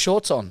got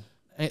shorts on.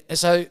 And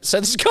so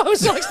this guy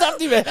was like,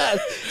 stuffed him out.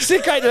 It's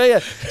great to hear.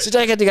 So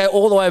Jake had to go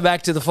all the way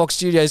back to the Fox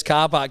Studios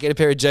car park, get a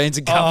pair of jeans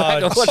and come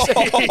back and watch it.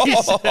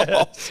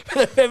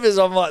 The members,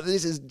 I'm like,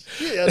 this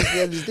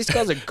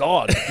guy's a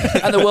god.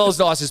 And the world's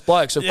nicest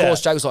bloke. So, of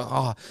course, Jake was like,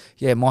 oh,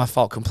 yeah, my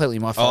fault, completely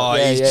my fault.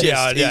 Oh, he's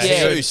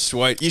so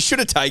sweet. You should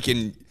have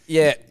taken...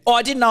 Yeah. Oh,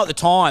 I didn't know at the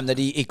time that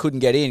he couldn't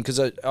get in because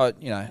I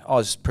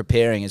was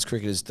preparing as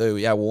cricketers do.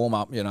 Yeah, warm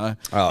up. You know.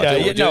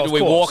 Oh,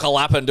 we walk a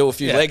lap and do a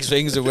few legs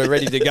things and we're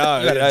ready to go.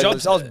 I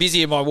was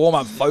busy in my warm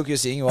up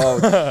focusing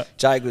while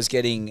Jake was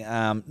getting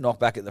knocked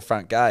back at the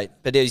front gate.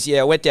 But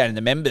I went down in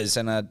the members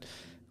and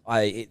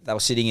they were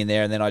sitting in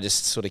there and then I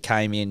just sort of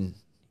came in.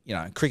 You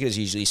know, cricketers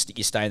usually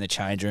you stay in the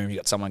change room. You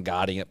got someone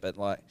guarding it, but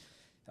like.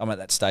 I'm at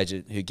that stage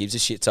of who gives a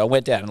shit. So I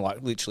went down and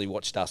like literally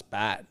watched us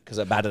bat because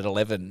I batted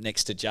 11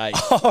 next to Jake.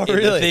 Oh,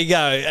 really?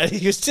 And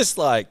he was just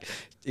like,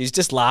 he's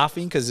just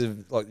laughing because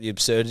of like the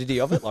absurdity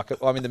of it. Like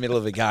I'm in the middle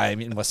of a game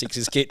in my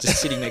Sixers kit,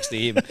 just sitting next to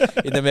him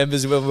in the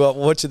members when we're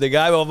watching the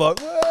game. I'm like,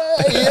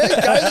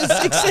 yeah, go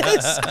the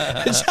Sixers.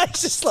 And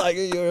Jake's just like,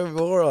 you're a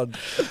moron.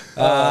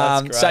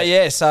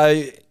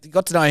 So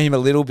got to know him a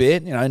little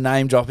bit,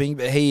 name dropping,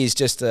 but he is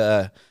just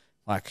I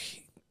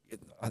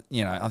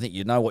think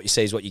you know what you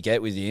see is what you get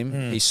with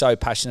him. He's so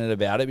passionate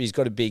about it. He's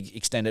got a big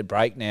extended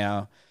break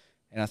now,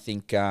 and I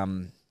think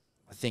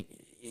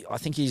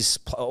he's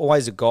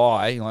always a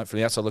guy. Like from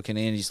the outside looking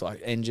in, he's like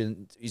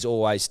engine. He's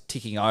always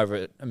ticking over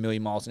at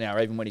 1,000,000 miles an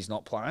hour, even when he's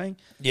not playing.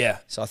 Yeah.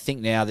 So I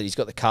think now that he's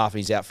got the calf and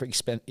he's out for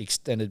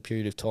extended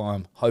period of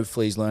time,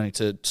 hopefully he's learning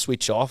to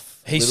switch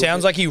off. He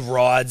sounds like he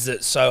rides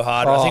it so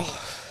hard. I think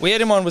we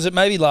had him on. Was it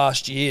maybe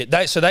last year?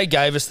 They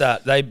gave us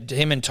that.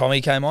 Him and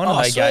Tommy came on,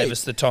 and they gave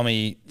us the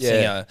Tommy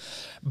singer.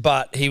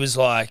 But he was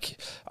like,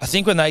 I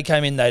think when they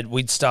came in,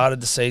 we'd started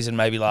the season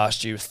maybe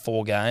last year with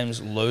 4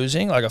 games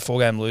losing, like a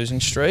 4-game losing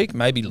streak,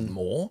 maybe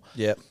more.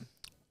 Yep.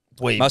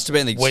 Must have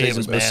been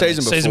the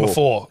season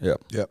before.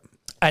 Yep.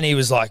 And he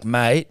was like,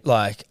 mate,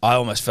 like I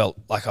almost felt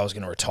like I was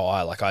going to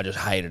retire. Like I just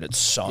hated it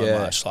so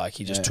much. Like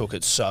he just took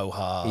it so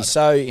hard. He's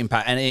so and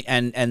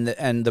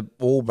the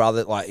Ball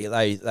brother, like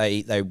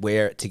they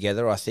wear it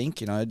together. I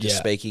think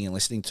speaking and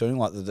listening to him,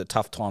 like the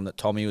tough time that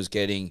Tommy was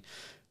getting.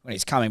 When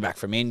he's coming back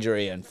from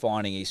injury and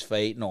finding his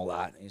feet and all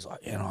that, he's like,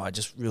 I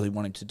just really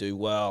want him to do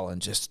well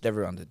and just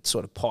everyone to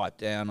sort of pipe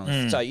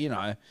down. So,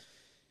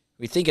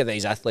 we think of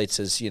these athletes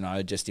as,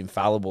 just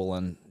infallible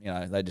and,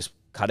 they just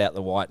cut out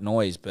the white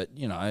noise. But,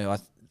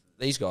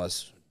 these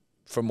guys,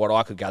 from what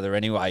I could gather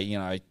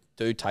anyway,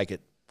 do take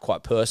it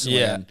quite personally.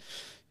 Yeah. And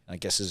I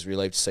guess it's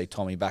relieved to see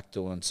Tommy back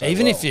doing so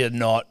Even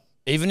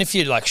if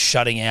you're like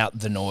shutting out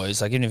the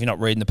noise, like even if you're not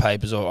reading the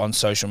papers or on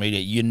social media,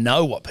 you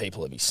know what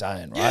people will be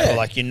saying, right? Yeah. Or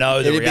like the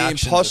reactions. It'd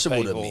be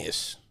impossible to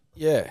miss.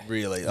 Yeah,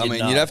 really. I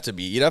mean, you'd have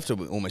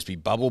to almost be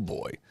bubble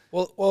boy.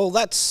 Well,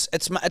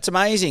 it's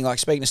amazing. Like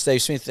speaking to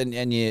Steve Smith,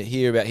 and you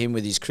hear about him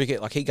with his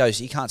cricket. Like he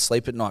can't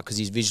sleep at night because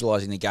he's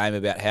visualising the game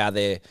about how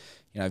they're,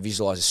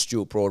 visualises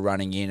Stuart Broad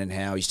running in and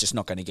how he's just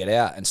not going to get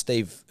out. And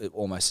Steve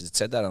almost has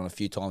said that on a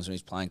few times when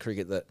he's playing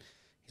cricket that.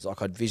 He's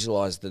like, I'd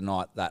visualised the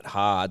night that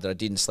hard that I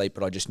didn't sleep,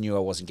 but I just knew I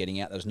wasn't getting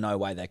out. There was no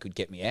way they could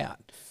get me out.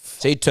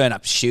 So he'd turn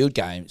up Shield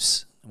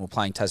games, and we're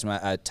playing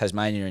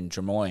Tasmania in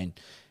Drummoyne,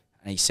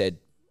 and he said,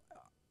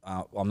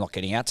 I'm not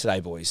getting out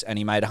today, boys. And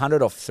he made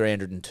 100 off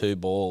 302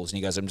 balls, and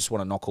he goes, I just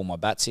want to knock all my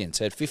bats in.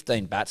 So he had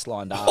 15 bats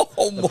lined up.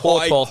 The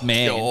poor 12th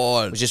man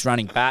was just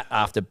running bat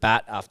after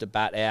bat after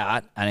bat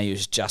out, and he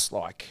was just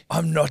like,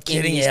 I'm not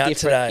getting out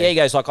today. Yeah, he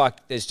goes,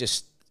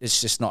 it's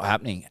just not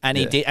happening. And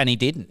he did, and he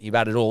didn't. He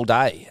batted all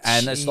day.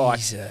 And it's like,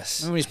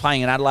 when he's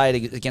playing in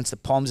Adelaide against the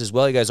Poms as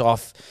well, he goes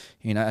off,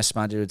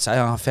 Smudge would say,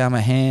 I found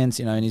my hands,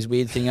 and his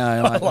weird thing,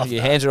 like,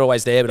 your hands are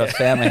always there, but I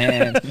found my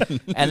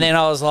hand. And then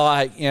I was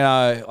like,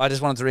 I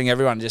just wanted to ring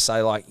everyone and just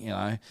say, like,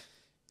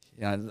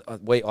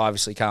 we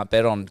obviously can't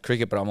bet on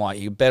cricket, but I'm like,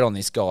 you bet on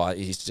this guy,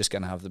 he's just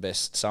going to have the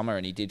best summer,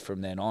 and he did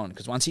from then on.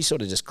 Because once he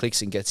sort of just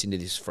clicks and gets into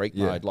this freak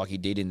mode, like he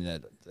did in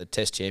the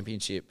Test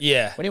Championship,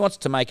 when he wants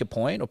to make a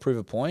point or prove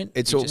a point,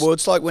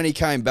 it's like when he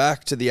came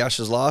back to the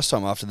Ashes last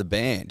time after the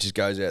ban, just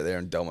goes out there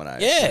and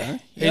dominates.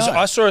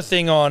 I saw a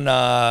thing on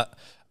a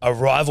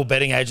rival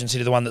betting agency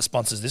to the one that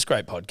sponsors this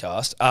great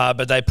podcast,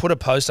 but they put a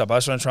post up. I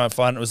just want to try and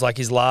find it. It was like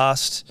his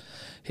last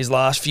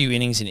few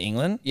innings in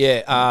England.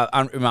 Yeah,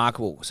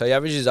 unremarkable. So he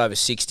averages over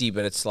 60,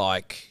 but it's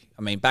like,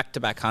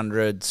 back-to-back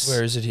hundreds.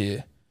 Where is it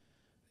here?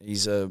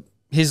 His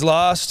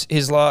last,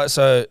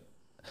 so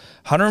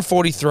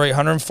 143,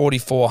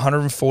 144,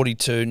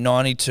 142,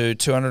 92,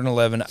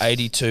 211,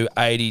 82,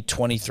 80,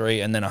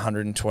 23, and then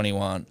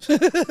 121.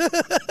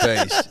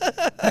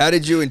 Jeez. How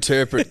did you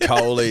interpret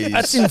Kohli's?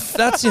 That's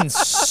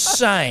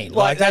insane.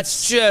 Like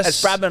that's just...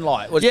 It's Bradman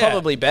light. Well, it's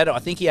probably better. I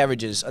think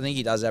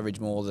he does average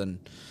more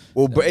than...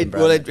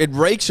 It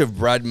reeks of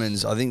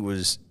Bradman's, I think it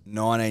was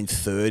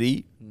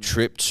 1930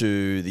 trip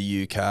to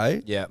the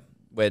UK. Yeah,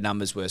 where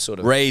numbers were sort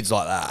of... Reads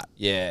like that.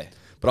 Yeah.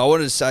 But I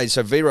wanted to say,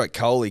 so Virat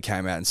Kohli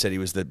came out and said he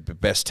was the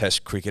best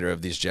Test cricketer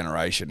of this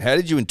generation. How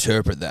did you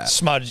interpret that?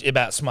 Smudge,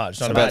 about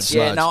Smudge, not About about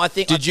Smudge. Yeah, no, I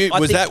think.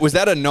 Was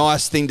that a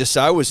nice thing to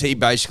say? Or was he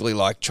basically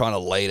like trying to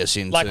lead us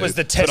into? Like, was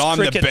the Test but I'm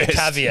cricket the best.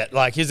 caveat?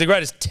 Like, he's the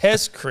greatest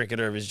Test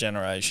cricketer of his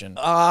generation.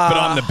 But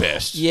I'm the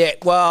best. Yeah,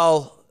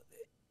 well,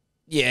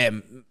 yeah,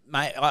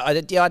 mate. I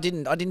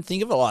didn't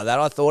think of it like that.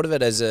 I thought of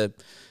it as a.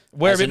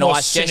 We're a bit more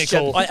nice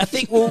cynical. gesture. I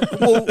think, well,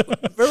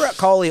 Virat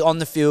Kohli on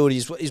the field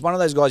is one of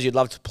those guys you'd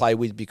love to play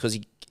with because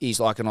he's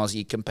like an Aussie.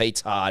 He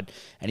competes hard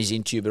and he's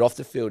into you. But off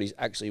the field, he's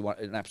actually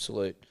an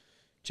absolute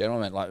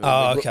gentleman. Like,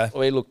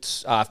 we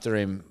looked after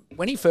him.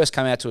 When he first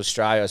came out to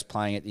Australia, I was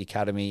playing at the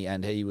academy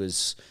and he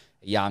was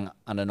a young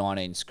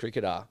under-19s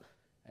cricketer.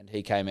 And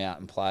he came out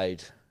and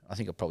played. I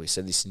think I probably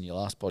said this in your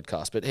last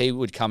podcast, but he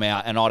would come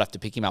out and I'd have to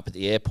pick him up at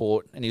the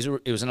airport. And he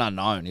was an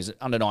unknown. He's an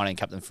under-19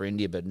 captain for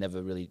India, but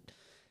never really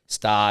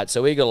started.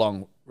 So we got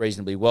along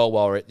reasonably well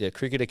while we were at the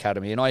cricket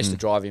academy. And I used to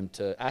drive him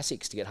to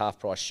ASICS to get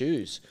half-price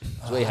shoes.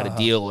 So we had a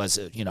deal as,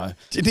 Did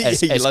he? as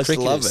He loves to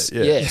cricketers.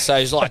 love it. Yeah. So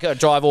it's like I'd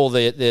drive all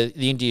the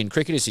Indian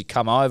cricketers who'd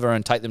come over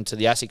and take them to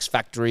the ASICS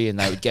factory and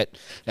they would get,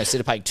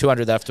 instead of paying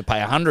 200, they'd have to pay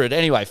 100.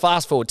 Anyway,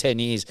 fast forward 10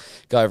 years,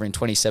 go over in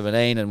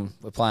 2017 and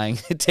we're playing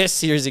a test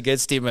series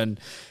against him and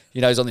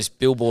he's on this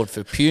billboard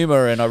for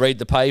Puma and I read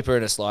the paper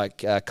and it's like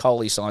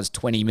Kohli signs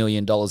 $20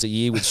 million a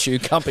year with shoe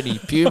company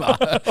Puma.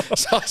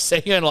 So I see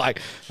him like,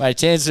 mate,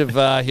 chance of,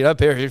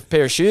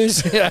 pair of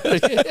shoes. Yeah.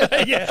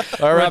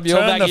 I rub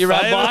your Return back, the you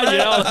rub favour. mine.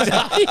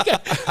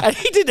 And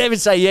he didn't even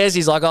say yes.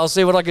 He's like, I'll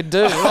see what I can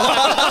do.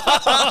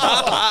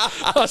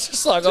 I was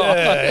just like, right,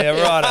 mate.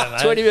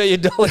 $20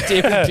 million deal with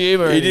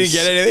Puma. He didn't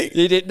get anything?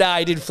 He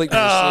didn't flick me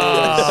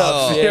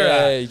the shoes.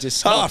 yeah. He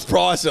just Half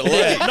price at least.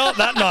 Yeah, not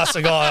that nice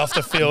a guy off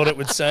the field, it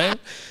would seem.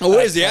 Well,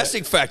 where's the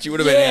ASIC fact? You would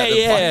have been out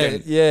the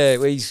fucking... Yeah.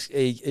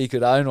 He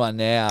could own one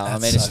now. I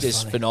mean, it's so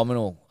just funny.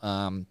 phenomenal.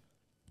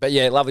 But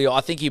yeah, lovely.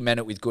 I think he meant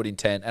it with good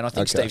intent, and I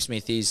think Steve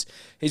Smith he's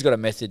got a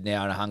method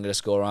now and a hunger to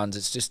score runs.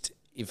 It's just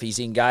if he's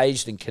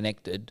engaged and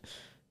connected,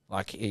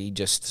 like he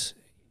just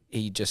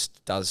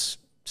does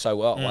so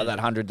well. Like that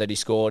 100 that he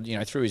scored,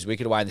 threw his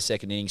wicket away in the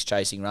second innings,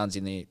 chasing runs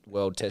in the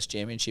World Test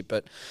Championship.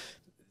 But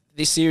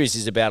this series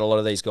is about a lot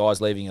of these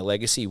guys leaving a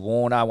legacy.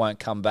 Warner won't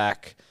come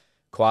back.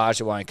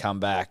 Khawaja won't come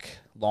back.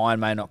 Lyon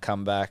may not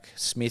come back.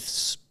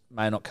 Smiths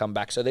may not come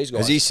back. So these guys.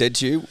 Has he said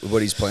to you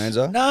what his plans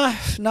are? No,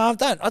 I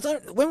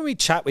don't. When we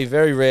chat, we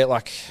very rare.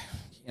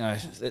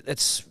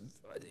 It's.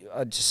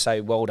 I just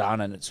say well done,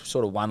 and it's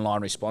sort of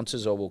one-line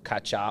responses, or we'll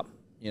catch up.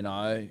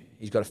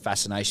 He's got a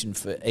fascination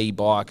for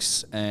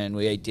e-bikes, and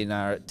we eat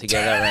dinner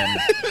together, and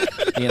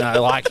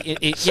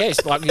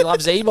yes, like he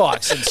loves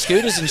e-bikes and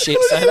scooters and shit.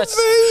 What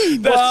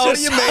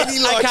do you mean he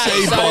likes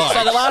e-bikes?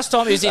 So the last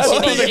time he was in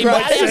Sydney, he's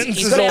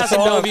got a house in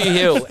Bellevue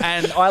Hill,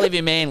 and I live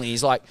in Manly.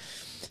 He's like,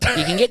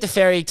 you can get the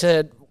ferry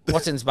to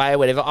Watson's Bay or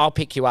whatever, I'll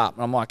pick you up.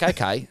 And I'm like,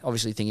 okay,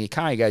 obviously thinking,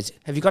 he goes,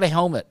 have you got a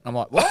helmet? I'm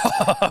like, what?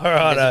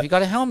 Have you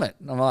got a helmet?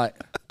 And I'm like,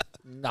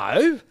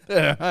 no.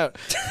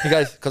 He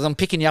goes, because I'm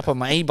picking you up on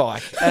my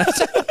e-bike.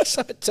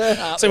 So I turn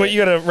up. So what,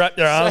 you got to wrap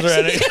your arms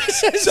around it?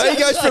 So he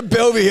goes from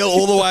Bellevue Hill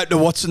all the way up to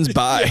Watson's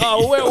Bay.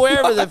 Oh,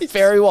 wherever the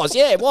ferry was.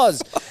 Yeah, it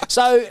was.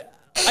 So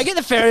I get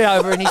the ferry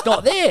over and he's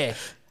not there.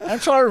 And I'm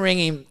trying to ring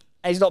him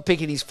and he's not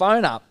picking his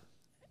phone up.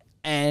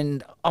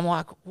 And I'm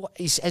like, what?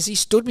 Has he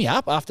stood me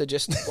up after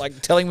just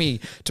like telling me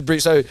to bring?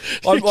 So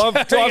I've got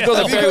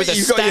the ferry with a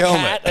stack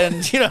hat and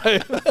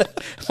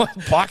my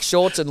bike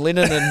shorts and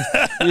linen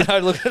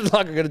and looking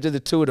like I'm going to do the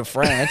Tour de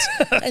France.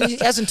 And he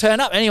hasn't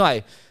turned up.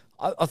 Anyway,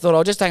 I thought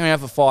I'll just hang around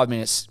for 5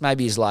 minutes.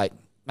 Maybe he's late.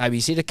 Maybe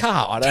he's hit a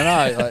car. I don't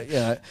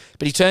know.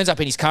 But he turns up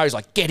in his car. He's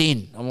like, get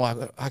in. I'm like,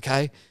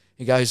 okay.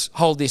 He goes,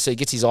 hold this. So he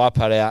gets his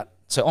iPad out.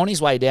 So on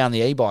his way down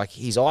the e-bike,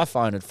 his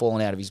iPhone had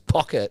fallen out of his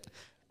pocket.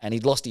 And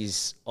he'd lost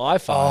his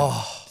iPhone.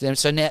 Oh.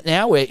 So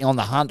now we're on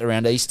the hunt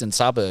around eastern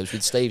suburbs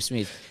with Steve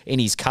Smith in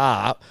his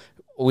car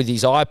with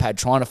his iPad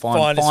trying to find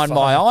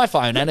my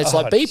iPhone. And it's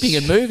like beeping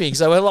and moving.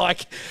 So we're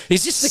like,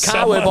 is this the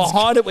car? We're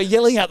behind it. We're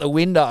yelling out the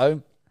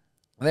window.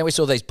 And then we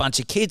saw these bunch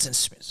of kids.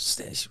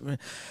 And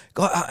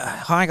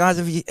hi,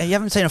 guys. You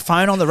haven't seen a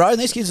phone on the road? And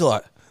these kids are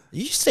like, are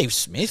you Steve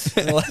Smith?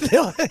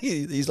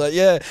 He's like,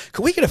 yeah.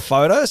 Can we get a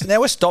photo? So now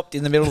we're stopped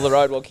in the middle of the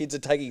road while kids are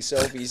taking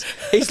selfies.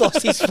 He's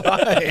lost his phone.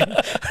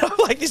 I'm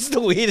like, this is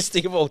the weirdest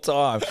thing of all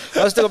time.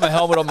 I've still got my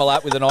helmet on my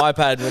lap with an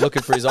iPad and we're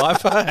looking for his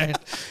iPhone.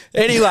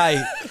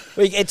 Anyway,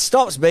 it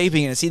stops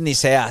beeping and it's in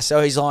this house.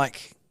 So he's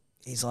like,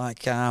 it's got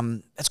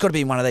to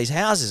be in one of these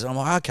houses. And I'm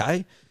like,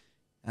 okay.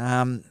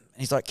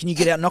 He's like, can you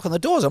get out and knock on the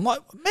doors? I'm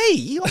like,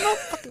 me? I'm not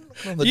fucking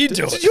knocking on the doors.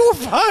 do it. It's your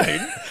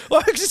phone.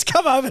 Well, I just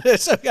come over there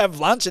so we can have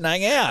lunch and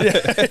hang out.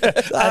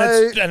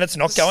 Yeah. And it's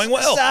not going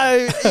well.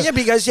 So, but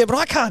he goes, yeah, but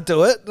I can't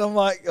do it. And I'm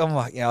like,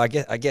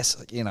 I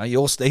guess,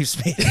 you're Steve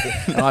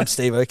Smith and I'm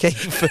Steve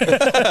O'Keefe,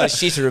 the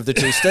shitter of the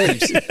two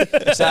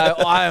Steves. So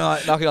I'm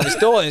like knocking on this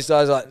door and this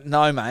guy's like,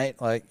 no, mate,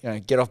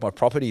 get off my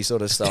property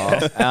sort of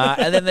style.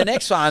 And then the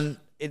next one,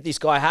 this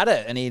guy had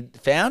it and he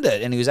found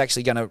it and he was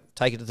actually going to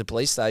take it to the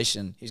police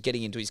station. He was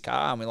getting into his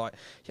car and we're like,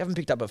 you haven't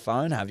picked up a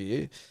phone, have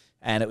you?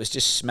 and it was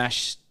just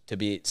smashed to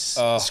bits.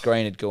 The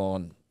screen had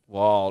gone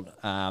wild.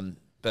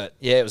 But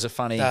yeah, it was a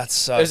funny. That's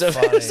so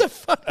funny. It was a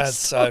funny. That's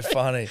story. so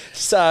funny.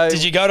 So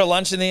did you go to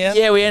lunch in the end?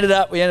 Yeah, we ended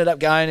up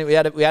going. We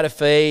had a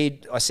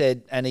feed. I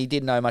said, and he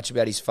didn't know much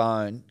about his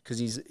phone because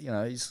he's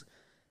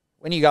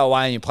when you go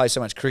away and you play so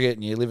much cricket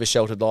and you live a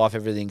sheltered life,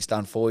 everything's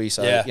done for you.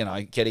 So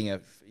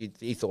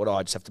he thought,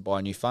 I just have to buy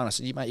a new phone. I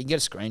said, mate, you can get a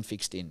screen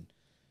fixed in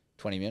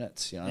 20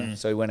 minutes.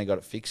 So he went and got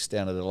it fixed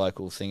down to the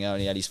local thing, and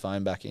he had his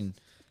phone back in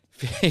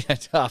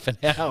half an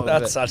hour.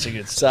 That's such a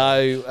good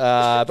story. So,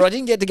 but I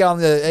didn't get to go on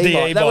the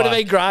e-bike. That would have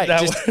been great.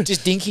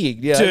 Just dinky.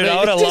 Dude, I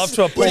would have loved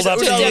to have pulled up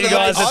to you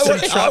guys at some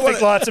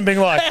traffic lights and been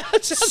like,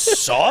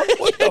 "Sock,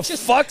 what the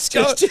fuck's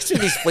going?" Just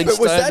with his But was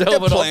that the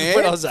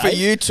plan for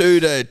you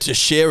two to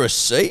share a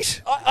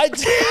seat?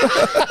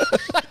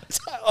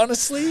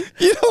 Honestly,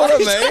 you know what I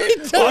mean?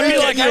 I'd be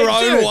like, your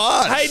own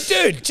one. Hey,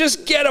 dude,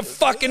 just get a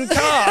fucking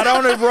car. I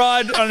don't want to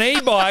ride on an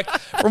e-bike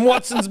from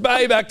Watson's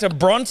Bay back to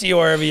Bronte or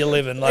wherever you're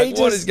living. Like,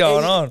 what is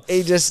going on?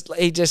 He just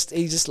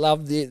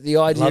loved the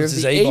idea of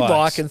the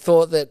e-bike and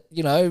thought that,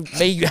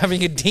 me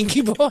having a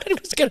dinky bike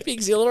was going to be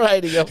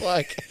exhilarating. I'm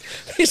like,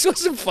 this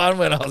wasn't fun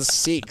when I was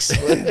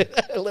 6,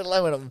 let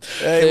alone when I'm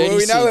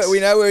 36. Well, we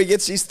know where he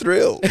gets his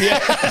thrill. Yeah.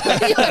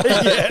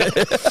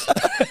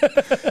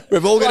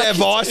 We've all got our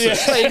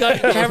vices. You got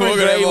Cameron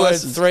Green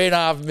worth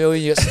 $3.5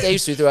 million. You got Steve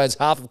Smith who owns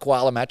half of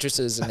Koala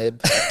mattresses, and they're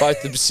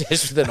both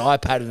obsessed with an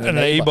iPad and an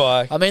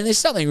e-bike. I mean, there's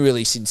something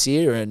really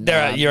sincere and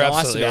you're nice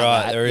absolutely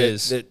about right. There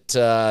is that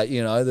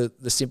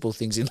the simple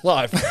things in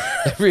life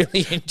I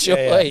really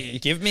enjoy. Yeah.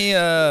 Give me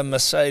a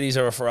Mercedes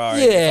or a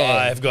Ferrari.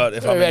 Yeah,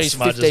 if I'm in his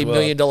Smudge $15 as well.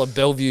 million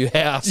Bellevue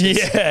house.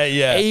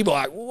 Yeah.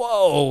 E-bike.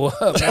 Whoa,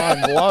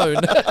 mind blown.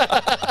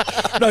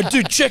 No,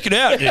 dude, check it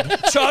out,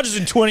 dude. Charges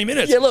in 20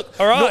 minutes. Yeah, look.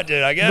 All right,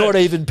 dude, I get not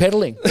it. even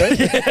pedaling.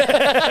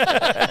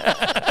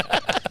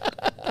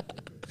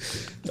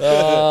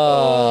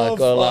 Gotta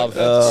love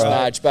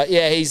Smudge. But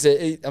yeah, he's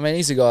a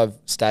guy I've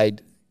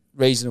stayed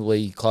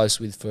reasonably close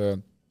with for a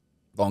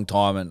long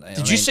time. And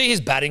did you see his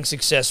batting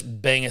success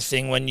being a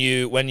thing when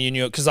you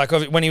knew it? Because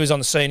when he was on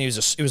the scene, he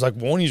was like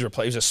Warney's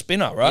replay. He was a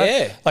spinner,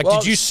 right? Yeah.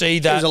 Did you see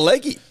that? He was a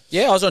leggy.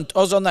 Yeah, I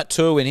was on that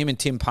tour when him and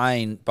Tim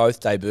Payne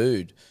both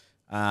debuted.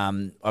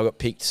 I got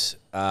picked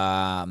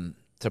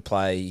to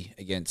play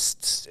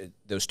against.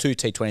 There was 2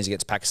 T20s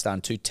against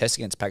Pakistan, 2 tests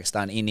against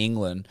Pakistan in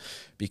England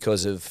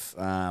because of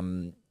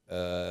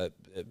the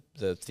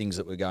things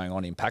that were going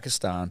on in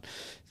Pakistan.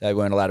 They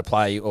weren't allowed to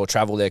play or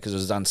travel there because it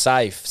was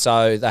unsafe.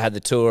 So they had the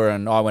tour,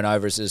 and I went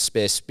over as a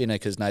spare spinner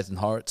because Nathan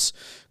Horrocks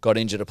got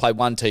injured. I played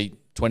 1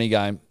 T20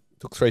 game,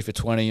 took 3 for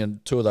 20,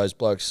 and 2 of those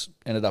blokes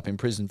ended up in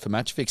prison for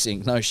match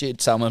fixing. No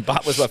shit, Salman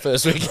Butt was my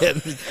first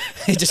weekend.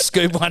 He just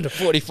scooped 1 to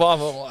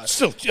 45. I'm like,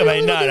 still, I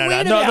mean,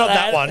 no, not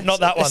that one.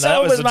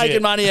 Someone was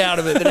making money out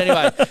of it. But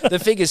anyway, the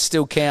figures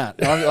still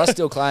count. I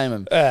still claim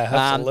them.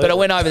 But I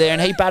went over there,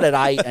 and he batted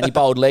 8, and he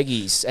bowled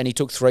leggies, and he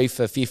took 3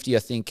 for 50, I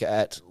think,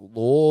 at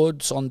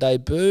Lords on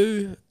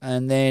debut.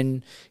 And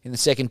then in the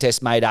second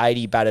test, made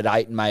 80, batted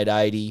 8 and made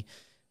 80.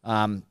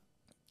 And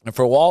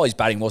for a while, his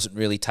batting wasn't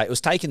really it was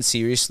taken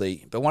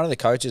seriously. But one of the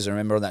coaches, I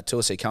remember on that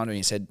tour, so he came to me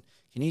and said,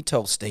 "Can you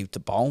tell Steve to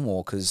bowl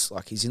more? Because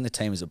he's in the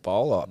team as a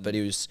bowler." But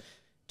he was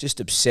just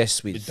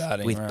obsessed with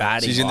batting.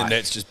 So he's in the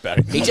nets just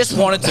batting. He just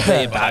wanted to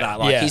be a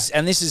batter.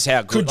 And this is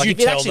how good. Could you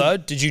tell though?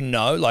 Did you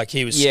know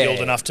he was skilled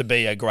enough to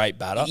be a great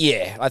batter?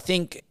 Yeah, I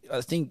think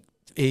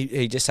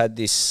he just had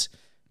this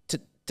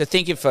to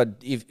think if would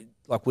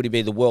he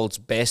be the world's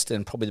best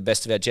and probably the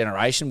best of our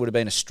generation would have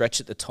been a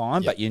stretch at the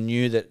time. But you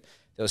knew that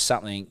there was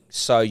something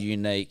so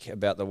unique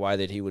about the way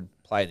that he would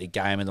play the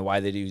game and the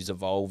way that he was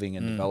evolving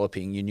and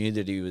developing. You knew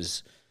that he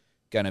was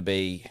going to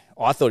be –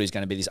 I thought he was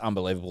going to be this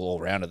unbelievable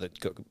all-rounder that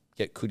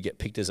could get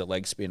picked as a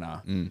leg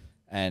spinner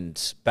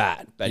and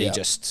bat, but he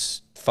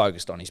just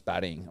focused on his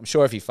batting. I'm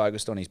sure if he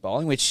focused on his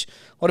bowling, which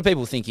a lot of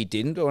people think he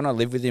didn't, but when I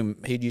lived with him,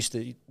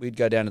 we'd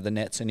go down to the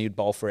nets and he'd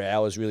bowl for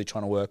hours really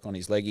trying to work on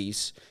his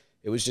leggies.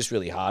 It was just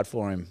really hard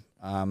for him.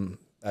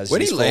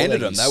 When he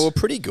landed them, they were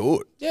pretty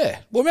good. Yeah.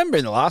 Well, remember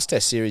in the last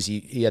Test series,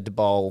 he had to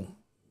bowl.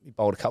 He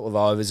bowled a couple of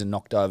overs and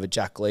knocked over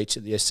Jack Leach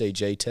at the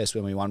SCG Test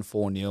when we won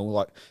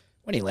 4-0.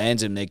 When he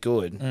lands them, they're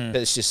good. But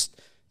it's just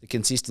the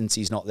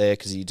consistency's not there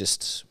because he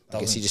just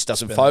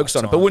doesn't focus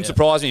on it. But it wouldn't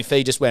surprise me if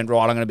he just went,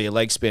 right, I'm going to be a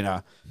leg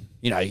spinner.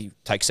 He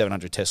takes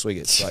 700 Test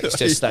wickets. It's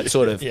just that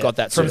sort of got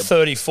that from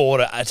sort of 34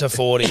 to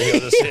 40. He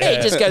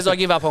just goes, I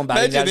give up on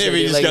batting. Imagine if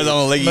he just goes on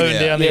a leggy now.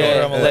 Down the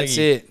order, I'm a that's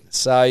leggy. it.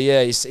 So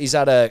he's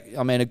had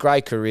a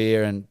great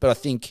career, but I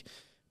think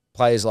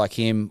players like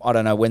him, I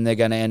don't know when they're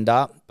going to end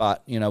up,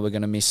 but we're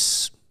going to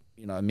miss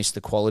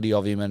the quality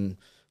of him. And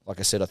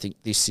like I said, I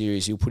think this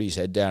series he'll put his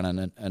head down,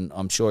 and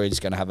I'm sure he's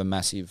going to have a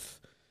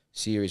massive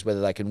series. Whether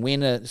they can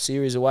win a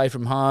series away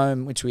from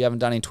home, which we haven't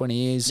done in 20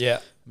 years. Yeah.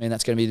 I mean,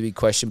 that's going to be the big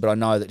question, but I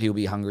know that he'll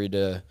be hungry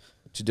to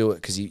do it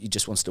because he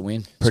just wants to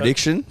win.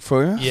 Prediction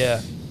for you? Yeah.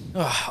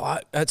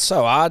 It's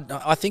so hard.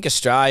 I think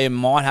Australia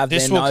might have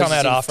this their will come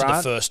out in after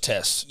front. the first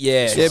test.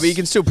 Yeah. Yeah, but you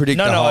can still predict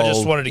the whole... I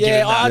just wanted to give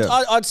him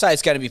that. I'd say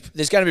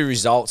there's going to be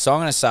results. So I'm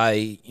going to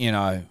say,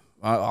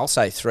 I'll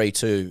say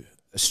 3-2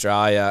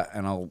 Australia,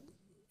 and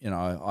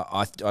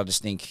I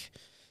just think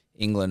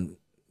England,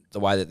 the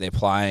way that they're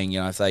playing,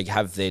 if they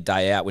have their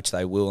day out, which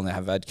they will, and they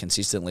have had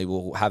consistently,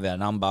 will have our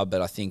number.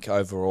 But I think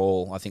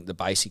overall, the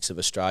basics of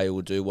Australia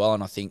will do well,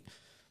 and I think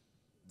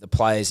the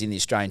players in the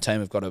Australian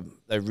team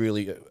they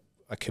really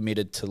are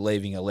committed to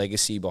leaving a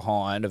legacy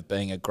behind of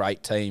being a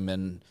great team,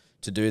 and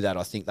to do that,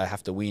 I think they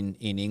have to win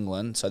in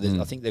England. So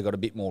I think they've got a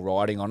bit more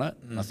riding on it.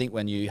 And I think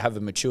when you have a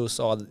mature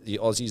side that the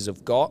Aussies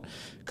have got,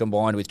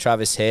 combined with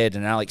Travis Head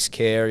and Alex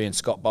Carey and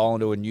Scott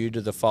Boland, who are new to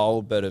the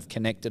fold but have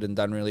connected and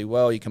done really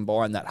well, you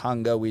combine that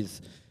hunger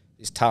with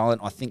this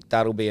talent, I think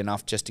that'll be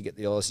enough just to get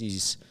the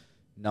Aussies'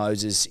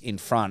 noses in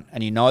front.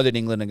 And you know that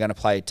England are going to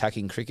play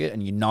attacking cricket,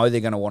 and you know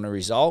they're going to want a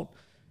result,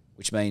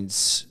 which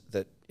means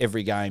that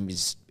every game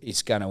is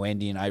going to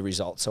end in a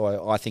result.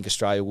 So I think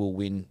Australia will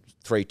win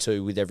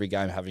 3-2 with every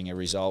game having a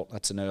result.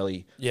 That's an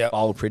early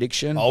bold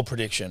prediction. Bold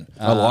prediction.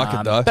 I like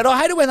it though. But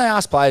I hate it when they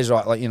ask players,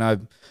 right,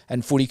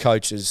 and footy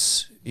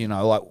coaches,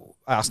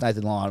 ask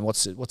Nathan Lyon,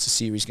 what's the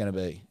series going to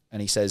be?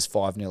 And he says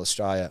 5-0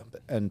 Australia.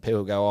 And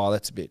people go, oh,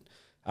 that's a bit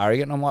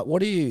arrogant. And I'm like,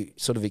 what do you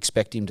sort of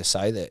expect him to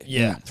say there?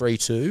 Yeah.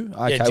 3-2?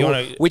 Yeah,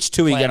 Okay, which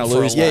two are you going to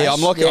lose? I'm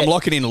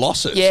locking in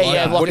losses.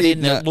 I'm locking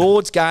in the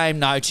Lord's game,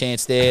 no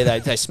chance there.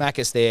 They smack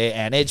us there.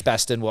 And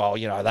Edgbaston,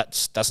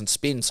 that doesn't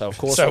spin, so of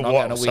course we're not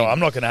going to win. So I'm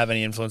not going to have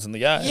any influence in the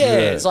game.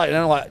 Yeah, it's like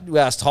we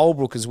asked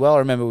Holbrook as well. I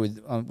remember we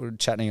were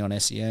chatting on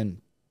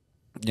SEN,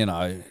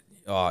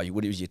 what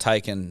was you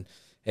taking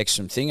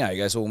extra thingo? He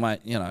goes, well,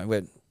 mate,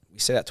 we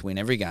set out to win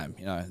every game.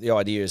 The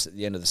idea is at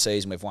the end of the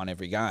season we've won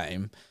every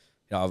game.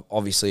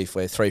 Obviously, if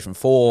we're 3 from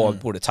 4, I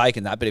would have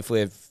taken that. But if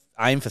we've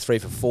aimed for 3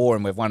 for 4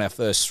 and we've won our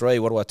first 3,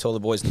 what do I tell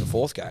the boys in the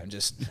fourth game?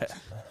 Just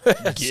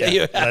let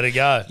it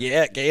go.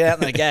 Yeah, get out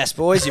in the gas,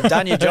 boys. You've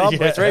done your job.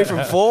 We're 3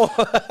 from 4.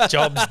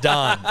 Job's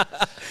done.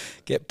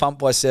 Get pumped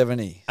by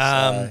 70.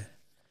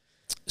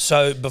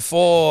 So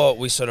before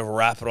we sort of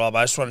wrap it up,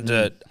 I just wanted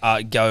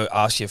to go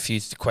ask you a few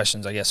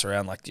questions, I guess,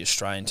 around like the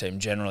Australian team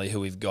generally,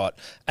 who we've got.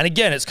 And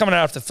again, it's coming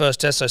out after the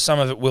first test, so some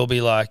of it will be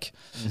like,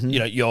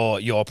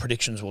 your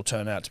predictions will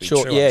turn out to be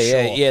true.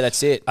 Yeah,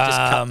 that's it.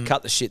 Just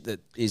cut the shit that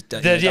is.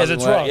 That's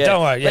right. Yeah.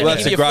 Don't worry. Yeah. Well,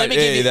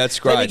 that's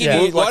great.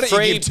 Why don't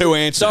you give 2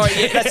 answers?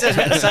 Sorry, that's what I was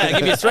about to say. I'll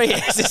give you 3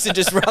 answers and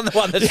just run the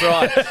one that's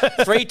right.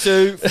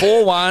 3-2,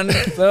 4-1,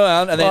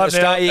 4-1, and then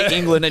Australia,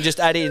 England, and just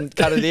add in,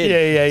 cut it in.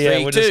 Yeah.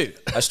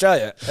 3-2,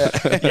 Australia.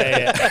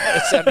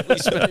 That sounded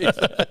really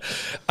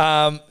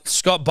smooth.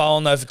 Scott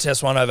Boland, though, for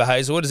Test 1 over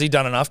Hazelwood, has he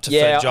done enough for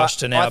Josh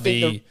to now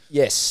be...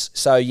 Yes,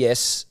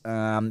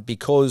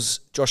 because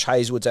Josh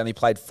Hazelwood's only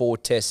played 4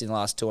 tests in the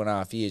last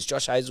 2.5 years.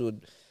 Josh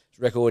Hazelwood's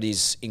record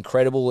is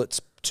incredible.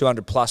 It's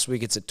 200-plus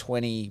wickets at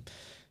 20,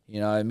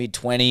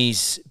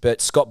 mid-20s.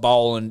 But Scott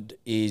Boland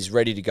is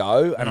ready to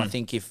go. And I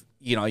think if...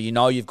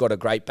 you've got a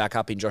great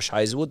backup in Josh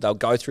Hazelwood. They'll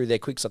go through their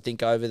quicks, I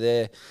think, over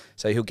there.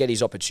 So he'll get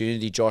his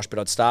opportunity, Josh. But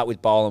I'd start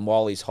with Boland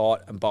while he's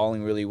hot and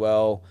bowling really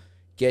well.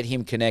 Get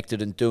him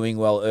connected and doing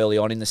well early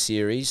on in the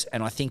series.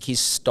 And I think his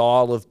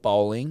style of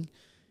bowling,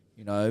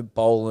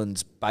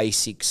 Boland's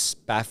basics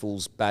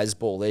baffles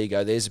Bazball. There you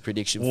go. There's a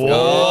prediction for you. Use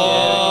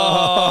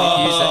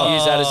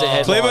that as a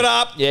headline. Clip it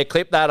up. Yeah,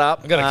 clip that up.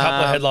 I've got a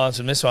couple of headlines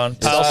from this one.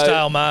 Pale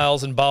stale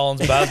males and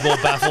Boland's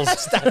Bazball baffles.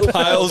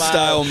 Pale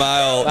stale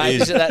male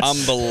is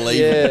unbelievable.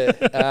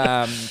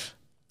 Yeah.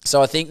 So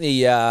I think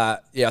I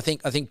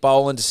think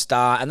Boland to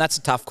start, and that's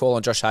a tough call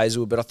on Josh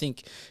Hazelwood, but I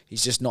think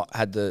he's just not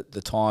had the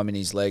time in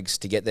his legs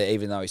to get there,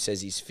 even though he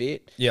says he's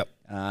fit. Yep.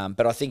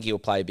 But I think he'll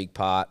play a big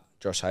part.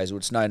 Josh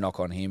Hazelwood, it's no knock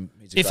on him.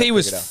 If he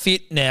was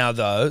fit now,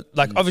 though,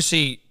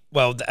 obviously,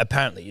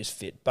 apparently he's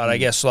fit, but I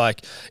guess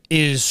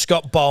is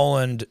Scott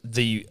Boland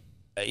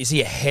is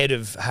he ahead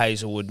of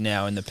Hazelwood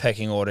now in the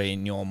pecking order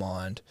in your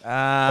mind,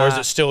 or is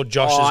it still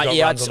Josh has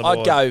got runs on the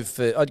board?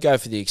 I'd go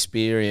for the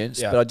experience,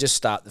 but I'd just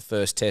start the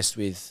first test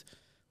with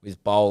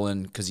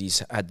Boland because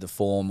he's had the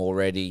form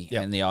already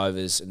and the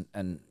overs,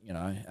 and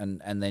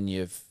then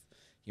you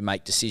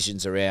make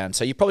decisions around.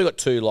 So you've probably got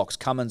 2 locks,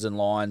 Cummins and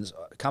Lyons.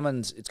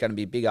 Cummins, it's going to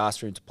be a big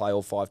ask for him to play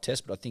all 5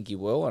 tests, but I think he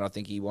will, and I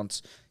think he's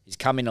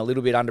come in a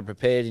little bit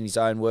underprepared in his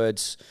own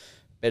words.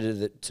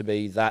 Better to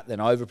be that than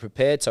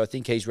over-prepared. So I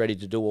think he's ready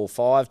to do all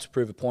 5 to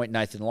prove a point.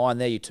 Nathan Lyon,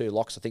 there, your 2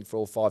 locks, I think, for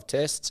all 5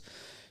 tests.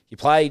 You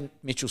play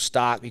Mitchell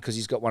Starc because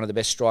he's got one of the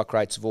best strike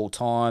rates of all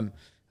time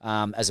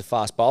as a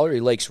fast bowler.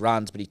 He leaks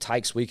runs, but he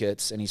takes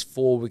wickets, and he's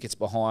 4 wickets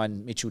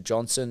behind Mitchell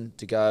Johnson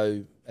to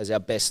go as our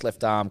best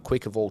left-arm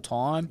quick of all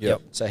time.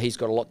 Yep. So he's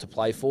got a lot to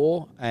play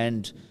for.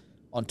 And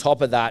on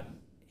top of that,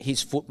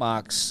 his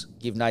footmarks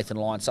give Nathan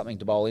Lyon something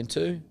to bowl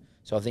into.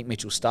 So I think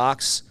Mitchell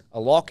Starc's a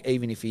lock,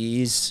 even if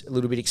he is a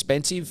little bit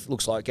expensive.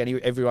 Looks like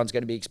everyone's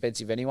going to be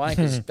expensive anyway.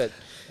 But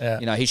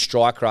his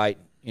strike rate,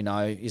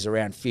 is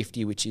around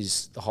 50, which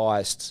is the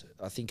highest,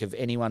 I think, of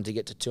anyone to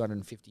get to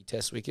 250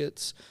 Test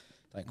wickets.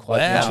 Don't quote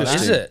me on that.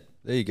 Is it?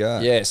 There you go.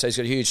 Yeah, so he's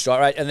got a huge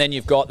strike rate. And then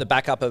you've got the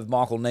backup of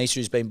Michael Neser,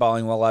 who's been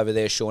bowling well over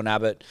there. Sean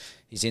Abbott,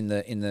 he's in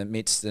the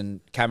midst.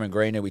 And Cameron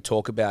Green, who we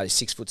talk about, he's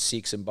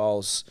 6'6" and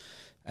bowls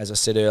as I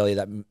said earlier,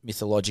 that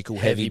mythological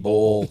heavy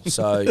ball.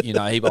 So,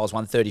 he bowls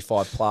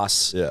 135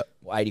 plus,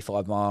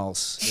 85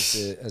 miles,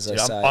 as I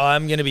say.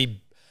 I'm going to be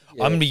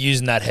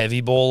using that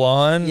heavy ball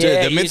line.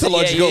 Yeah, the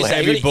mythological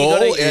heavy ball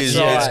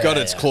it's got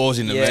its claws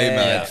into me, mate.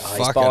 Yeah.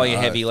 He's bowling a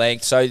heavy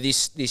length. So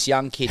this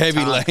young kid,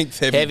 heavy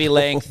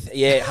length,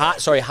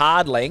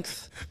 hard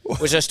length,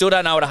 which I still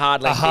don't know what a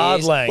hard length is. A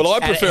hard length. Well, I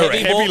prefer a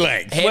heavy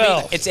length.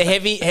 It's a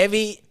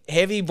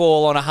heavy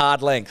ball on a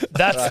hard length.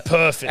 That's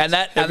perfect. And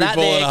that can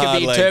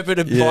be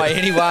interpreted by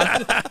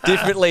anyone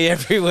differently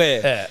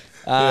everywhere. Yeah.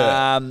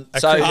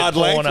 So hard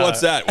length,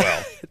 what's that?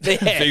 Well,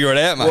 figure it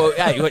out, mate. Well,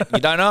 hey, you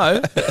don't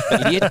know,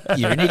 idiot.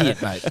 You're an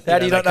idiot, mate. How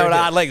do you not know what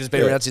hard length has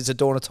been around since the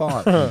dawn of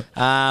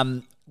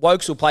time?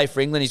 Wokes will play for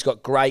England. He's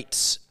got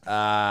great.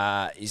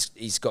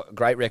 He's got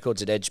great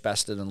records at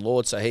Edgbaston and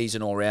Lords, so he's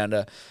an all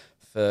rounder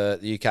for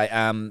the UK.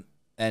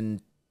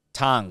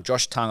 And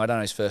Josh Tongue, I don't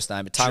know his first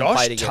name, but Tongue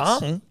played against.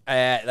 Tongue?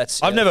 I've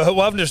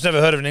I've just never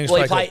heard of an English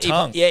player called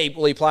Tongue.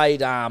 He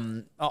played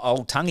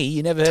old Tonguey.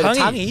 You never heard of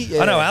Tonguey?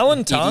 Yeah. I know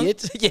Alan Tongue.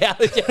 Idiot. Yeah,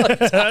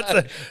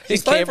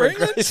 he's played for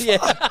England. Yeah,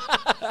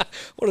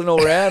 what an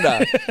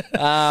all-rounder.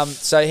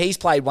 So he's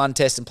played one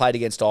test and played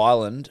against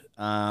Ireland.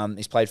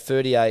 He's played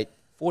 48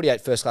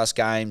 first-class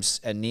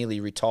games and nearly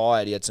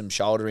retired. He had some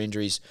shoulder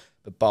injuries,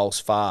 but bowls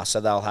fast.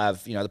 So they'll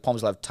have, the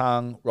Poms will have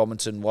Tongue,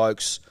 Robinson,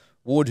 Wokes,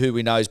 Wood, who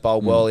we know is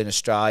bowled well in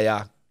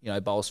Australia,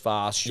 bowls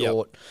fast,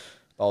 short,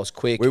 bowls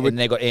quick, and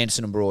they've got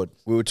Anderson and Broad.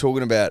 We were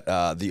talking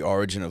about the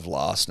origin of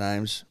last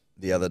names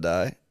the other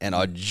day, and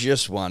I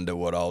just wonder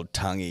what old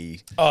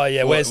Tonguey... Oh,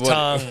 yeah, where's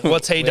Tongue?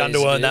 What's he done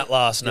to earn that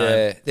last name?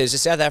 Yeah, there's a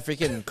South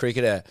African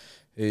cricketer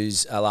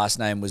whose last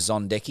name was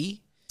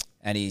Zondeki,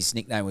 and his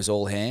nickname was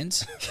All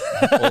Hands.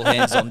 All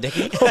Hands on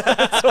Decky.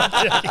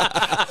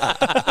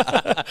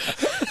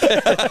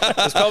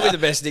 It's probably the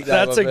best nickname.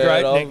 That's a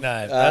great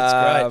nickname.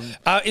 That's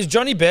great. Is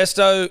Johnny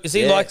Bairstow, is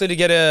he likely to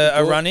get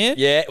a run here?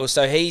 Yeah, well,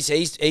 so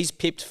he's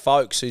pipped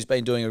Folkes, who's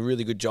been doing a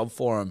really good job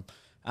for him.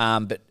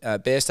 But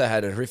Bairstow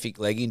had a horrific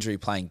leg injury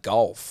playing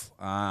golf.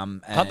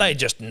 Aren't they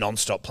just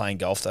non-stop playing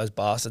golf, those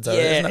bastards? Yeah,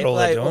 isn't that all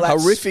they're doing?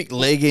 Horrific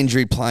leg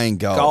injury playing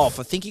golf.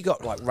 I think he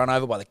got run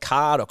over by the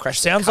cart or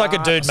crashed. Sounds like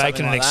a dude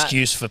making an like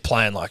excuse for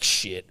playing like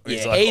shit.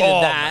 Yeah, like,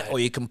 either that or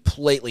you're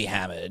completely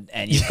hammered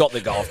and you've got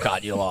the golf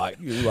cart. You're like,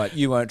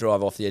 you won't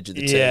drive off the edge of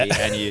the tee,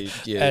 and you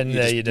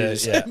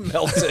just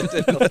melted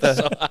off the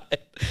side.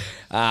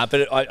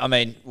 But I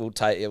mean, we'll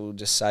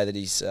just say that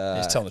he's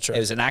telling the truth. It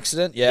was an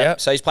accident. Yeah.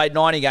 Yep. So he's played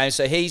 90 games.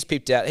 So he's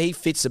pipped out. He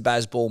fits the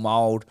Bazball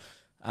mould.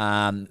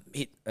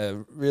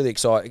 Really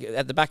exciting.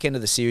 At the back end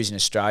of the series in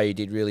Australia, he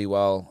did really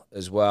well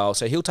as well.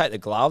 So he'll take the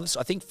gloves.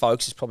 I think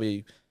Folkes is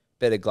probably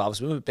better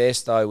gloves. Remember,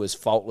 Bairstow was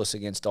faultless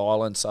against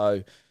Ireland,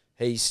 so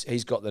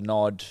he's got the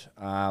nod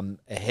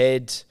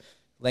ahead.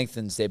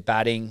 Lengthens their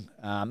batting.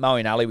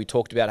 Moeen Ali, we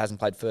talked about, hasn't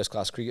played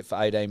first-class cricket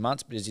for 18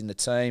 months, but is in the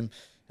team.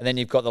 And then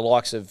you've got the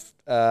likes of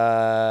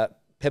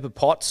Pepper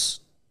Potts,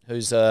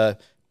 who's a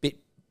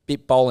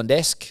bit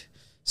Boland-esque.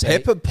 So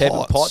Pepper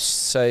Potts.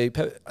 So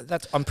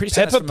I'm pretty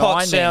certain Pepper that's from Iron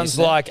Potts Man, sounds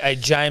like a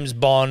James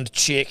Bond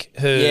chick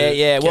who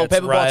Well,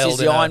 Pepper Potts is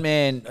the railed Iron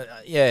Man.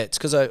 It's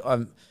because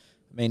I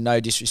mean,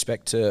 no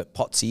disrespect to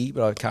Potsy,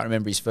 but I can't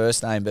remember his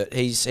first name. But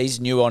he's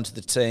new onto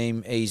the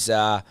team. He's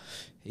a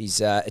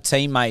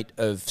teammate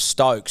of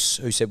Stokes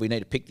who said we need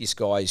to pick this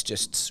guy. He's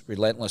just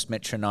relentless,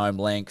 metronome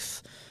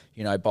length,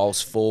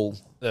 bowls full.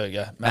 There we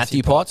go.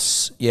 Matthew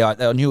Potts. Yeah,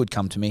 I knew it would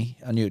come to me.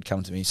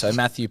 So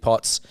Matthew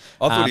Potts.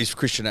 I thought his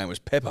Christian name was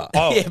Pepper.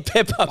 Oh, yeah,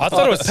 Pepper I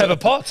thought it was Pepper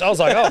Potts. I was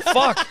like, oh,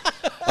 fuck.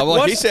 I'm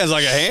like, he sounds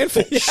like a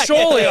handful.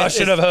 Surely I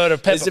should have heard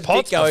of Pepper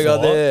Potts going before.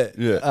 on there.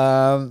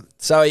 Yeah.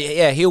 So,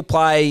 he'll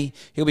play.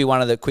 He'll be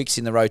one of the quicks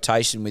in the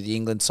rotation with the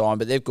England side,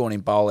 but they've gone in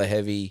bowler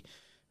heavy.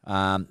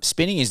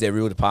 Spinning is their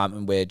real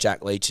department where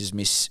Jack Leach has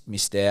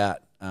missed out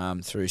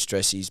through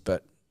stresses.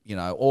 But,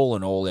 all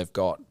in all, they've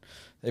got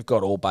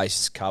all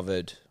bases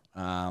covered.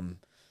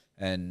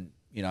 And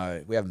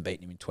we haven't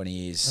beaten him in 20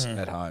 years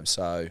at home,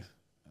 so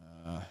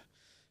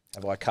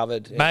have I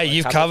covered? Mate,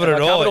 you've covered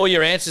it all. Covered all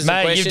your answers.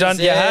 Mate, and you've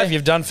questions.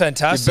 you've done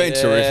fantastic. You've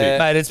been terrific,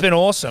 mate. It's been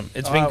awesome.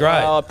 It's been great.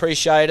 Well, I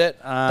appreciate it.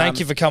 Thank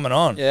you for coming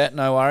on. Yeah,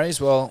 no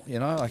worries. Well,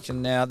 I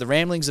can now the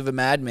ramblings of a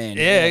madman.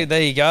 Yeah,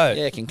 there you go.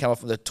 Yeah, it can come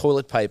off with the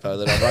toilet paper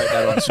that I wrote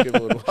that on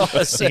scribbled.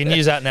 You can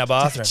use that in our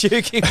bathroom.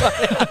 Chuking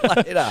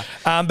later.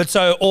 But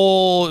so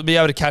all be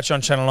able to catch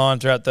on Channel 9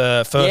 throughout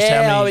the first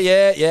how many?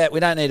 Yeah. We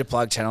don't need to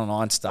plug Channel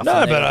 9 stuff.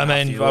 No, but I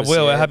mean,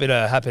 we're happy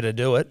to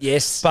do it.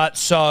 Yes. But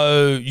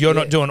so you're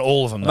not doing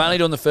all of them. I'm only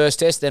doing the first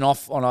test, then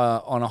off on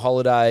a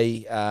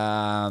holiday. So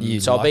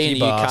I'll be in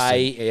the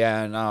UK.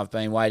 Yeah, no, I've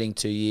been waiting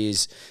 2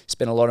 years.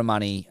 Spent a lot of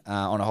money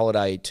on a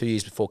holiday 2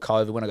 years before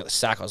COVID. When I got the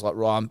sack, I was like,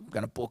 right, I'm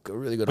going to book a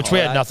really good holiday. Which we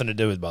had nothing to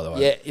do with, by the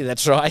way. Yeah,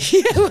 that's right.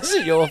 Yeah, it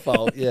wasn't your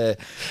fault. Yeah.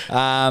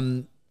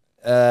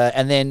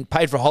 and then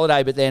paid for a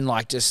holiday, but then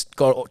like just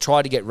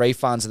tried to get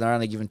refunds, and they're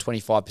only given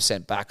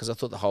 25% back because I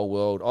thought the whole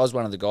world. I was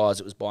one of the guys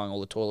that was buying all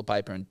the toilet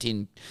paper and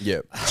tin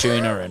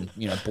tuna, and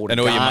bought and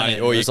a all gun, your money,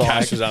 and all your was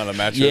cash was under the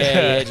mattress.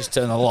 Yeah, just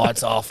turn the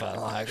lights off,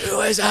 and like, who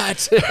is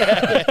that?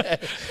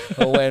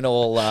 I went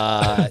all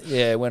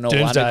Doomsday.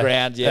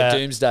 underground,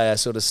 doomsday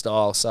sort of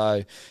style.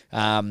 So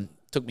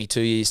took me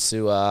 2 years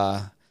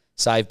to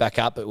save back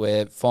up, but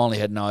we're finally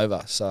heading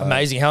over. So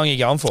Amazing. How long are you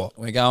going for?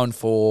 we're going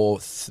for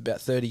about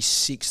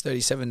 36,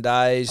 37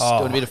 days,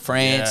 doing a bit of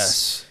France.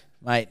 Yes.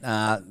 Mate,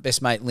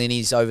 best mate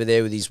Linny's over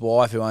there with his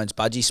wife who owns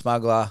Budgie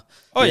Smuggler.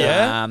 Oh,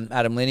 yeah?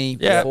 Adam Linny,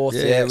 Yeah. fourth.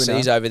 Yeah, we so know.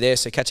 he's over there.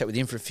 So catch up with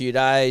him for a few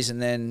days, and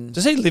then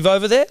Does he live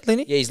over there,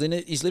 Lenny? he's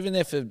living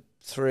there for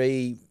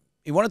 3.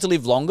 He wanted to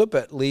live longer,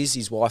 but Liz,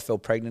 his wife, fell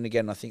pregnant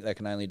again. I think they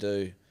can only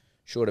do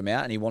short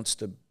amount, and he wants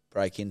to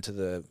break into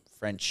the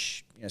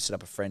French, set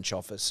up a French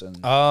office, and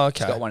Oh,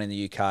 okay. he's got one in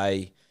the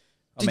UK.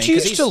 Did you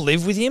used to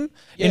live with him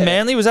in Yeah.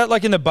 Manly? Was that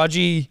like in the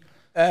Budgie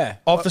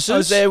offices? I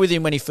was there with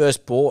him when he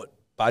first bought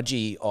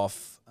Budgie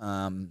off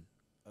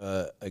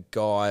a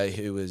guy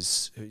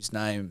whose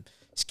name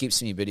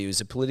skips me, but he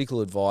was a political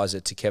advisor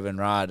to Kevin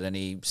Rudd, and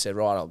he said,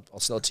 right, I'll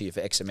sell it to you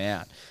for X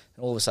amount.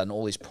 And all of a sudden,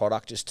 all his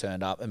product just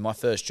turned up. And my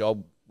first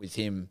job with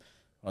him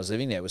when I was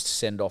living there was to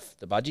send off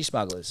the Budgie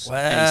smugglers. Wow.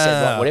 And he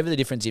said, right, whatever the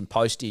difference in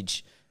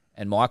postage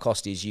and my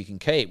cost is, you can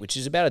keep, which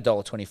is about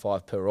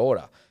 $1.25 per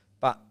order.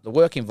 But the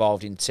work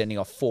involved in sending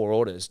off 4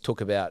 orders took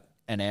about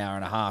an hour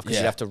and a half, because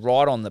you have to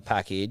write on the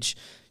package,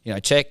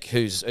 check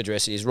whose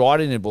address it is,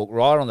 write it in a book,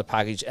 write it on the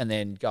package, and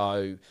then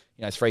go,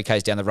 3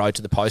 k's down the road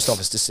to the post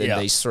office to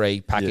send these 3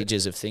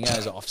 packages of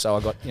thingos off. So I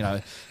got, and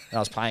I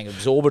was paying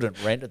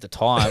exorbitant rent at the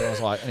time. I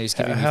was like, and he was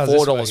giving me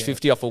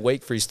 $4.50 off a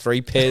week for his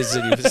 3 pairs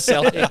that he was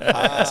selling.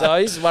 So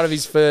he's one of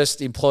his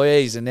first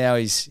employees, and now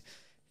he's,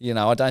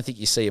 I don't think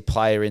you see a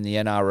player in the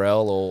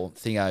NRL or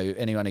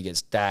anyone who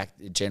gets dacked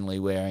generally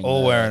wearing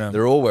wearing them.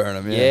 They're all wearing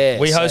them. Yeah,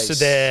 We so hosted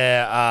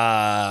their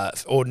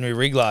ordinary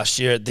rig last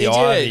year at the Did you?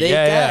 Ivy. There you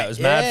Yeah, go. it was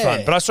mad Yeah.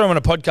 fun. But I saw him on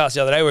a podcast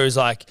the other day where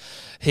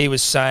he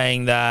was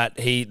saying that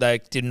they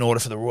did an order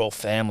for the royal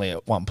family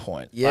at one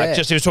point. Yeah. Like, he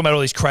was talking about all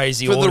these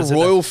crazy For the orders.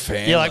 royal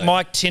family? Yeah, like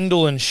Mike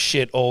Tyndall and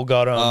shit all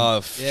got them.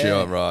 Oh,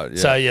 sure, right. Yeah.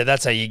 So,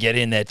 that's how you get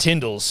in there.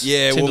 Tyndall's.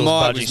 yeah, Tyndall's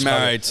Mike budgie was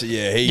smuggled. married to,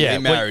 he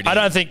married I him.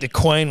 don't think the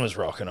Queen was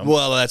rocking them.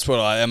 Well, that's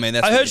what I mean.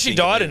 That's I what heard you she think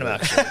died of in it.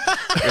 them,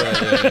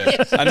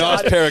 actually. A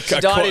nice pair of She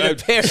died in a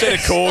pair set of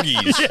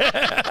corgis.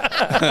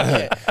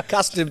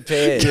 custom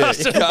pairs.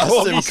 Custom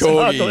Corgi corgis.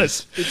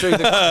 smugglers. He drew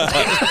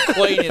the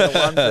Queen in a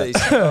one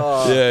piece.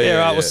 Oh. Yeah,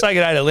 right. Well, say good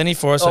day to Lenny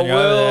for us when you're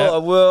over there. I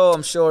will.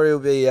 I'm sure he'll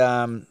be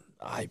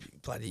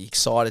bloody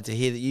excited to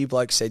hear that you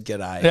bloke said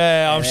g'day.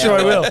 Yeah, I'm sure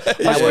he will.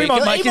 We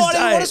might make he his might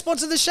even want day. to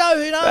sponsor the show.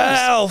 Who knows?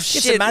 Well, Get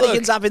shit, some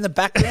mannequins look. up in the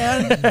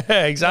background.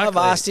 Exactly. I've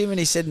asked him and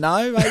he said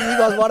no. Maybe you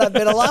guys might have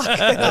better luck.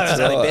 That's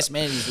the best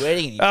man at his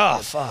wedding. And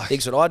he Fuck.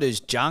 thinks what I do is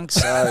junk.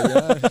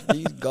 So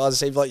you guys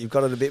seem like you've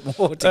got it a bit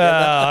more together.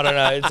 I don't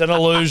know. It's an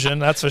illusion,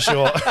 that's for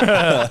sure.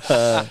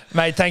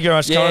 Mate, thank you very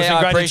much, Connor. It's been I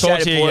great to appreciate talk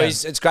it, to you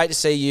boys. It's great to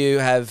see you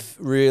have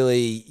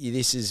really.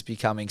 This is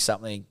becoming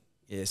something.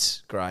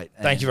 Yes, great.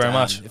 Thank you very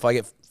much. If I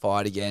get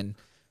fired again,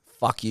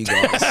 fuck you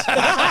guys.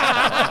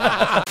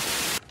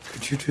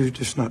 Could you two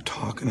just not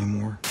talk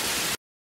anymore?